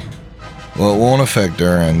see. Well, it won't affect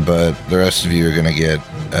Durin, but the rest of you are gonna get.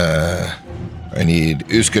 I need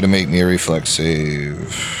Uska to make me a reflex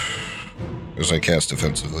save as I cast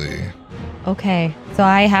defensively. Okay, so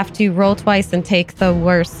I have to roll twice and take the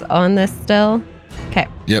worst on this still. Okay.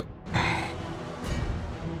 Yep.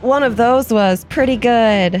 One of those was pretty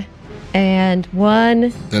good, and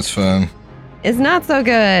one That's fine. is not so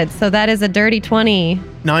good. So that is a dirty 20.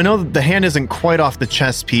 Now, I know that the hand isn't quite off the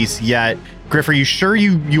chess piece yet. Griff, are you sure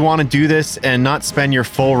you want to do this and not spend your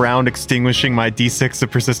full round extinguishing my D6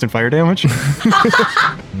 of persistent fire damage?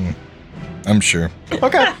 I'm sure.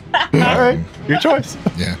 Okay. All right. Your choice.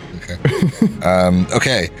 Yeah. Okay.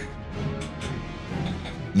 Okay.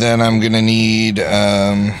 Then I'm gonna need.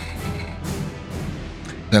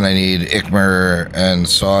 Then I need Ikmer and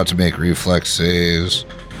Saw to make reflex saves.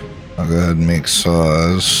 I'll go ahead and make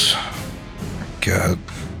Saw's. God,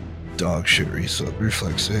 dog shit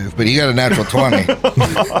reflex save, but he got a natural 20.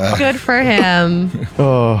 Good for him.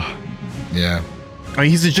 Oh, Yeah. I mean,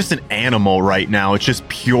 he's just an animal right now. It's just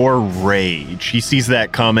pure rage. He sees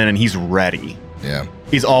that coming and he's ready. Yeah.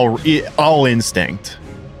 He's all instinct.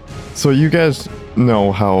 so you guys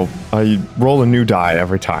know how I roll a new die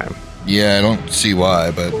every time. Yeah. I don't see why,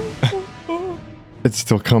 but It's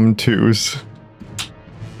still come twos.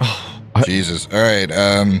 Jesus. All right.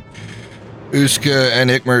 Uska and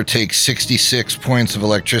Ikmer take 66 points of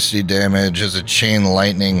electricity damage as a chain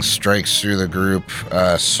lightning strikes through the group.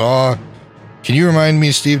 Saw, can you remind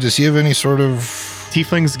me, Steve, does he have any sort of...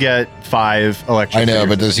 Tieflings get 5 electricity. I know,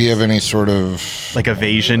 but does he have any sort of... like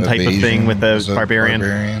evasion type of thing with the Is that barbarian?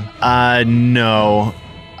 No.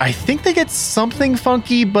 I think they get something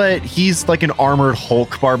funky, but he's like an armored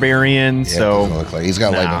Hulk barbarian, Yeah, so it doesn't look like he's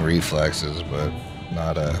got Nah. lightning reflexes, but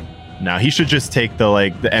not a... no, he should just take the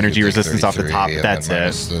energy Take resistance off the 33, top. yeah, That's then it.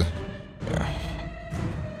 minus the- yeah.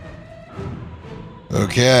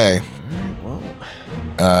 Okay.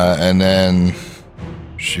 And then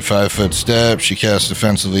she 5 foot step. She casts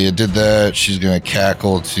defensively. It did that. She's gonna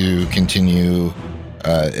cackle to continue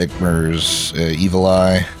Ikmer's evil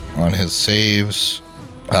eye on his saves.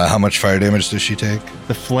 How much fire damage does she take?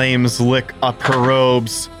 The flames lick up her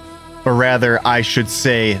robes, or rather, I should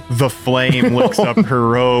say, the flame licks up her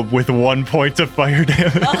robe with 1 point of fire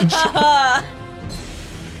damage.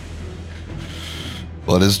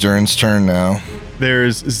 Well, it is Durin's turn now.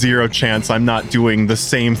 There's 0 chance I'm not doing the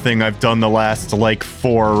same thing I've done the last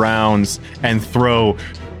 4 rounds and throw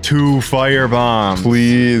 2 fire bombs.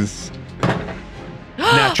 Please.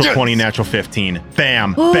 Natural 20, natural 15.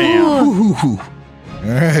 Bam, Ooh. bam. All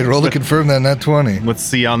right, roll to confirm that nat 20. Let's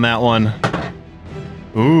see on that one.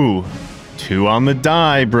 Ooh, 2 on the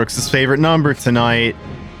die. Brooks' favorite number tonight.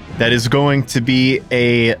 That is going to be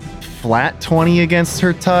a flat 20 against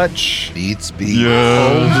her touch. Beats.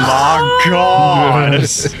 Oh my god!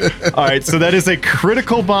 All right, so that is a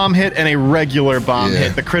critical bomb hit and a regular bomb Yeah.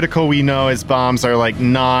 hit. The critical we know as bombs are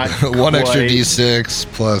not One extra quite- D6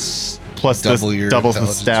 plus double your doubles the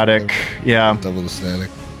intelligence, static. whatever. Yeah. Double the static.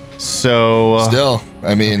 So Still,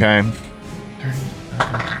 I mean, okay.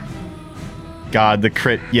 God, the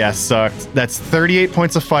crit, sucked. That's 38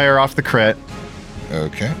 points of fire off the crit.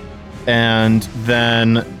 okay. And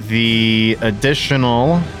then the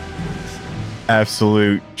additional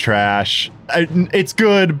absolute trash. It's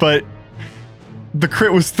good, but the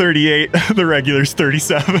crit was 38. The regular's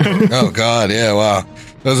 37. Oh God, yeah, wow.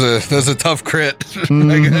 That was a tough crit.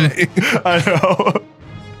 I know.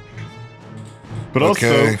 But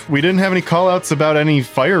Okay. also, we didn't have any call-outs about any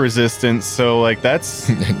fire resistance, so that's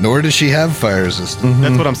Nor does she have fire resistance.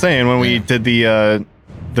 that's what I'm saying when we did the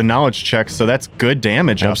knowledge check. So that's good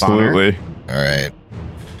damage. Up on her. Absolutely. All right.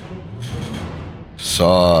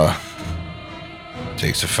 Saw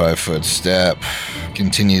takes a 5 foot step,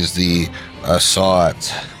 continues the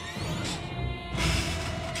assault.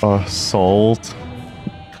 Assault.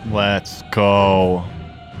 Let's go. All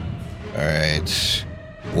right.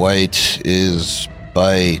 White is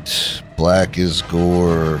bite. Black is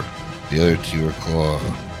gore. The other 2 are claw.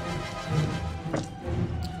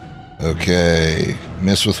 Okay.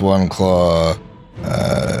 Miss with one claw.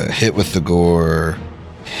 Hit with the gore.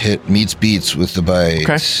 Hit meets beats with the bite.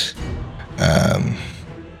 Okay.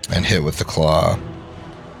 And hit with the claw.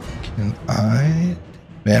 Can I?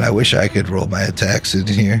 Man, I wish I could roll my attacks in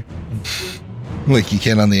here. Like you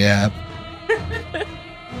can on the app.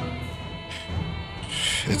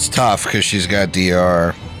 It's tough because she's got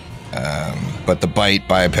DR. But the bite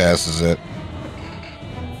bypasses it.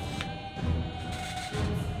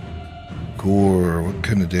 Gore. What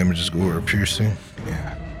kind of damage is gore? Piercing?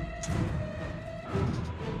 Yeah.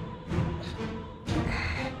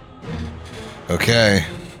 Okay.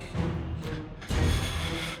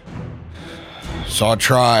 Saw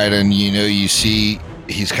tried, and you see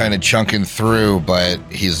he's kind of chunking through, but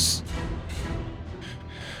he's,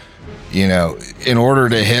 in order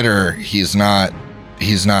to hit her, he's not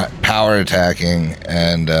power attacking,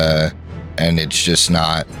 and it's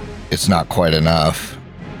not quite enough.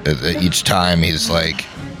 Each time he's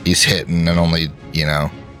hitting and only,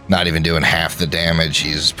 not even doing half the damage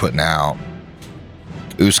he's putting out.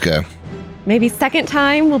 Uska. Maybe second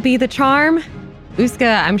time will be the charm.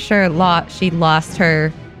 Uska, I'm sure she lost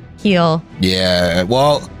her heal. Yeah,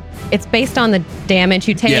 well, it's based on the damage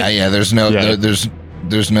you take. Yeah. There's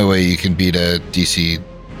no way you can beat a DC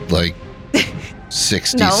like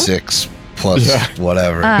 66 plus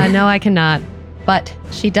whatever. No, I cannot. But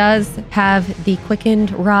she does have the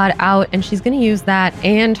quickened rod out, and she's going to use that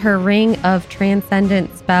and her ring of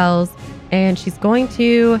transcendent spells, and she's going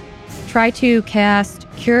to try to cast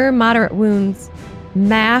Cure Moderate Wounds,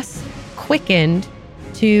 Mass Quickened,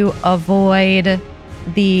 to avoid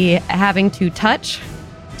the having to touch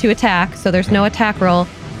to attack. So there's no attack roll,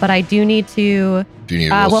 but I do need to. Do you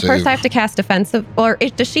need a roll first save? I have to cast defensive. Or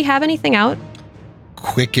does she have anything out?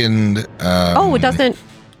 Quickened. It doesn't.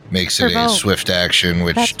 Makes it provoke. a swift action,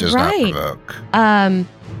 which That's does right. not provoke.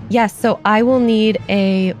 Yes, so I will need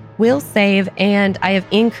a will save, and I have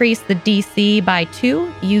increased the DC by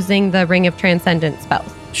 2 using the Ring of Transcendent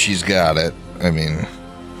spells. She's got it. I mean,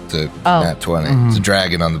 the nat 20. It's a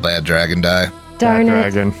dragon on the bad dragon die. Darn it.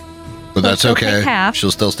 Dragon. But that's she'll take okay. half.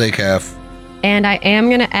 She'll still take half. And I am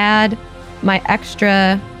going to add my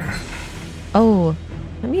extra... Oh,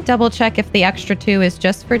 let me double check if the extra 2 is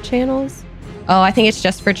just for channels. Oh, I think it's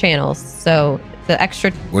just for channels. So the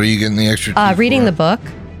extra... What are you getting the extra 2 reading for? the book.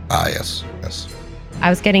 Ah, yes. I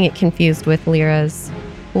was getting it confused with Lyra's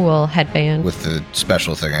cool headband. With the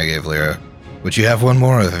special thing I gave Lyra. Would you have one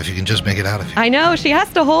more if you can just make it out of here? I know, she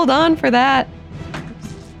has to hold on for that.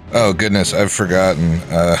 Oh, goodness. I've forgotten.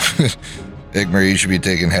 Igmar, you should be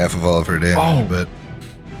taking half of all of her damage, but...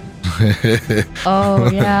 Oh,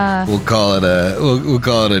 yeah. We'll call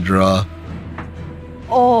it a draw.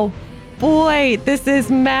 Oh, boy, this is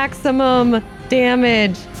maximum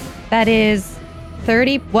damage. That is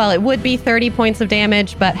 30. Well, it would be 30 points of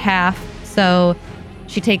damage, but half. So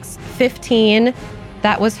she takes 15.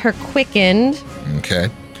 That was her quickened. Okay.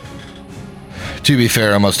 To be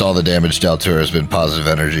fair, almost all the damage dealt to her has been positive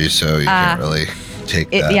energy, so you can't really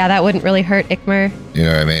take that. Yeah, that wouldn't really hurt Ikmer. You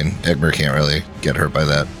know what I mean? Igmar can't really get hurt by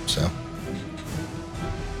that, so.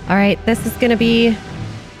 All right, this is going to be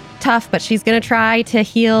tough, but she's going to try to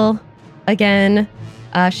heal again.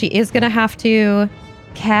 She is going to have to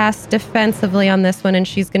cast defensively on this one, and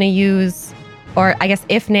she's going to use, or I guess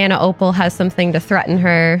if Nana Opal has something to threaten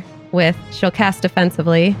her with, she'll cast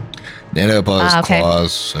defensively. Nana Opal has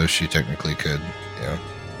claws, so she technically could, yeah.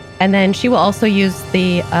 And then she will also use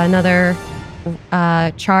the another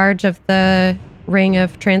charge of the Ring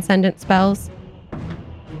of Transcendent Spells.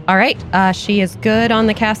 All right, she is good on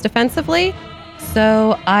the cast defensively,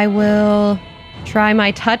 so I will try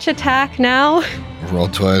my touch attack now. Roll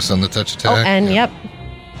twice on the touch attack. Oh, and yep.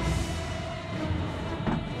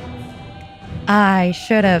 I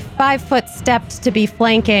should have 5-foot stepped to be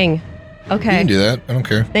flanking. Okay. You can do that. I don't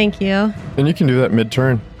care. Thank you. And you can do that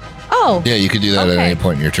mid-turn. Oh. Yeah, you can do that at any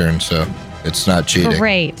point in your turn, so it's not cheating.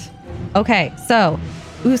 Great. Okay, so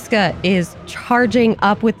Uska is charging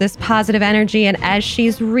up with this positive energy, and as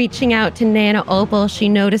she's reaching out to Nana Opal, she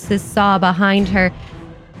notices Saw behind her,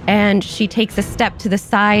 and she takes a step to the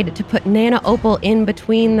side to put Nana Opal in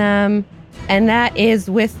between them. And that is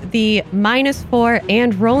with the -4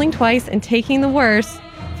 and rolling twice and taking the worst,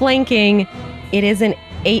 flanking. It is an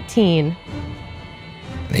 18.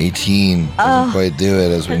 18 doesn't quite do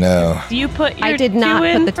it, as we know. Do you put your I did not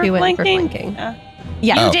put the 2 in for flanking.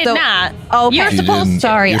 Yeah, You did not. Okay. You're supposed.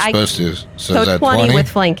 Sorry, You're supposed to. So is that 20 20? with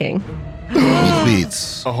flanking.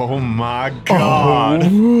 Beats. Oh my god.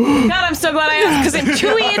 God, I'm so glad I asked, because in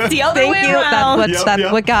Chewy, it's the other Thank way you. around.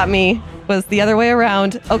 That's what got me, was the other way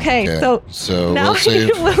around. Okay, so So now we'll save.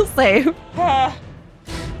 we'll save.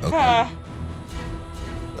 Okay.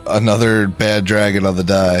 Another bad dragon on the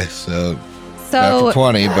die. So So after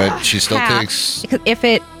 20, but she still half, takes because if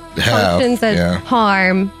it half. functions as Yeah.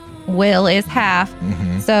 harm, will is half.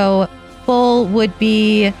 hmm So full would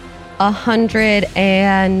be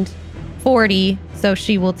 140. So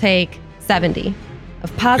she will take 70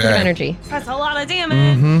 of positive Okay. energy. That's a lot of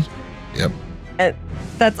damage. Yep.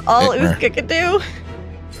 That's all Ikmer. Uska could do.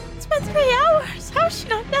 It's been 3 hours. How is she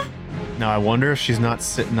not dead? Now I wonder if she's not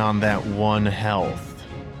sitting on that one health.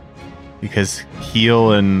 Because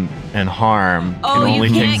heal and harm Oh, can you only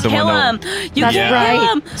can't take someone kill out. him. You That's can't right. kill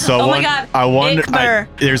him. So Oh my God. I wonder. Ikmer.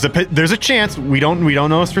 There's a chance we don't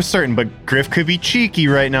know this for certain, but Griff could be cheeky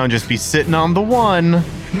right now and just be sitting on the one,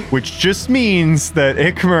 which just means that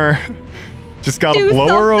Ikmer just got to Do blow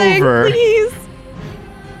her something, over. please.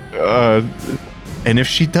 And if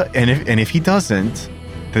she does, and if he doesn't,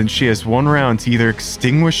 then she has one round to either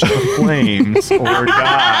extinguish the flames or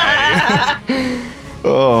die.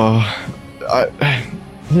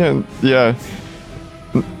 Yeah.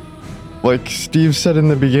 Like Steve said in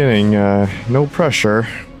the beginning, no pressure.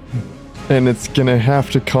 And it's gonna have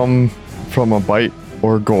to come from a bite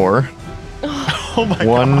or gore. Oh my god.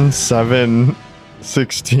 1, 7,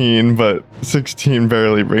 16, but 16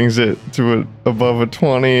 barely brings it to above a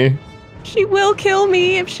 20. She will kill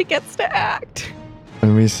me if she gets to act.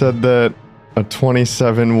 And we said that a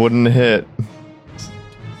 27 wouldn't hit.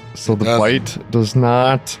 So the Doesn't. bite does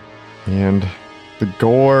not. And the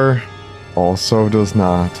gore also does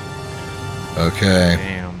not. Okay.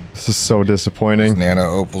 Damn. This is so disappointing. Nana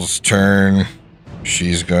Opal's turn.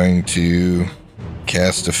 She's going to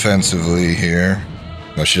cast defensively here.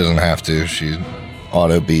 No, she doesn't have to. She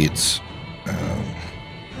auto beats.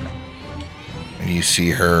 And you see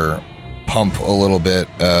her pump a little bit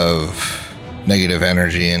of negative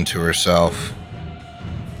energy into herself.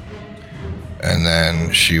 And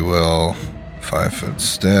then she will 5-foot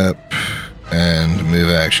step and move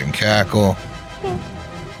action cackle.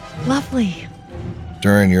 Lovely.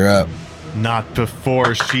 Durin, you're up. Not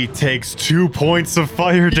before she takes 2 points of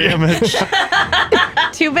fire damage.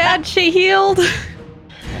 Too bad she healed.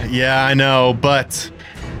 Yeah, I know, but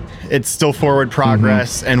it's still forward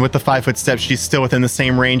progress. And with the 5-foot step, she's still within the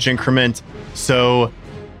same range increment. So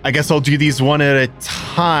I guess I'll do these one at a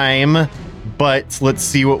time. But let's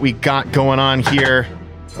see what we got going on here.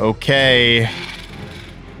 Okay.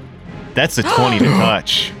 That's a 20 to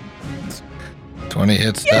touch. 20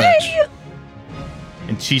 hits touch.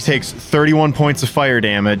 And she takes 31 points of fire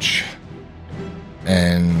damage.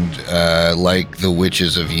 And like the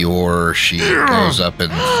witches of yore, she goes up in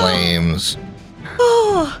flames,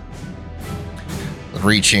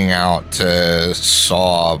 reaching out to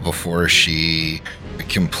Saw before she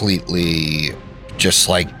completely just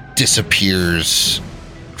like disappears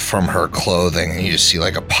from her clothing. And you just see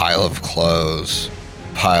like a pile of clothes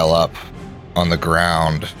pile up on the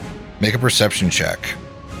ground. Make a perception check.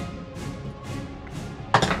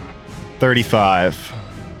 35.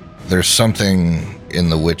 There's something in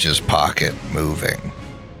the witch's pocket moving.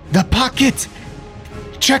 The pocket!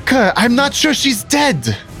 Check her! I'm not sure she's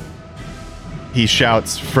dead! He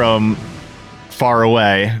shouts from far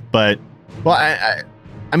away, but... Well,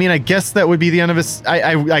 I mean, I guess that would be the end of his...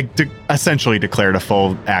 I essentially declared a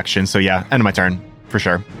full action, so yeah, end of my turn, for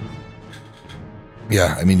sure.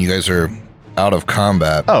 Yeah, I mean, you guys are out of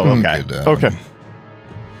combat. Oh, You okay. could, Okay.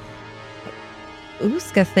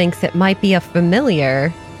 Uska thinks it might be a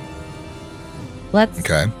familiar. Let's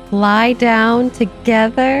Okay. fly down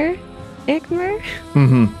together, Ikmer.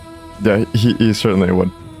 Mm-hmm. Yeah, he certainly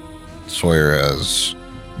would. Sawyer has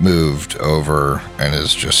moved over and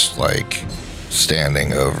is just like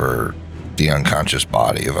standing over the unconscious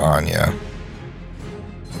body of Anya.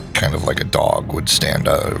 Kind of like a dog would stand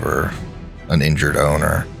over an injured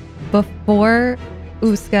owner. Before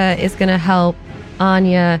Uska is going to help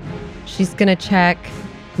Anya, she's going to check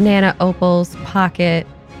Nana Opal's pocket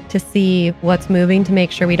to see what's moving to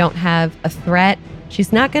make sure we don't have a threat.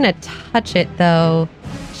 She's not going to touch it, though.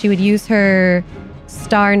 She would use her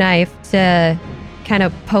star knife to kind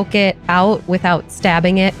of poke it out without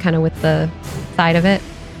stabbing it, kind of with the side of it.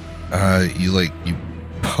 You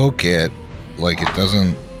poke it like it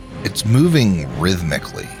doesn't. It's moving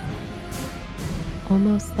rhythmically.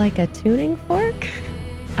 Almost like a tuning fork?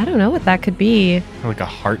 I don't know what that could be. Like a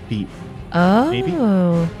heartbeat. Oh. Maybe.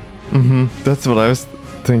 Mm-hmm. That's what I was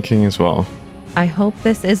thinking as well. I hope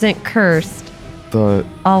this isn't cursed. The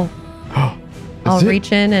I'll Is it-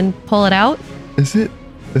 reach in and pull it out. Is it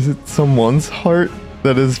someone's heart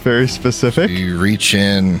that is very specific? You reach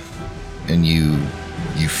in and you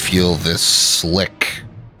feel this slick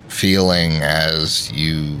feeling as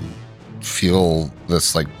you feel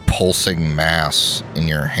this like pulsing mass in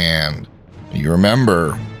your hand. You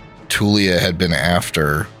remember Tulia had been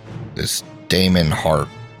after this daemon heart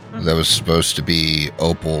that was supposed to be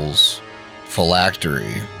Opal's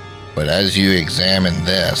phylactery. But as you examine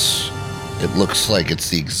this, it looks like it's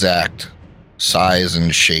the exact size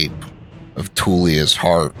and shape of Tulia's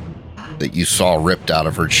heart that you saw ripped out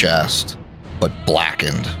of her chest, but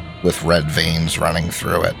blackened with red veins running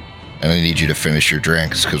through it. And I need you to finish your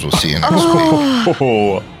drinks because we'll see you next week.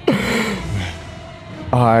 Oh.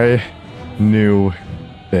 I knew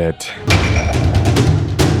it.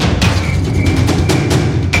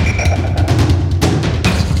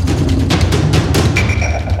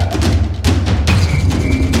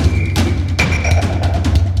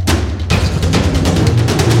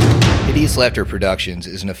 Hideous Laughter Productions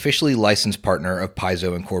is an officially licensed partner of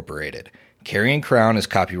Paizo Incorporated. Carrion Crown is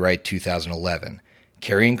copyright 2011.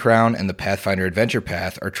 Carrion Crown and the Pathfinder Adventure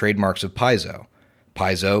Path are trademarks of Paizo.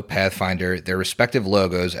 Paizo, Pathfinder, their respective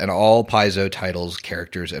logos, and all Paizo titles,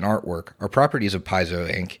 characters, and artwork are properties of Paizo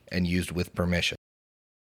Inc. and used with permission.